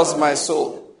restores my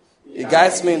soul. He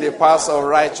guides me in the paths of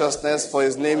righteousness for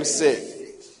his name's sake.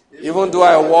 Even though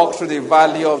I walk through the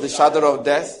valley of the shadow of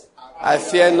death, I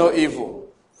fear no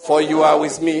evil. For you are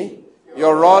with me.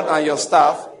 Your rod and your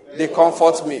staff, they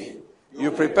comfort me.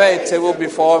 You prepare a table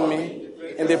before me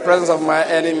in the presence of my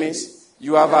enemies.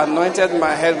 You have anointed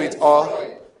my head with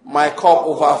oil. My cup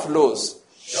overflows.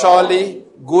 Surely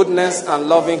goodness and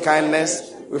loving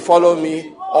kindness will follow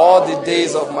me all the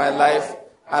days of my life,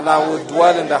 and I will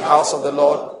dwell in the house of the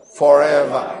Lord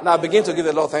forever. Now begin to give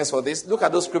the Lord thanks for this. Look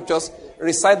at those scriptures.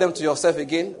 Recite them to yourself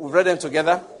again. We've read them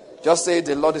together. Just say,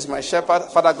 the Lord is my shepherd.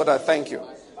 Father God, I thank you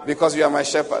because you are my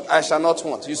shepherd. I shall not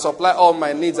want. You supply all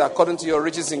my needs according to your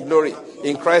riches in glory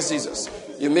in Christ Jesus.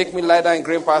 You make me lie down in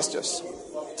green pastures.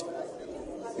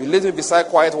 You lead me beside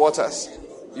quiet waters.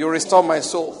 You restore my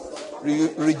soul.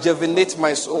 You rejuvenate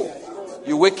my soul.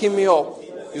 You waken me up.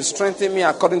 You strengthen me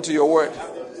according to your word.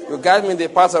 You guide me in the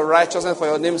path of righteousness for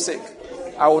your name's sake.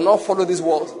 I will not follow this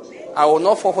world. I will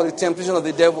not fall for the temptation of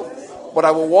the devil, but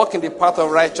I will walk in the path of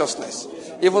righteousness.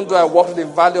 Even though I walk through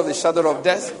the valley of the shadow of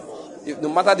death, no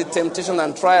matter the temptation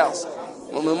and trials,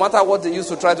 no matter what they use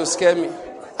to try to scare me,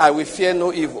 I will fear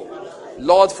no evil.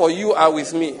 Lord, for you are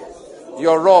with me.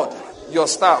 Your rod, your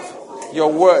staff,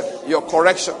 your word, your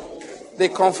correction, they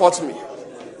comfort me.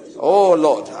 Oh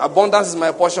Lord, abundance is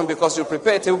my portion because you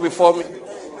prepare a table before me.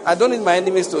 I don't need my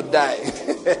enemies to die.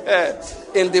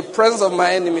 In the presence of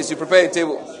my enemies, you prepare a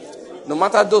table. No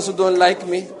matter those who don't like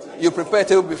me, you prepare a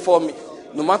table before me.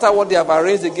 No matter what they have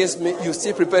arranged against me, you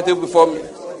still prepare a table before me.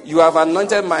 You have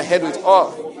anointed my head with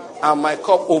oil, and my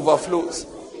cup overflows.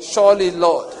 Surely,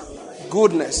 Lord,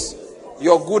 goodness,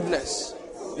 your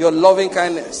loving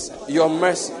kindness, your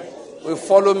mercy will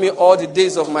follow me all the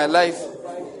days of my life,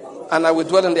 and I will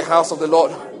dwell in the house of the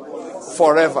Lord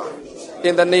forever.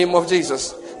 In the name of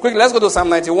Jesus. Quickly, let's go to Psalm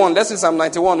 91. Let's see Psalm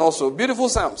 91 also. Beautiful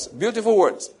Psalms, beautiful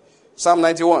words. Psalm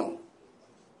 91.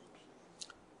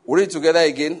 We'll read together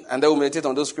again, and then we'll meditate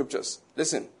on those scriptures.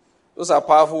 Listen, those are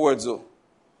powerful words, though.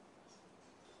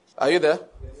 Are you there?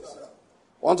 Yes,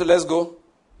 1, 2, let's go.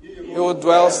 He who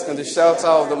dwells in the shelter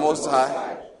of the Most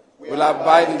High will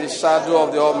abide in the shadow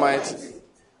of the Almighty.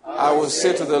 I will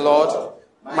say to the Lord,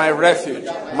 my refuge,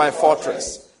 my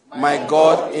fortress, my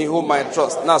God in whom I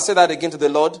trust. Now say that again to the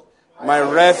Lord. My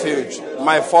refuge,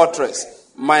 my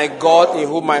fortress, my God in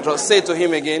whom I trust. Say it to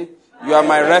him again. You are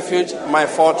my refuge, my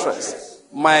fortress,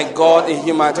 my God in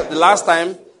whom I trust. The last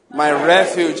time, my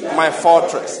refuge, my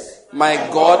fortress, my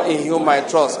God in whom I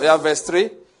trust. We have verse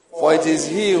 3. For it is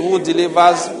he who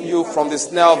delivers you from the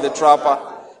snare of the trapper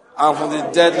and from the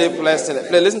deadly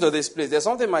pestilence. Listen to this, please. There's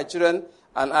something my children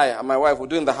and I and my wife will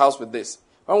do in the house with this.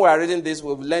 When we are reading this,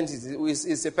 we've learned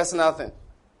it's a personal thing.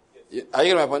 Are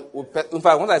you getting my point? In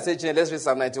fact, when I say children, let's read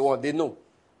Psalm 91, they know.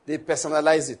 They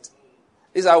personalize it.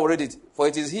 This is how we read it. For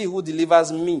it is he who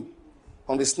delivers me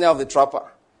from the snare of the trapper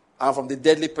and from the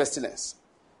deadly pestilence.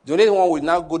 The only one will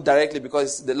now go directly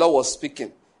because the Lord was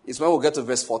speaking. Is when we get to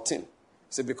verse 14.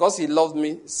 So because he loved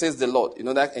me, says the Lord. You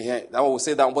know that? That one will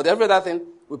say that one. But every other thing,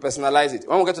 we personalize it.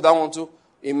 When we get to that one too,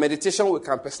 in meditation, we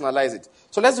can personalize it.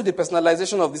 So let's do the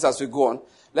personalization of this as we go on.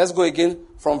 Let's go again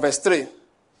from verse 3.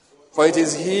 For it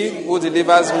is he who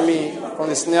delivers me from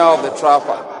the snare of the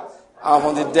trapper and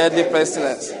from the deadly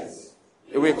pestilence.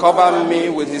 He will cover me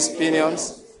with his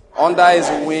pinions. Under his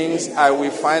wings I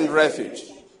will find refuge.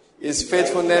 His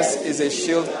faithfulness is a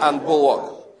shield and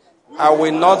bulwark. I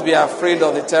will not be afraid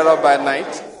of the terror by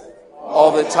night,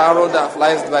 of the terror that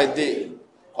flies by day,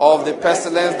 of the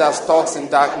pestilence that stalks in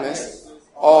darkness,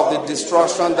 of the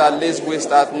destruction that lays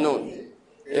waste at noon.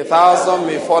 1,000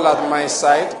 may fall at my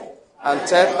side, and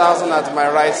 10,000 at my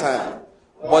right hand,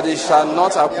 but it shall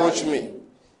not approach me.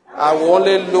 I will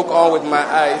only look on with my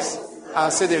eyes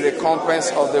and see the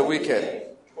recompense of the wicked.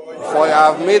 For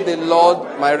I have made the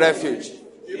Lord my refuge,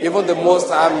 even the Most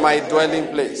High my dwelling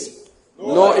place.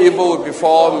 No evil will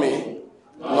befall me,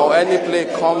 nor any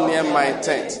plague come near my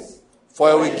tent.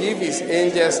 For he will give his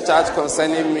angels charge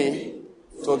concerning me,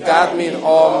 to guard me in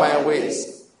all my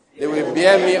ways. They will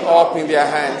bear me up in their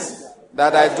hands,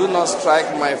 that I do not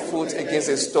strike my foot against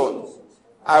a stone.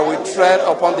 I will tread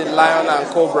upon the lion and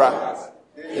cobra,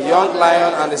 the young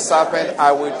lion and the serpent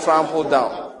I will trample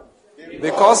down.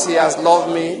 Because he has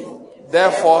loved me,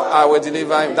 therefore I will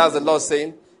deliver him. That's the Lord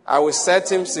saying, I will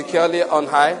set him securely on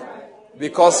high,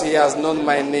 because he has known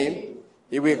my name.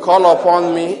 He will call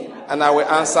upon me, and I will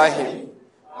answer him.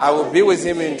 I will be with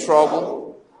him in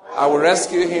trouble. I will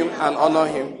rescue him and honor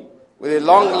him. With a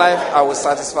long life I will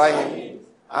satisfy him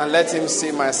and let him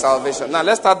see my salvation. Now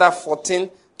let's start that 14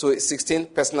 to 16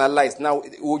 personalized. Now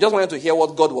we just wanted to hear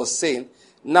what God was saying.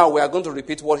 Now we are going to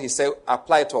repeat what he said,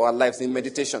 apply to our lives in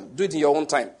meditation. Do it in your own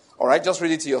time. All right, just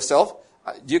read it to yourself.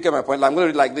 Do you get my point? I'm going to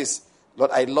read like this.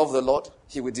 Lord, I love the Lord.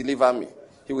 He will deliver me.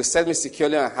 He will set me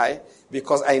securely on high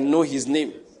because I know his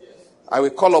name. I will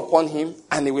call upon him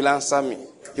and he will answer me.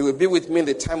 He will be with me in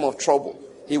the time of trouble.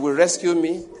 He will rescue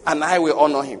me and I will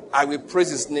honor him. I will praise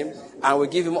his name and will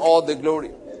give him all the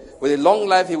glory. With a long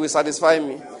life, he will satisfy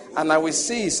me and I will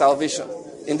see his salvation.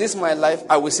 In this my life,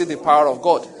 I will see the power of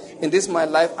God. In this my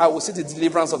life, I will see the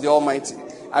deliverance of the Almighty.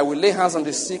 I will lay hands on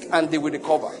the sick and they will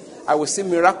recover. I will see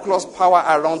miraculous power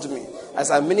around me.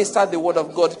 As I minister the word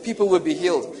of God, people will be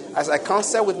healed. As I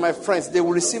counsel with my friends, they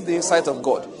will receive the insight of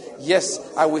God. Yes,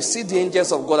 I will see the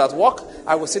angels of God at work.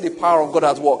 I will see the power of God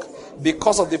at work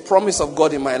because of the promise of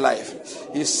God in my life.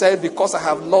 He said, because I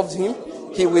have loved him,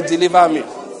 he will deliver me.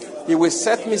 He will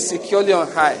set me securely on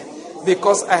high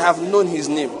because I have known his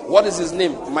name. What is his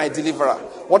name? My deliverer.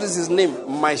 What is his name?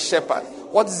 My shepherd.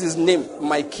 What is his name?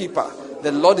 My keeper.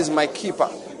 The Lord is my keeper.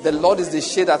 The Lord is the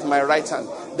shade at my right hand.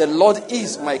 The Lord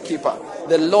is my keeper.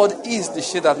 The Lord is the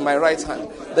shade at my right hand.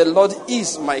 The Lord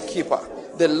is my keeper.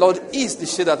 The Lord is the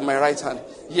shade at my right hand.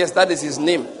 Yes, that is his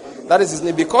name. That is his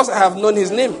name. Because I have known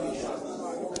his name.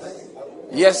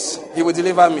 Yes, he will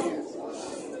deliver me.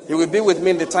 He will be with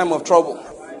me in the time of trouble.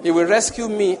 He will rescue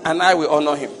me and I will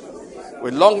honor him.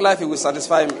 With long life, he will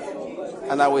satisfy me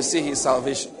and I will see his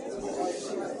salvation.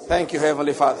 Thank you,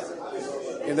 Heavenly Father.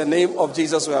 In the name of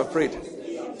Jesus, we have prayed.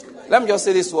 Let me just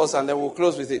say this to us and then we'll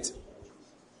close with it.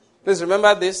 Please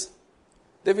remember this.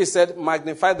 David said,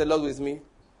 magnify the Lord with me.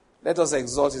 Let us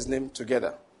exalt his name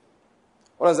together.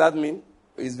 What does that mean?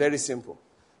 It's very simple.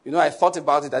 You know, I thought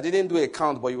about it. I didn't do a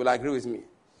count, but you will agree with me.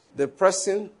 The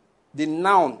person, the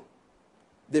noun,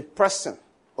 the person,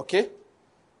 okay?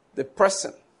 The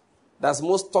person that's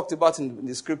most talked about in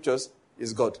the scriptures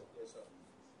is God. Yes,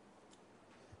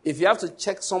 if you have to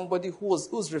check somebody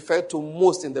who's referred to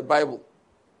most in the Bible,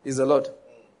 is the Lord.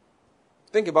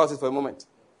 Think about it for a moment.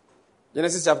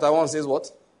 Genesis chapter 1 says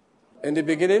what? In the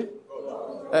beginning?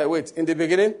 In the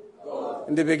beginning? God.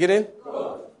 In the beginning?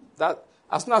 God. That,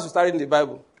 as soon as you start reading the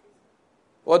Bible,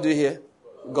 what do you hear?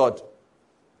 God.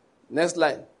 Next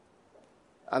line.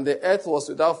 And the earth was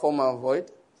without form and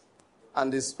void,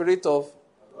 and the spirit of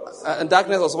and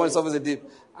darkness was upon the surface of the deep,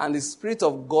 and the spirit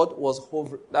of God was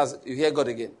hovering. That's, you hear God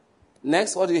again.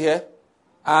 Next, what do you hear?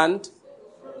 And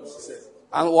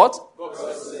what?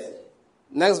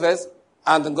 Next verse.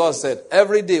 And God said.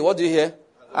 Every day, what do you hear?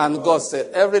 And God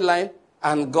said. Every line,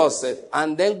 and God said.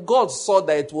 And then God saw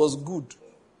that it was good.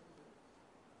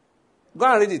 Go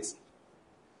and read it.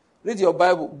 Read your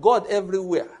Bible. God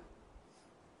everywhere.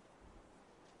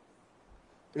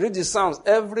 Read the Psalms.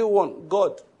 Everyone.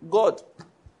 God. God.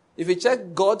 If you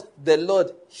check God, the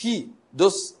Lord, He,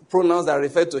 those pronouns that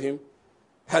refer to Him,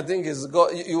 I think is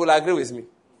God. You will agree with me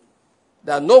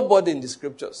that nobody in the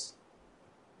scriptures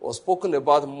was spoken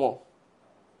about more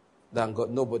than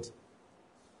God. Nobody.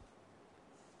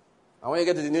 And when you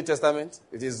get to the New Testament,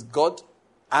 it is God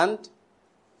and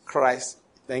Christ.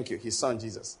 Thank you. His son,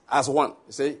 Jesus. As one.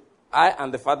 You say, I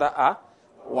and the Father are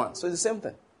one. So it's the same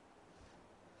thing.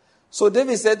 So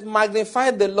David said,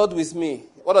 magnify the Lord with me.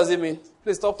 What does it mean?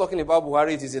 Please stop talking about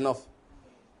Buhari. It is enough.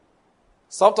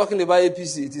 Stop talking about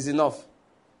APC. It is enough.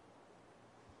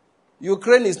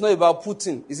 Ukraine is not about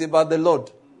Putin. It's about the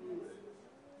Lord.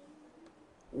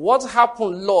 What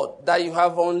happened, Lord, that you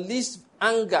have unleashed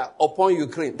anger upon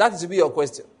Ukraine? That is to be your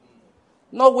question.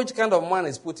 Not which kind of man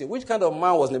is Putin. Which kind of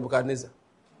man was Nebuchadnezzar?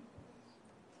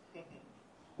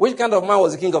 Which kind of man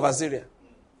was the king of Assyria?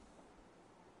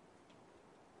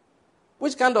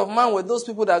 Which kind of man were those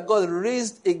people that God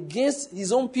raised against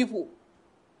his own people?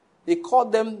 He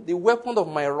called them the weapon of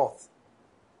my wrath.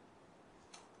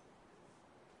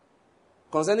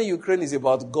 Concerning Ukraine is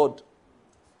about God.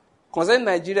 Concerning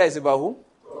Nigeria is about who?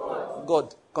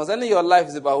 God. Concerning your life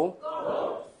is about who?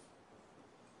 God.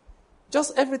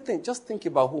 Just everything. Just think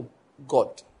about who?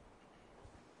 God.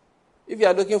 If you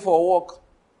are looking for work,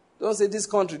 don't say this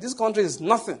country. This country is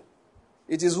nothing.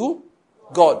 It is who?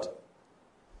 God.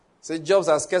 Say jobs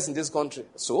are scarce in this country.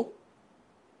 So?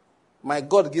 My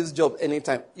God gives job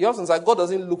anytime. You often say God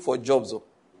doesn't look for jobs.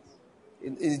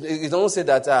 He don't say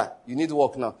that, you need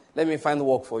work now. Let me find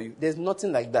work for you. There's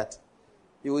nothing like that.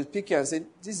 He will pick you and say,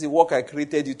 this is the work I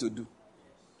created you to do.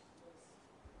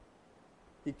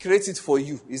 He creates it for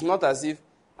you. It's not as if,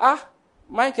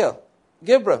 Michael,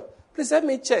 Gabriel, please help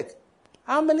me check.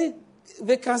 How many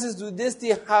vacancies do they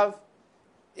still have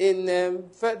in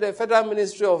the Federal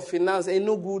Ministry of Finance,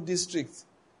 Enugu district?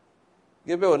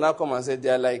 Gabriel will now come and say, they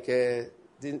are like, they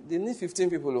need 15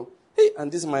 people. Hey,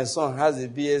 and this my son has a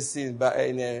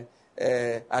BSc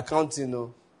in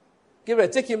accounting. Gabriel,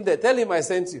 take him there. Tell him I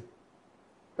sent you.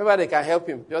 Maybe they can help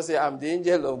him. Just say, I'm the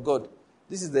angel of God.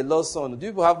 This is the Lord's son. Do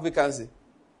people have vacancy?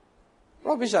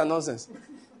 Rubbish and nonsense.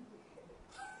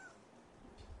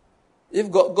 If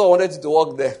God wanted you to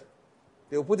work there,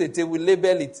 they will put a table,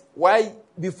 label it. Why?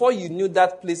 Before you knew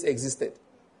that place existed.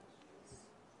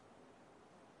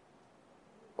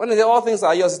 When they say all things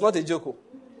are yours, it's not a joke.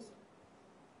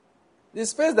 The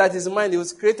space that is mine, it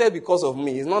was created because of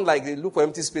me. It's not like they look for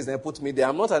empty space and put me there.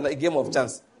 I'm not in a game of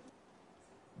chance.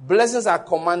 Blessings are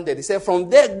commanded. He said, from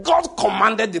there, God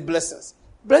commanded the blessings.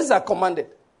 Blessings are commanded.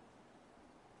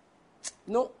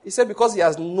 No, he said, because he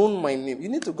has known my name. You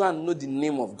need to go and know the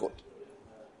name of God.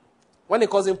 When he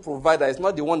calls him provider, it's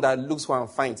not the one that looks for and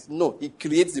finds. No, he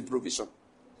creates the provision.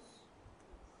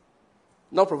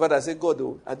 Not provider, I say, God,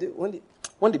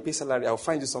 when they pay salary, I'll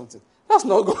find you something. That's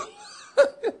not God.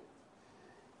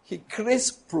 He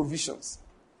creates provisions.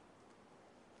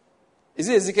 Is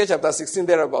it Ezekiel chapter 16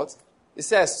 thereabout? He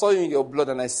said, I saw you in your blood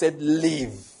and I said,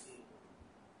 live.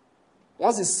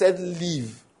 Once he said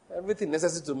live, everything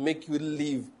necessary to make you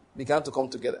live began to come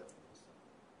together.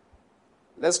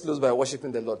 Let's close by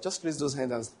worshiping the Lord. Just raise those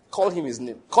hands and call him his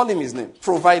name. Call him his name.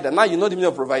 Provider. Now you know the meaning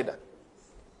of provider.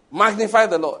 Magnify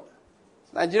the Lord.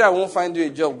 Nigeria won't find you a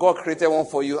job. God created one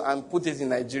for you and put it in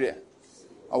Nigeria.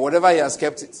 Or wherever he has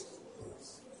kept it.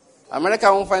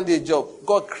 America won't find you a job.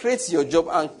 God creates your job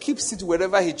and keeps it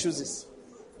wherever he chooses.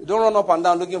 You don't run up and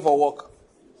down looking for work.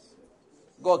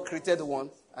 God created one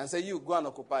and say, you go and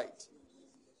occupy it.